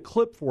play a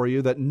clip for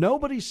you that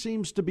nobody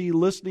seems to be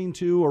listening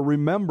to or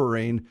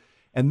remembering.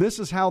 And this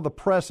is how the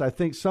press, I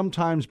think,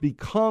 sometimes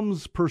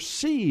becomes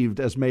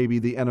perceived as maybe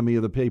the enemy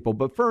of the people.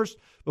 But first,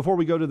 before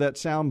we go to that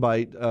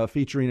soundbite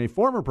featuring a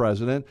former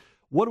president,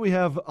 what do we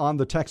have on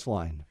the text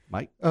line,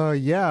 Mike?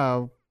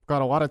 Yeah,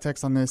 got a lot of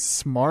text on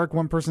this. Mark,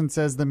 one person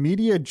says the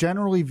media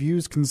generally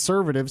views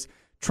conservatives,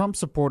 Trump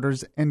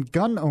supporters, and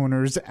gun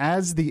owners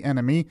as the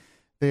enemy.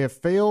 They have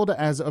failed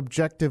as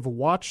objective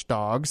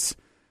watchdogs.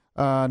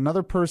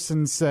 Another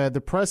person said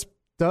the press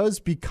does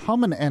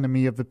become an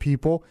enemy of the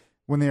people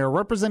when they are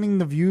representing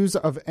the views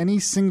of any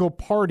single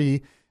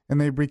party and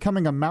they're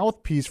becoming a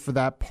mouthpiece for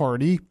that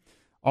party.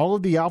 All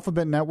of the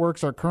alphabet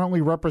networks are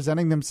currently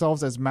representing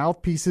themselves as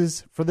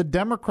mouthpieces for the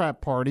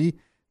Democrat Party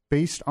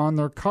based on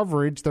their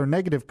coverage, their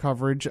negative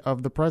coverage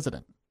of the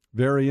president.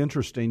 Very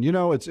interesting. You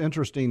know, it's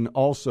interesting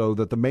also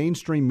that the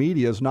mainstream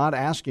media is not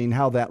asking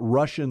how that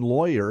Russian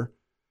lawyer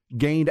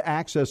gained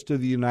access to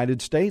the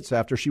United States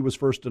after she was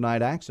first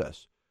denied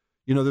access.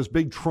 You know, this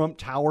big Trump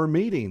Tower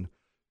meeting.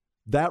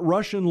 That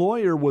Russian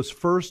lawyer was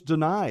first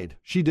denied.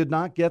 She did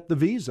not get the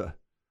visa.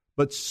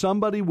 But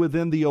somebody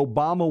within the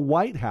Obama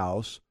White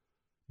House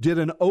did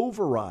an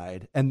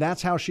override, and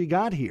that's how she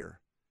got here.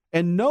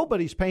 And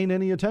nobody's paying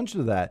any attention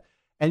to that.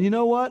 And you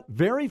know what?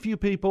 Very few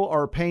people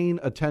are paying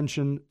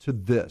attention to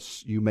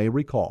this. You may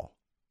recall.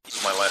 This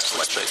is my last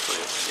election,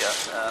 basically.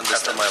 Yeah.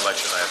 After my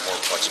election, I have more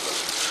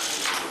flexibility.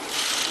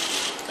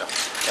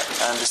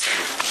 Yeah, I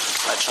understand.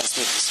 I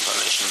transmit this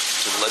information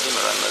to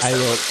Vladimir.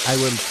 I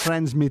will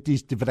transmit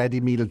this to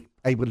Vladimir.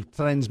 I will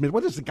transmit.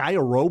 What is the guy,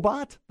 a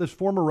robot? This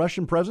former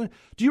Russian president?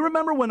 Do you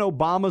remember when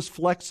Obama's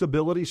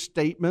flexibility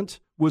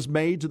statement was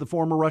made to the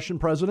former Russian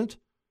president?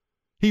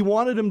 He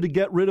wanted him to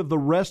get rid of the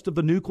rest of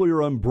the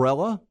nuclear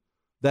umbrella,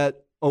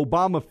 that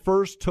Obama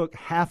first took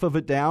half of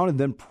it down and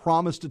then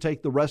promised to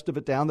take the rest of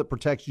it down that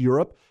protects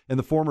Europe and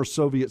the former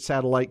Soviet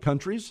satellite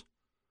countries.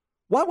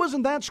 Why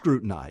wasn't that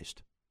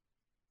scrutinized?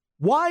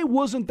 Why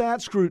wasn't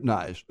that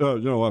scrutinized? I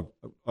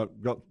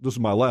got, this is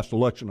my last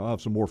election. I'll have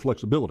some more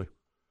flexibility.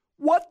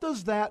 What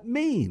does that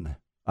mean?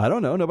 I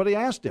don't know. Nobody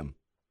asked him.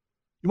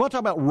 You want to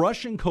talk about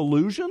Russian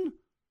collusion?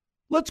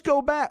 Let's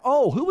go back.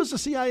 Oh, who was the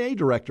CIA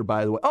director,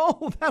 by the way?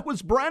 Oh, that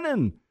was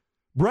Brennan.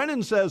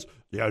 Brennan says,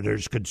 yeah,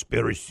 there's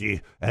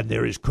conspiracy and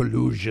there is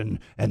collusion,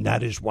 and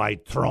that is why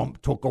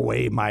Trump took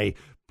away my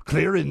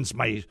clearance,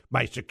 my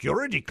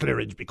security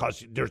clearance,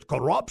 because there's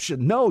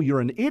corruption. No, you're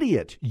an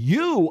idiot.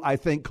 You, I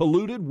think,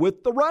 colluded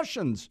with the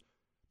Russians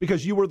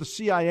because you were the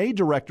CIA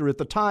director at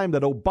the time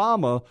that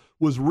Obama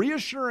was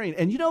reassuring.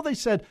 And, you know, they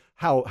said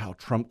how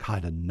Trump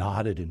kind of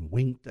nodded and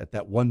winked at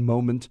that one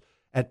moment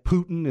at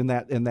Putin in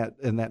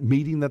that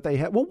meeting that they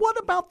had. Well, what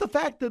about the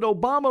fact that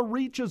Obama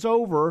reaches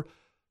over,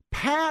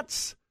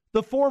 pats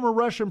the former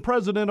Russian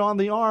president on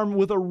the arm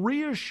with a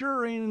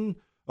reassuring,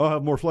 I'll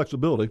have more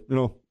flexibility. You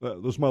know,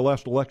 this is my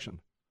last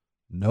election.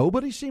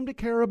 Nobody seemed to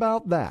care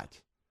about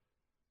that.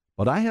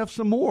 But I have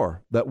some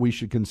more that we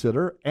should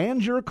consider,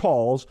 and your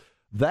calls.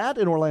 That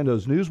in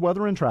Orlando's news,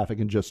 weather, and traffic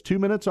in just 2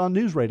 minutes on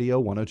News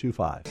Radio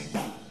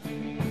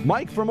 102.5.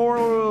 Mike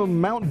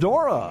from Mount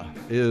Dora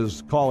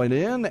is calling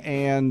in.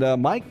 And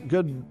Mike,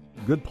 good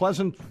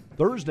pleasant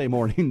Thursday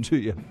morning to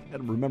you. I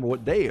don't remember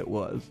what day it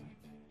was.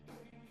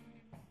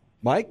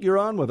 Mike, you're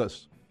on with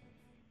us.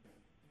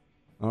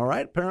 All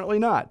right, apparently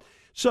not.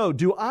 So,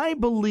 do I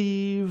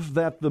believe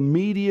that the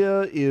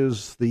media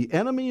is the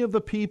enemy of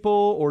the people,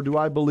 or do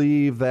I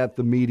believe that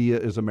the media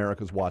is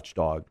America's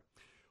watchdog?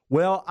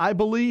 Well, I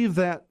believe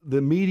that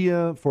the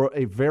media for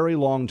a very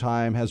long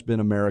time has been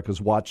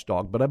America's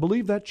watchdog, but I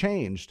believe that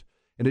changed,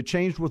 and it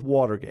changed with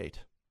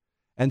Watergate.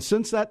 And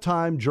since that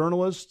time,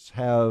 journalists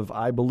have,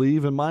 I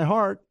believe in my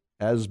heart,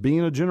 as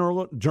being a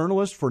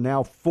journalist for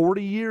now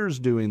 40 years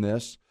doing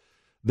this,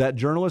 that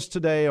journalists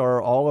today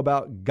are all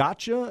about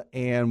gotcha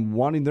and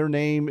wanting their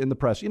name in the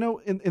press. You know,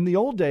 in the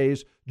old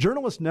days,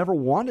 journalists never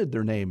wanted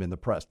their name in the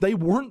press. They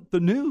weren't the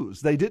news.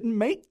 They didn't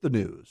make the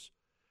news.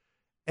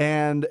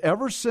 And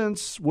ever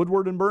since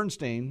Woodward and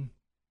Bernstein,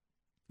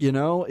 you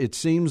know, it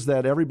seems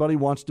that everybody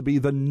wants to be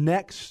the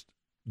next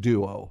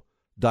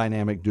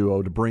dynamic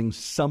duo to bring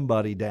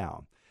somebody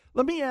down.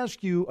 Let me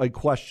ask you a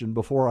question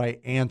before I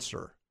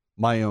answer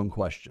my own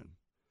question.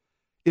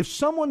 If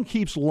someone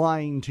keeps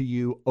lying to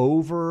you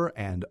over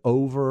and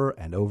over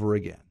and over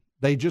again,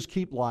 they just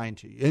keep lying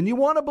to you, and you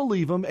want to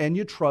believe them, and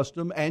you trust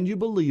them, and you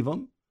believe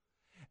them,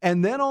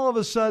 and then all of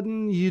a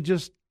sudden you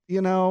just,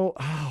 you know,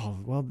 oh,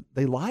 well,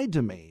 they lied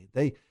to me.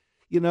 They,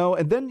 you know,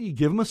 and then you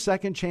give them a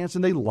second chance,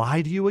 and they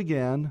lie to you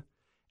again,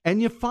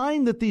 and you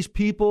find that these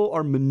people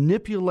are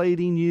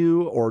manipulating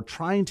you or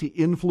trying to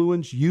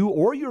influence you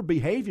or your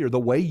behavior, the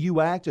way you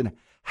act and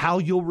how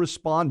you'll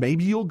respond.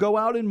 Maybe you'll go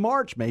out in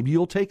March. Maybe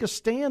you'll take a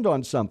stand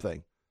on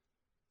something.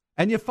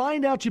 And you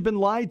find out you've been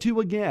lied to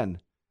again.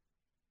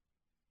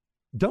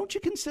 Don't you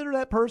consider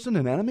that person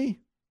an enemy?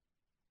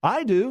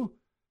 I do.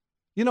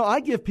 You know, I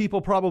give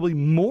people probably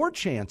more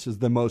chances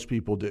than most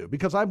people do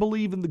because I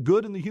believe in the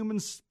good in the human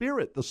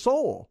spirit, the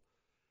soul.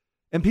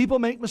 And people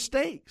make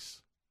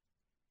mistakes.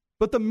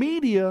 But the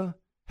media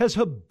has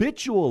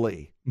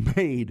habitually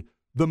made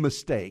the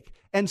mistake.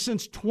 And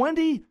since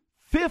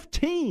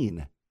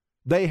 2015,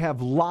 they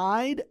have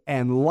lied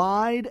and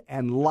lied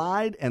and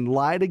lied and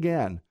lied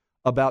again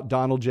about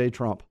Donald J.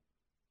 Trump.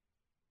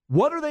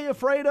 What are they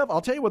afraid of?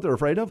 I'll tell you what they're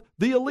afraid of.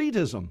 The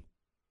elitism.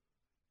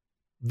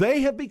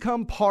 They have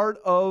become part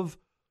of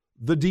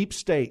the deep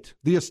state,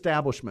 the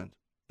establishment.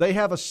 They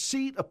have a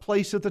seat, a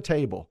place at the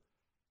table.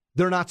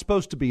 They're not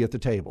supposed to be at the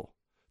table.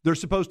 They're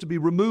supposed to be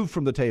removed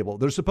from the table.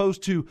 They're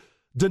supposed to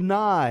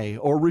deny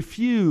or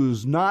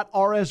refuse, not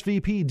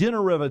RSVP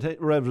dinner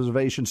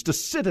reservations to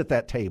sit at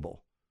that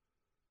table.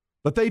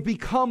 But they've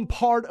become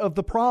part of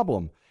the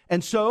problem.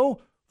 And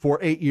so, for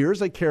 8 years,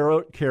 they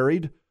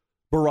carried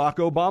Barack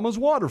Obama's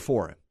water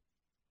for him.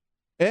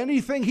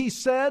 Anything he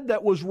said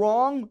that was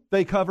wrong,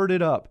 they covered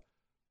it up.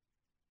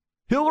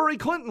 Hillary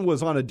Clinton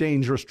was on a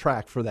dangerous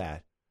track for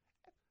that.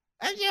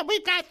 Yeah,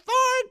 we've got 4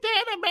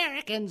 dead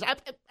Americans.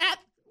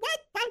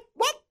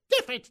 What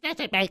difference does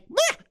it make?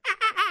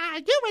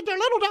 You and your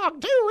little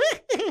dog,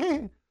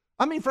 too.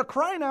 I mean, for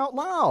crying out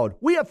loud,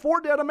 we have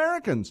 4 dead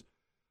Americans.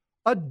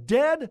 A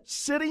dead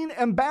sitting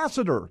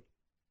ambassador.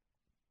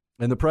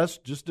 And the press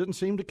just didn't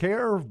seem to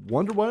care or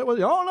wonder what it was.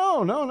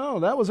 Oh, no,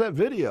 that was that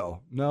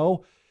video.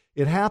 No,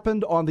 it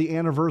happened on the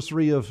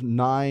anniversary of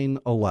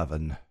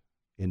 9/11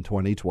 in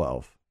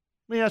 2012.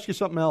 Let me ask you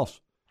something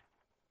else.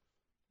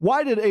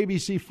 Why did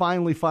ABC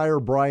finally fire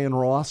Brian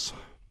Ross?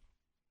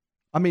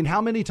 I mean,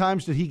 how many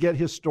times did he get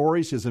his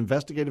stories, his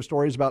investigative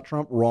stories about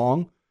Trump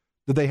wrong?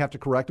 Did they have to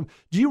correct him?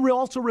 Do you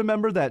also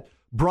remember that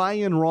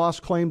Brian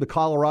Ross claimed the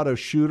Colorado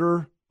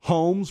shooter,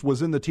 Holmes,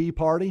 was in the Tea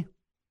Party?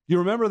 You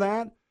remember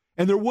that?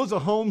 And there was a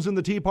Holmes in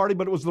the Tea Party,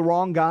 but it was the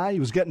wrong guy. He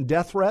was getting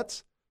death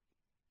threats.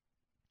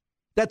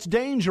 That's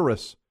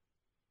dangerous.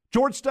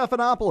 George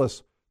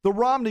Stephanopoulos, the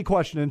Romney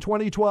question in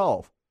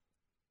 2012.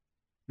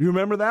 You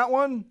remember that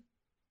one?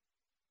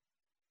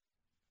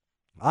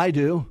 I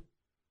do.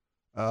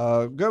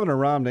 Governor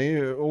Romney,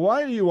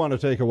 why do you want to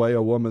take away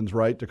a woman's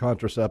right to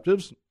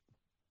contraceptives?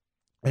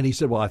 And he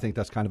said, well, I think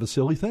that's kind of a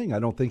silly thing. I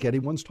don't think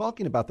anyone's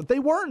talking about that. They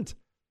weren't.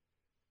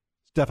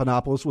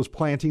 Stephanopoulos was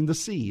planting the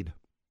seed.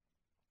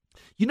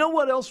 You know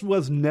what else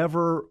was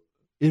never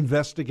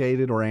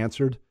investigated or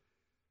answered?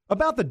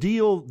 About the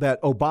deal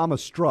that Obama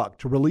struck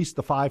to release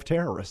the 5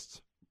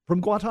 terrorists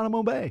from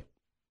Guantanamo Bay.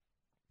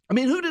 I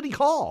mean, who did he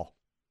call?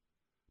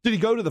 Did he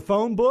go to the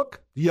phone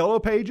book, the yellow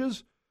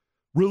pages,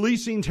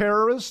 releasing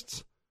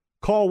terrorists?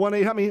 Call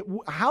 1-800. I mean,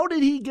 how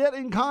did he get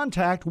in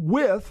contact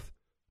with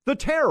the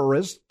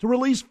terrorists to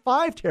release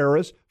 5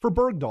 terrorists for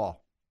Bergdahl?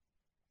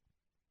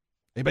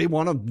 Anybody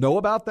want to know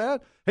about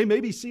that? Hey,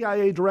 maybe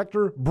CIA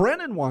Director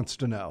Brennan wants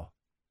to know.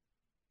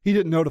 He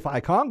didn't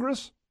notify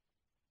Congress.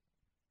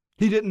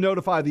 He didn't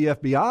notify the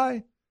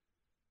FBI.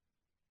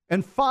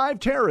 And 5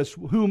 terrorists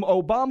whom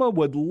Obama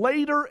would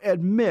later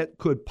admit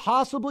could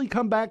possibly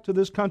come back to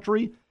this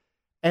country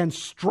and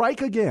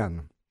strike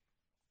again.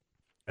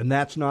 And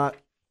that's not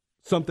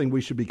something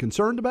we should be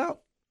concerned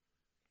about.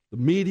 The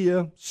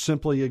media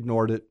simply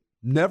ignored it,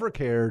 never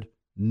cared,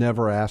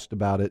 never asked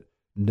about it,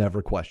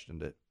 never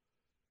questioned it.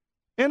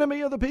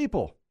 Enemy of the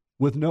people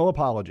with no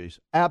apologies.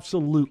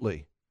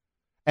 Absolutely.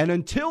 And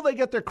until they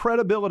get their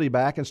credibility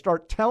back and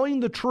start telling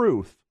the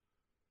truth,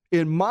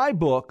 in my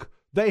book,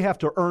 they have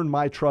to earn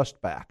my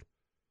trust back.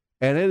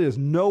 And it is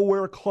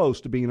nowhere close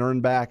to being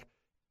earned back,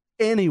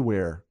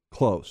 anywhere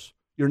close.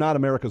 You're not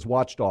America's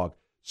watchdog.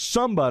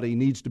 Somebody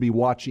needs to be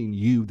watching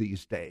you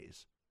these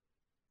days.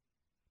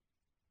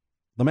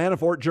 The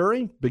Manafort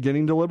jury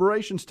beginning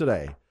deliberations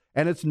today.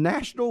 And it's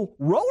National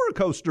Roller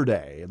Coaster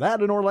Day.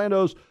 That in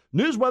Orlando's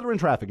news, weather, and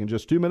traffic in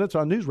just 2 minutes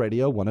on News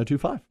Radio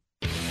 102.5.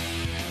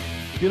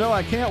 You know,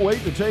 I can't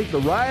wait to take the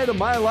ride of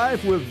my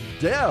life with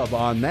Deb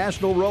on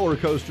National Roller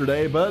Coaster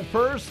Day. But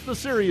first, the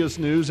serious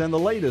news and the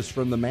latest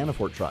from the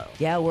Manafort trial.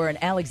 Yeah, where an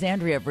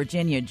Alexandria,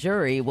 Virginia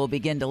jury will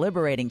begin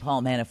deliberating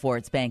Paul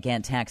Manafort's bank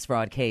and tax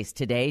fraud case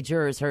today.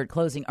 Jurors heard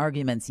closing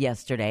arguments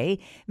yesterday.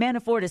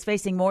 Manafort is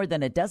facing more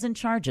than a dozen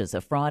charges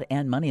of fraud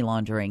and money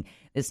laundering.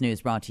 This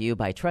news brought to you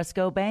by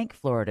Trusco Bank,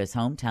 Florida's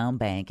hometown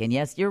bank. And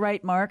yes, you're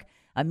right, Mark.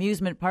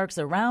 Amusement parks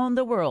around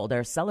the world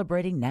are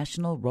celebrating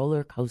National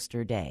Roller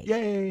Coaster Day.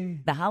 Yay!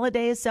 The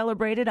holiday is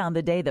celebrated on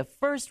the day the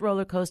first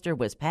roller coaster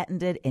was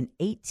patented in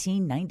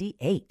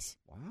 1898.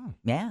 Wow.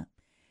 Yeah.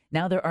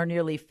 Now there are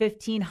nearly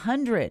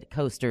 1,500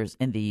 coasters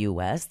in the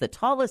U.S. The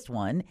tallest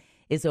one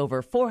is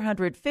over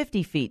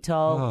 450 feet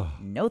tall. Oh.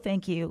 No,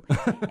 thank you.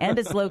 And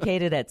it's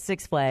located at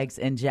Six Flags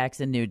in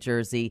Jackson, New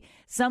Jersey.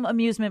 Some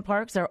amusement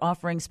parks are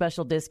offering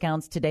special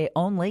discounts today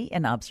only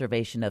in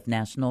observation of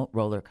National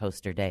Roller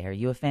Coaster Day. Are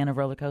you a fan of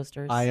roller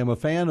coasters? I am a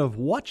fan of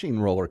watching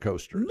roller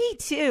coasters. Me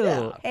too.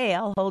 Yeah. Hey,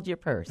 I'll hold your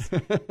purse.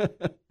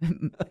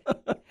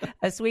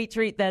 A sweet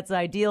treat that's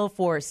ideal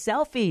for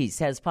selfies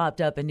has popped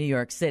up in New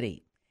York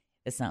City.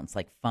 This sounds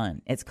like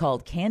fun. It's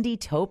called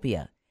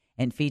Candytopia.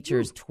 and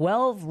features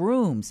 12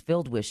 rooms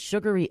filled with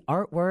sugary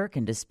artwork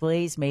and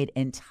displays made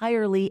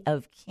entirely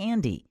of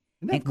candy.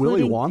 Isn't that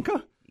Willy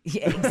Wonka?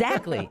 Yeah,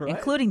 exactly, Right.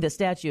 including the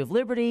Statue of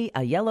Liberty,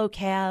 a yellow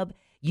cab,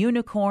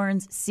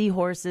 unicorns,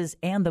 seahorses,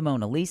 and the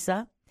Mona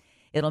Lisa.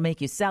 It'll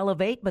make you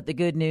salivate, but the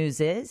good news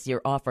is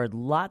you're offered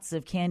lots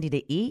of candy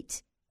to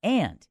eat,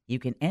 and you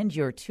can end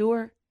your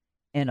tour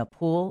in a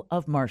pool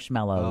of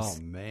marshmallows.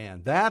 Oh,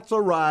 man. That's a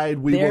ride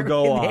we will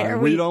go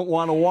on. We don't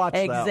want to watch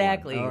that one.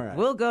 Exactly. All right.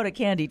 We'll go to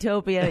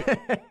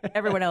Candytopia.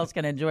 Everyone else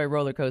can enjoy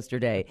Roller Coaster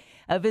Day.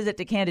 A visit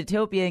to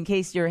Candytopia in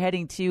case you're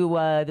heading to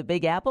the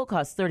Big Apple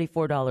costs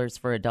 $34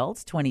 for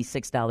adults,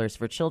 $26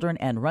 for children,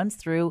 and runs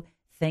through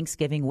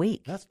Thanksgiving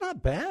week. That's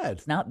not bad.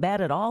 It's not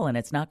bad at all, and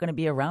it's not going to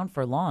be around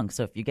for long.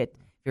 So if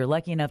you're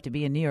lucky enough to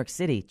be in New York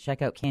City,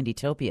 check out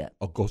Candytopia.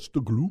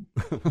 Augusta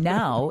Gloop.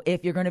 Now,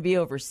 if you're going to be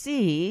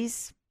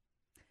overseas,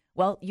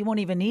 well, you won't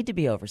even need to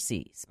be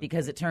overseas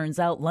because it turns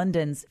out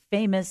London's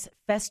famous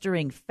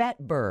festering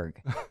Fatberg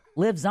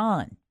lives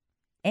on,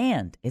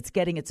 and it's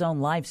getting its own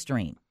live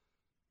stream.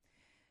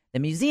 The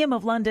Museum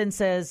of London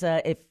says,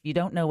 if you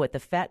don't know what the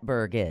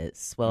Fatberg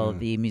is, well,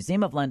 the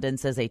Museum of London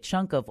says a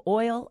chunk of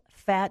oil,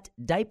 fat,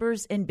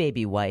 diapers, and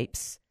baby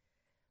wipes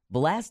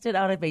blasted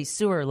out of a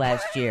sewer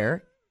last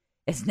year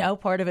is now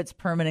part of its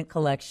permanent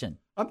collection.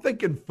 I'm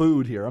thinking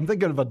food here. I'm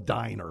thinking of a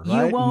diner,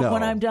 right? You won't No.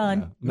 when I'm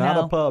done. No. Not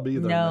No. a pub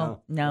either.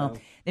 No.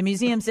 The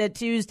museum said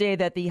Tuesday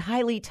that the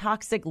highly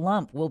toxic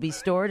lump will be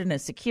stored in a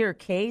secure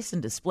case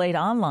and displayed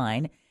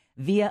online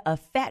via a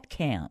fat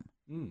cam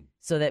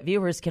so that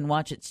viewers can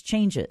watch its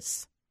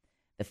changes.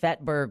 The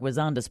Fatberg was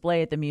on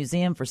display at the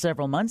museum for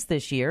several months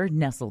this year,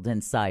 nestled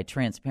inside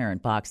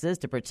transparent boxes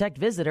to protect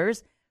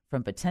visitors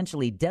from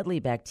potentially deadly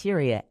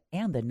bacteria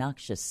and the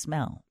noxious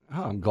smell.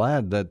 Oh, I'm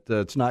glad that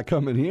it's not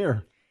coming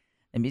here.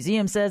 The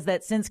museum says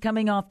that since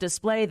coming off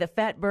display, the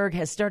Fatberg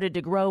has started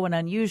to grow an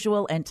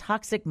unusual and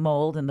toxic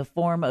mold in the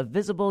form of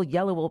visible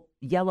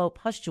yellow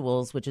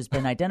pustules, which has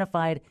been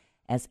identified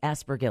as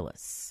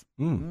aspergillus.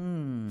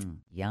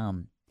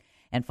 Yum.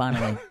 And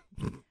finally,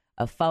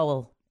 a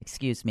foul-mouthed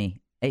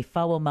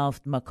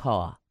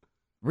macaw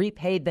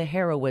repaid the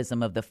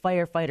heroism of the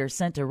firefighter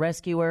sent to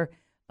rescue her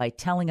by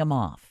telling him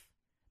off,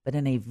 but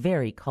in a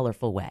very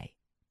colorful way.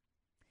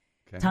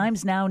 Okay.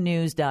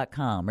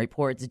 TimesNowNews.com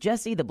reports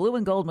Jessie, the blue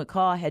and gold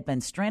macaw, had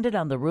been stranded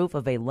on the roof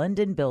of a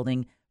London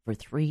building for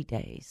 3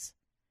 days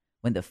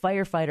when the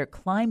firefighter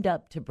climbed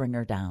up to bring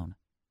her down.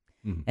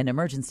 An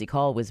emergency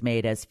call was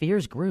made as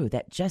fears grew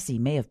that Jessie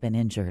may have been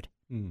injured.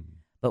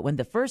 But when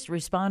the first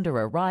responder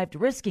arrived,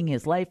 risking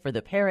his life for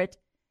the parrot,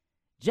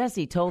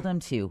 Jessie told him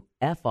to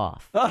F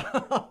off.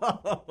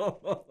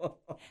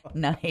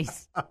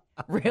 Nice.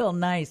 Real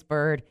nice,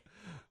 bird.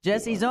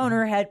 Jessie's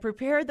owner had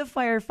prepared the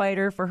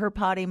firefighter for her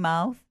potty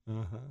mouth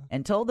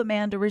and told the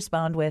man to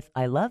respond with,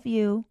 I love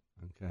you.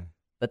 Okay.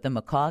 But the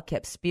macaw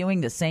kept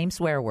spewing the same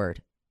swear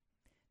word.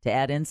 To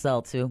add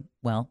insult to,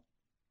 well,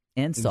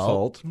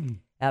 insult.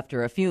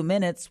 After a few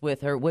minutes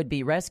with her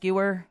would-be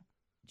rescuer,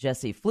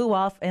 Jessie flew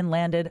off and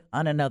landed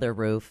on another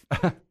roof.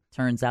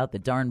 Turns out the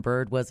darn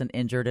bird wasn't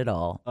injured at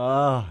all.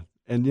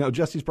 And,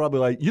 Jesse's probably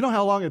like, you know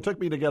how long it took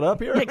me to get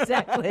up here?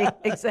 Exactly.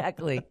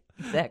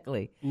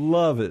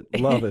 Love it.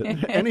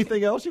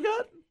 Anything else you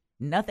got?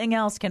 Nothing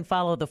else can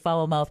follow the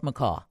foul-mouthed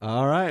macaw.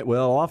 All right.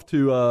 Well, off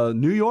to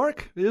New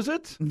York, is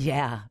it?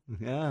 Yeah.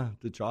 Yeah,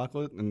 to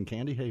chocolate and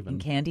Candy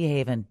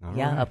Haven. All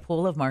right. A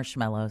pool of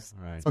marshmallows.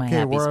 All right.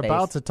 Okay, we're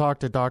about to talk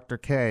to Dr.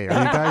 K.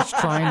 Are you guys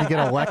trying to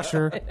get a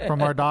lecture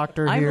from our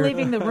doctor here? I'm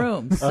leaving the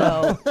room,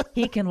 so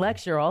he can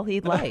lecture all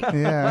he'd like.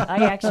 Yeah.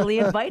 I actually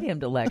invite him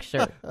to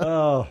lecture.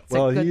 Oh,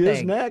 well, he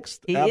is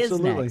next. He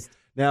Absolutely. is next.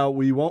 Now,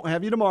 we won't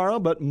have you tomorrow,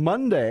 but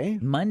Monday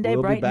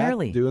we'll bright be back and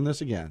early. doing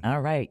this again.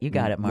 All right. You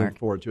got it, Mark. Look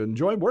forward to it.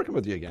 Enjoy working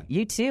with you again.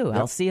 You too. Yep.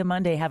 I'll see you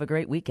Monday. Have a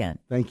great weekend.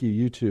 Thank you.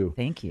 You too.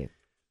 Thank you.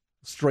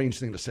 Strange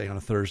thing to say on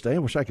a Thursday. I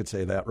wish I could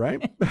say that,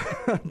 right?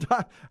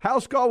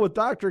 House Call with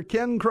Dr.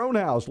 Ken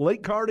Cronhouse,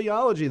 Lake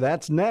Cardiology.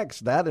 That's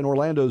next. That in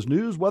Orlando's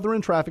news, weather,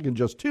 and traffic in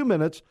just 2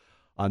 minutes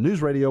on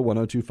News Radio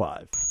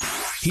 102.5.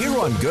 Here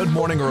on Good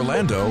Morning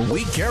Orlando,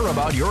 we care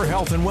about your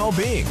health and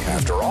well-being.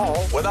 After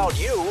all,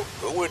 without you,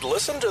 who would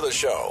listen to the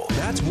show?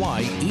 That's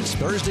why each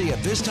Thursday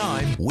at this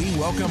time, we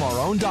welcome our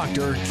own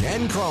doctor,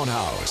 Ken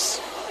Cronhouse.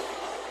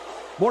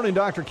 Morning,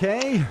 Dr.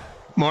 K.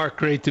 Mark,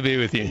 great to be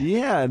with you.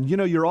 Yeah, and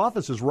your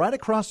office is right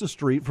across the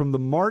street from the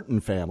Martin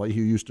family,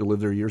 who used to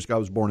live there years ago. I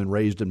was born and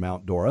raised in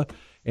Mount Dora,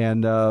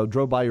 and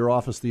drove by your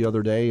office the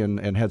other day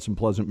and had some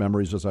pleasant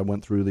memories as I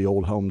went through the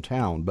old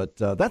hometown. But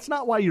that's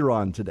not why you're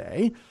on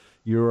today.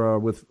 You're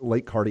with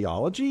Lake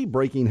Cardiology,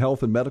 breaking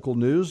health and medical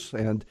news.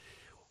 And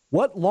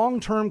what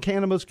long-term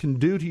cannabis can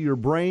do to your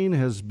brain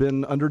has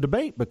been under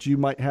debate, but you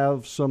might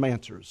have some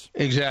answers.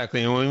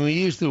 Exactly. And when we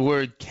use the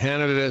word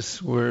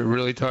cannabis, we're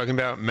really talking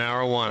about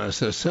marijuana.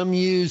 So some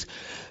use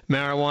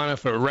marijuana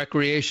for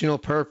recreational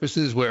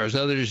purposes, whereas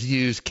others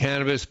use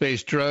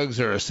cannabis-based drugs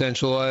or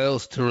essential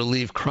oils to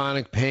relieve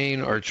chronic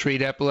pain or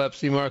treat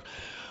epilepsy, Mark.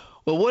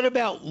 Well, what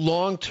about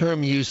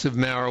long-term use of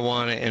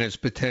marijuana and its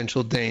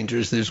potential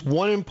dangers? There's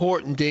one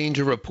important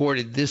danger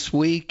reported this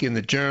week in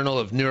the Journal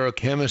of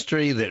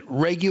Neurochemistry, that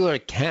regular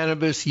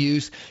cannabis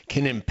use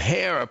can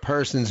impair a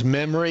person's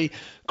memory.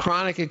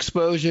 Chronic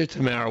exposure to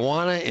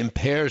marijuana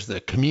impairs the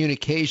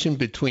communication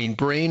between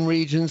brain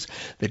regions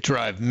that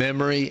drive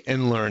memory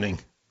and learning.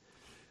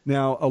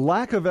 Now, a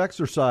lack of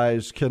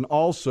exercise can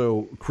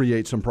also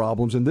create some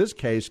problems. In this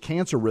case,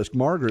 cancer risk.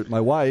 Margaret,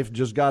 my wife,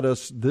 just got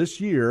us this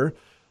year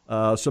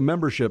some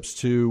memberships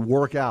to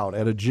work out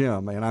at a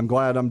gym, and I'm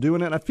glad I'm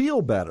doing it. I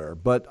feel better,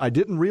 but I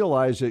didn't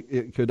realize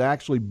it could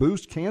actually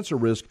boost cancer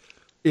risk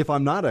if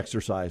I'm not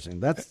exercising.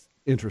 That's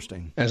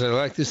interesting. As I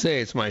like to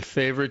say, it's my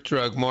favorite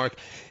drug, Mark.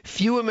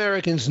 Few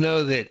Americans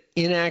know that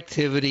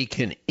inactivity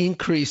can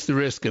increase the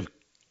risk of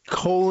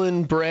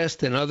colon,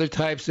 breast, and other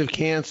types of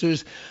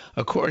cancers.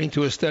 According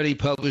to a study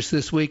published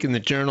this week in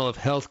the Journal of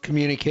Health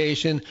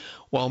Communication,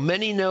 while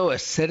many know a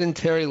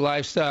sedentary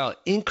lifestyle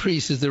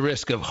increases the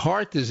risk of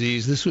heart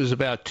disease, this was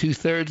about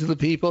 2/3 of the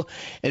people,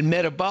 and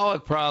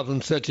metabolic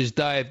problems such as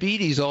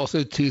diabetes,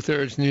 also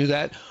 2/3 knew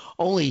that,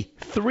 only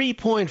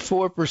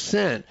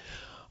 3.4%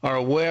 are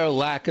aware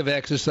lack of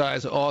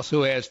exercise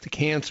also adds to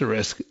cancer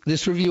risk.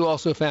 This review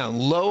also found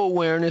low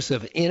awareness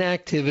of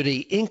inactivity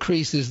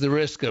increases the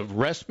risk of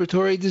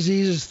respiratory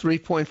diseases,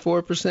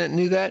 3.4%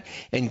 knew that,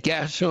 and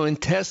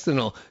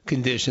gastrointestinal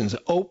conditions,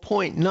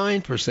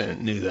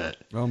 0.9% knew that.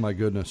 Oh, my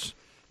goodness.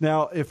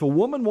 Now, if a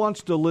woman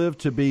wants to live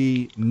to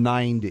be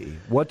 90,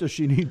 what does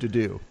she need to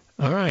do?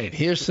 All right,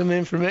 here's some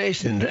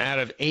information out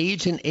of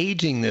Age and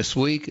Aging this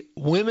week.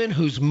 Women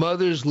whose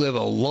mothers live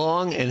a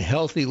long and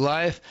healthy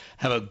life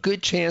have a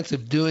good chance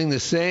of doing the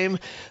same.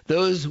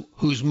 Those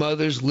whose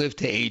mothers live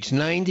to age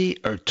 90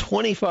 are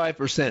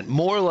 25%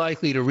 more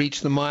likely to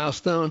reach the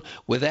milestone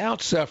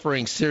without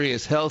suffering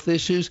serious health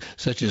issues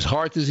such as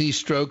heart disease,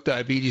 stroke,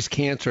 diabetes,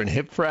 cancer, and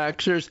hip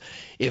fractures.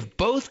 If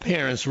both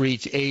parents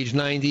reach age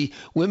 90,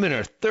 women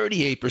are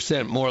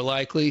 38% more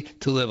likely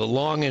to live a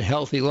long and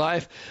healthy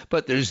life,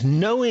 but there's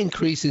no increase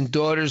in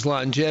daughters'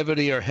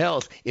 longevity or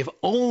health if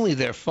only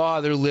their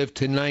father lived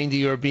to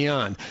 90 or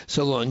beyond.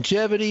 So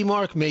longevity,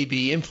 Mark, may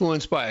be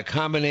influenced by a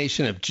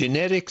combination of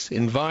genetics,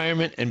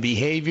 environment, and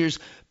behaviors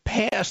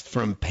passed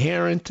from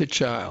parent to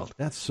child.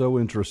 That's so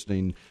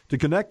interesting. To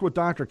connect with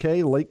Dr.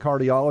 K, Lake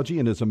Cardiology,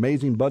 and his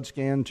amazing Bud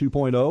Scan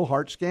 2.0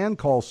 heart scan,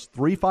 call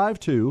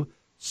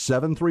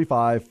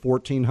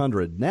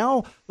 352-735-1400.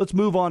 Now, let's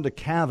move on to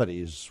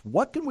cavities.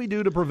 What can we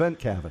do to prevent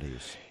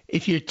cavities?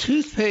 If your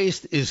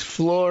toothpaste is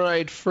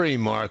fluoride-free,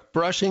 Mark,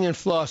 brushing and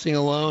flossing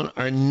alone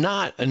are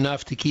not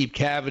enough to keep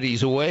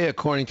cavities away,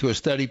 according to a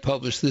study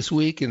published this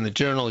week in the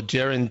Journal of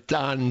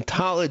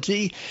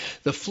Gerontology.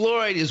 The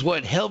fluoride is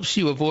what helps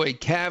you avoid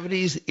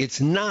cavities. It's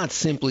not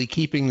simply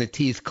keeping the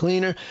teeth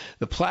cleaner.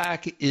 The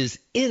plaque is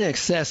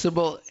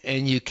inaccessible,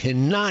 and you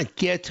cannot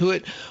get to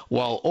it.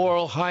 While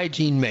oral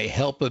hygiene may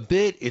help a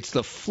bit, it's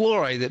the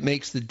fluoride that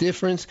makes the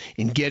difference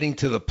in getting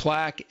to the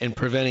plaque and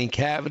preventing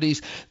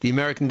cavities. The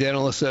American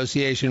Dental Association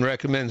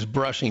recommends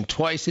brushing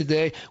twice a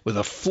day with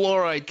a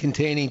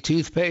fluoride-containing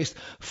toothpaste,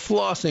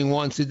 flossing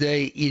once a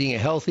day, eating a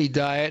healthy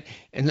diet,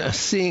 and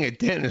seeing a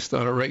dentist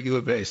on a regular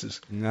basis.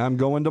 I'm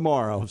going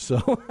tomorrow.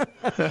 So,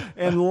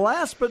 and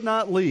last but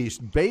not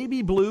least,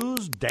 baby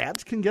blues.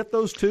 Dads can get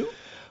those too?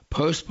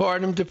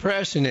 Postpartum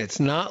depression, it's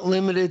not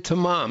limited to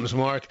moms,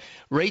 Mark.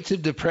 Rates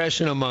of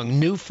depression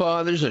among new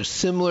fathers are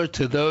similar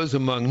to those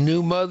among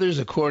new mothers,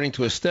 according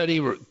to a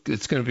study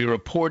that's going to be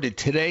reported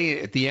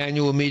today at the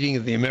annual meeting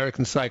of the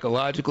American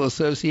Psychological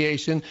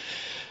Association.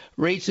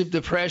 Rates of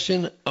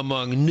depression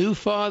among new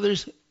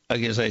fathers,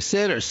 as I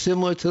said, are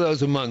similar to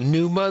those among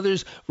new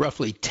mothers.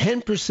 Roughly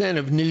 10%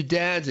 of new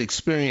dads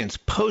experience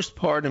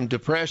postpartum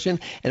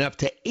depression, and up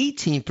to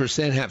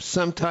 18% have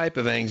some type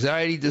of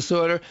anxiety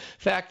disorder.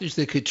 Factors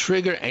that could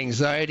trigger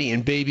anxiety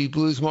and baby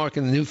blues, Mark,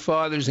 in the new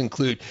fathers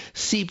include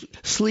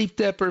sleep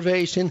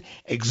deprivation,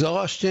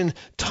 exhaustion,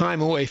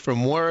 time away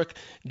from work,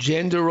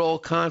 gender role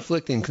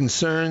conflict, and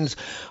concerns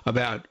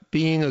about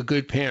being a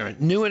good parent.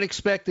 New and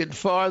expectant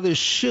fathers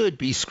should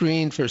be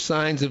screened for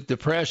signs of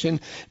depression.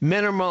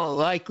 Men are more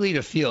likely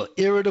to feel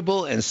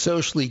irritable and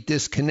socially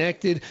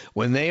disconnected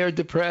when they are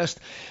depressed.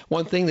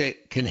 One thing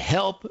that can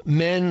help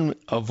men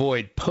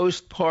avoid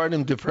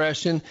postpartum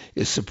depression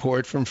is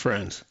support from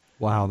friends.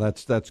 Wow,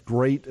 that's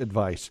great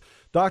advice.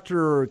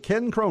 Dr.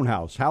 Ken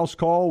Kronhaus, House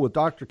Call with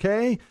Dr.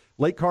 K,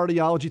 Lake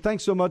Cardiology.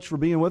 Thanks so much for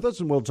being with us,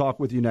 and we'll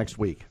talk with you next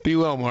week. Be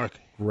well, Mark.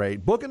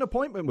 Great. Book an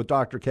appointment with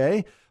Dr.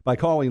 K by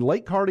calling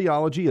Lake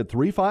Cardiology at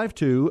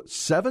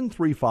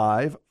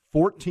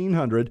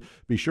 352-735-1400.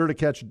 Be sure to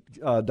catch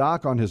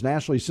Doc on his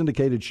nationally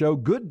syndicated show,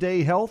 Good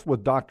Day Health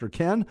with Dr.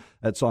 Ken.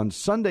 That's on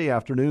Sunday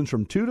afternoons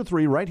from 2 to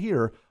 3 right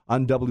here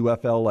on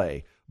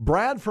WFLA.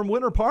 Brad from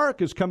Winter Park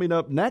is coming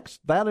up next.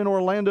 That in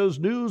Orlando's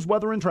news,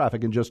 weather, and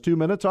traffic in just 2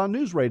 minutes on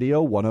News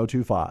Radio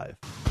 102.5.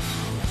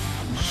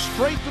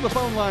 Straight to the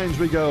phone lines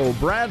we go.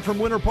 Brad from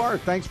Winter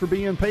Park, thanks for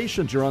being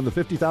patient. You're on the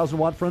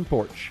 50,000-watt front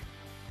porch.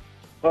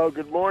 Oh,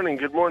 good morning.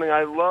 Good morning.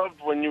 I loved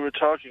when you were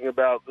talking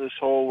about this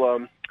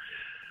whole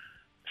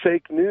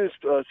fake news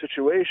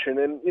situation.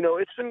 And,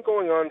 it's been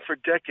going on for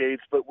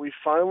decades, but we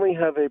finally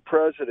have a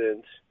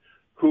president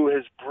who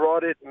has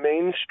brought it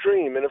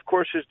mainstream. And, of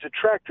course, his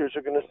detractors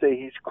are going to say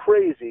he's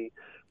crazy,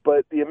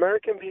 but the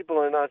American people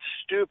are not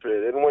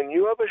stupid. And when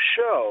you have a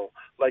show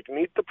like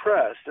Meet the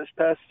Press this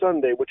past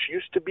Sunday, which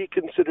used to be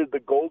considered the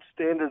gold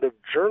standard of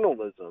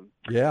journalism,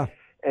 yeah,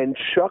 and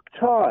Chuck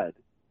Todd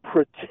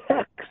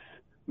protects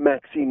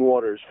Maxine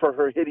Waters for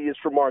her hideous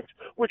remarks,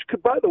 which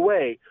could, by the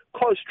way,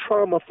 cause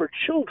trauma for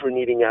children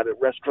eating out at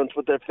restaurants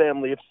with their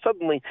family if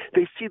suddenly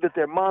they see that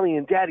their mommy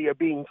and daddy are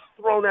being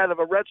thrown out of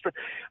a restaurant.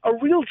 A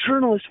real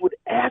journalist would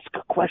ask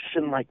a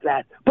question like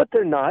that, but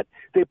they're not.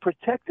 They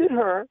protected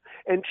her,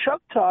 and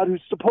Chuck Todd,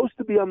 who's supposed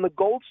to be on the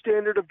gold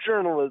standard of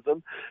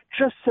journalism,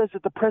 just says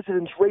that the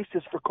president's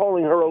racist for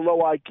calling her a low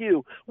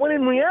IQ, when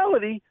in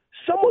reality,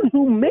 someone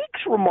who makes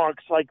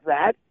remarks like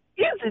that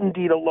is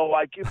indeed a low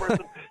IQ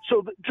person.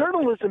 So the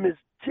journalism is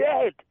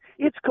dead.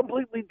 It's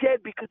completely dead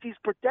because he's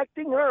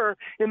protecting her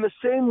in the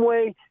same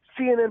way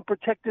CNN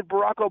protected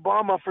Barack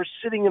Obama for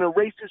sitting in a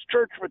racist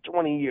church for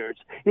 20 years.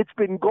 It's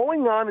been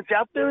going on. It's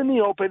out there in the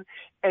open.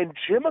 And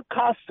Jim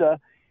Acosta,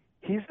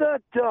 he's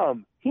not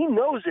dumb. He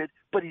knows it,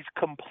 but he's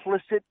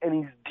complicit and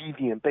he's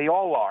deviant. They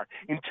all are.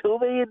 Until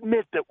they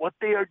admit that what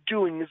they are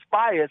doing is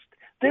biased,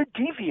 they're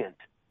deviant.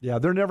 Yeah,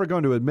 they're never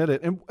going to admit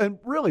it. And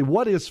really,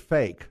 what is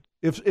fake?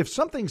 If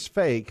something's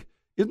fake,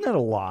 isn't that a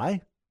lie?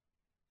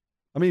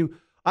 I mean,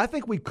 I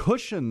think we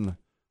cushion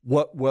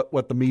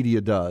what the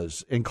media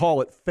does and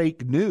call it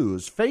fake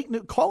news. Fake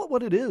news, call it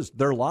what it is.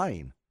 They're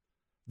lying.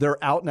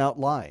 They're out and out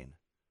lying.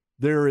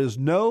 There is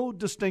no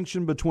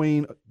distinction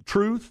between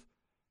truth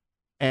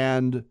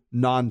and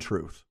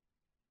non-truth.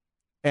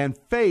 And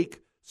fake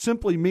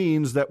simply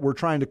means that we're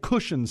trying to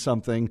cushion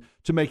something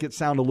to make it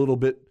sound a little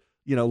bit,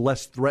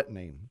 less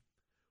threatening.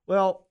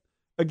 Well,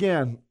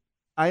 again,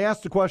 I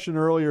asked the question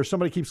earlier,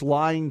 somebody keeps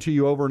lying to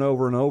you over and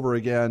over and over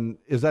again.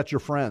 Is that your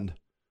friend?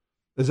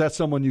 Is that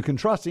someone you can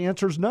trust? The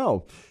answer is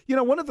no.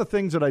 One of the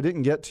things that I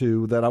didn't get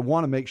to that I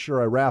want to make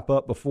sure I wrap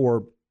up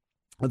before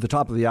at the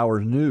top of the hour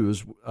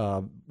news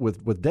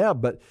with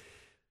Deb, but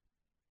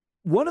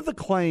one of the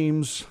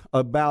claims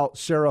about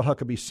Sarah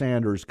Huckabee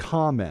Sanders'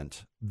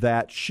 comment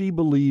that she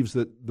believes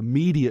that the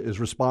media is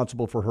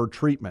responsible for her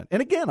treatment.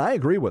 And again, I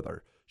agree with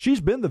her.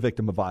 She's been the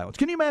victim of violence.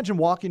 Can you imagine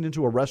walking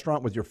into a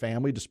restaurant with your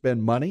family to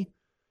spend money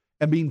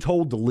and being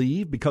told to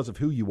leave because of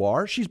who you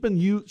are? She's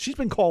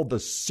been called the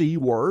C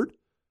word.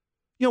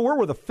 Where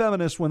were the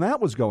feminists when that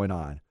was going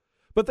on?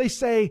 But they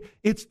say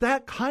it's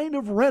that kind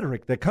of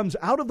rhetoric that comes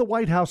out of the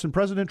White House and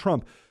President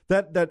Trump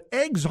that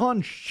eggs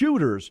on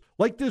shooters,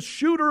 like this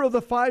shooter of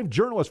the 5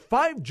 journalists.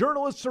 5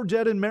 journalists are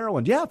dead in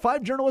Maryland. Yeah,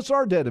 5 journalists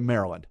are dead in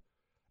Maryland.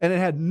 And it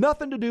had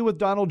nothing to do with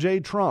Donald J.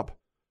 Trump.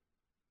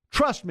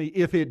 Trust me,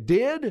 if it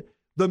did,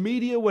 the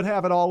media would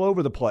have it all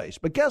over the place.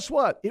 But guess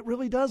what? It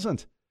really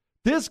doesn't.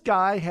 This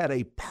guy had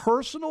a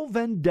personal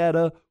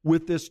vendetta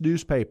with this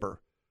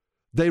newspaper.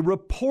 They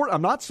report,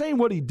 I'm not saying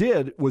what he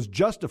did was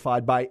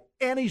justified by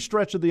any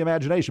stretch of the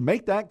imagination.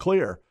 Make that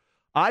clear.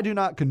 I do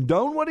not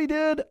condone what he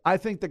did. I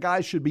think the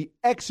guy should be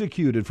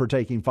executed for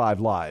taking 5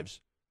 lives.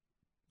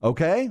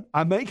 Okay?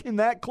 I'm making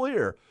that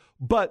clear.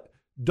 But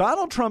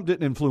Donald Trump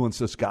didn't influence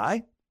this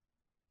guy.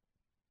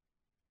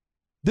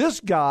 This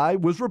guy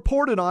was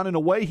reported on in a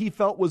way he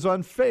felt was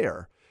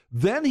unfair.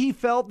 Then he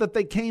felt that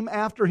they came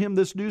after him,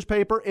 this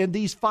newspaper, and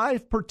these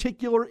 5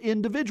 particular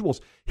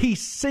individuals. He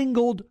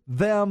singled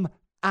them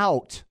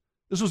out.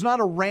 This was not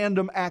a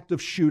random act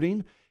of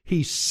shooting.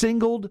 He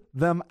singled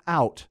them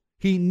out.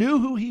 He knew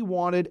who he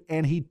wanted,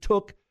 and he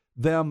took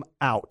them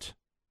out.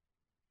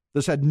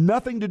 This had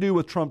nothing to do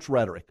with Trump's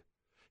rhetoric.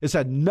 It's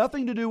had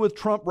nothing to do with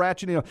Trump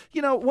ratcheting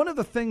up. One of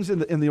the things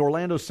in the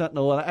Orlando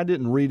Sentinel, and I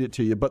didn't read it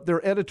to you, but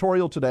their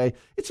editorial today,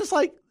 it's just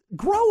like,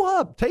 grow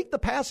up. Take the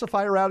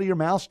pacifier out of your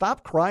mouth.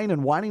 Stop crying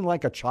and whining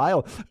like a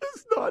child.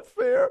 It's not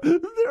fair. They're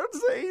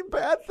saying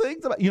bad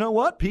things about. You know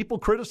what? People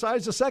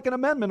criticize the Second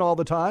Amendment all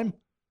the time,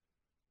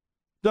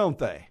 don't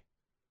they?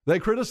 They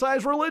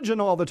criticize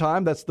religion all the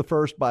time. That's the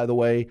first, by the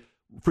way,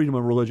 freedom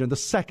of religion. The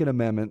Second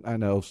Amendment, I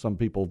know some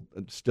people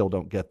still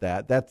don't get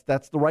that.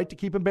 That's the right to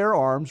keep and bear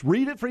arms.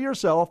 Read it for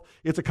yourself.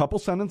 It's a couple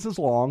sentences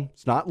long.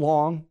 It's not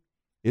long.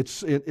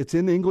 It's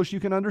in English you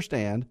can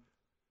understand.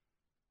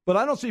 But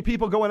I don't see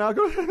people going out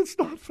going, it's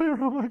not fair.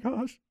 Oh, my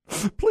gosh.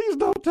 Please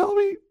don't tell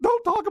me.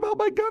 Don't talk about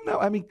my gun now.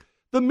 I mean,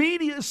 the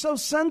media is so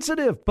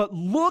sensitive. But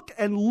look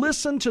and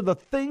listen to the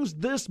things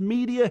this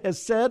media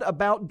has said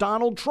about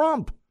Donald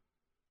Trump.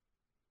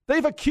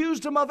 They've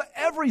accused him of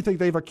everything.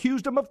 They've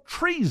accused him of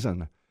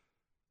treason.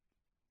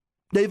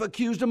 They've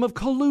accused him of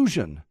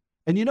collusion.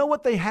 And you know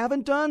what they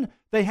haven't done?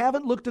 They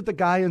haven't looked at the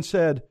guy and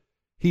said,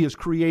 he has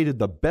created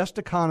the best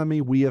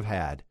economy we have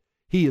had.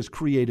 He has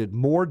created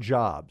more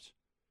jobs.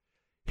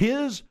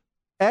 His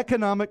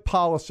economic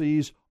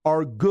policies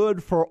are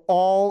good for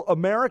all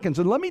Americans.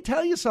 And let me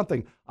tell you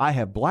something. I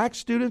have black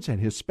students and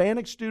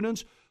Hispanic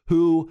students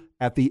who,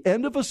 at the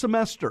end of a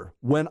semester,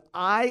 when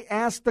I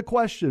ask the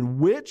question,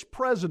 which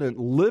president,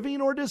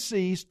 living or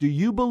deceased, do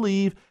you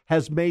believe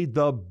has made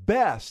the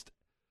best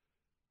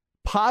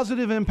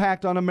positive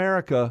impact on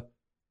America,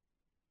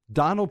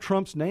 Donald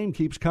Trump's name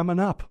keeps coming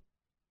up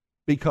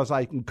because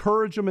I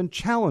encourage them and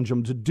challenge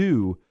them to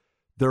do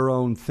their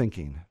own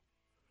thinking.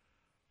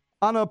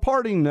 On a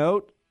parting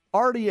note,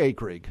 Artie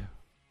Akrig,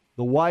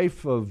 the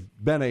wife of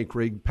Ben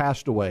Akrig,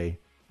 passed away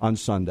on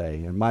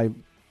Sunday.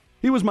 And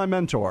he was my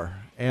mentor,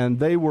 and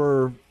they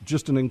were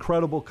just an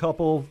incredible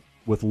couple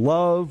with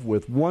love,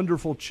 with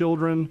wonderful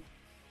children.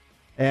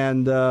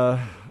 And a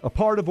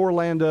part of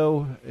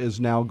Orlando is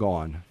now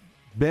gone.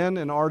 Ben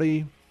and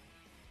Artie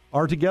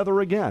are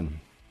together again,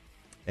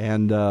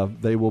 and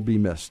they will be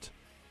missed.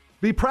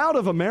 Be proud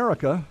of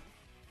America.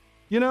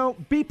 You know,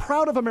 be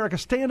proud of America.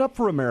 Stand up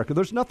for America.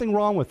 There's nothing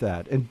wrong with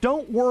that. And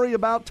don't worry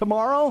about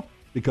tomorrow,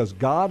 because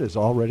God is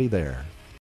already there.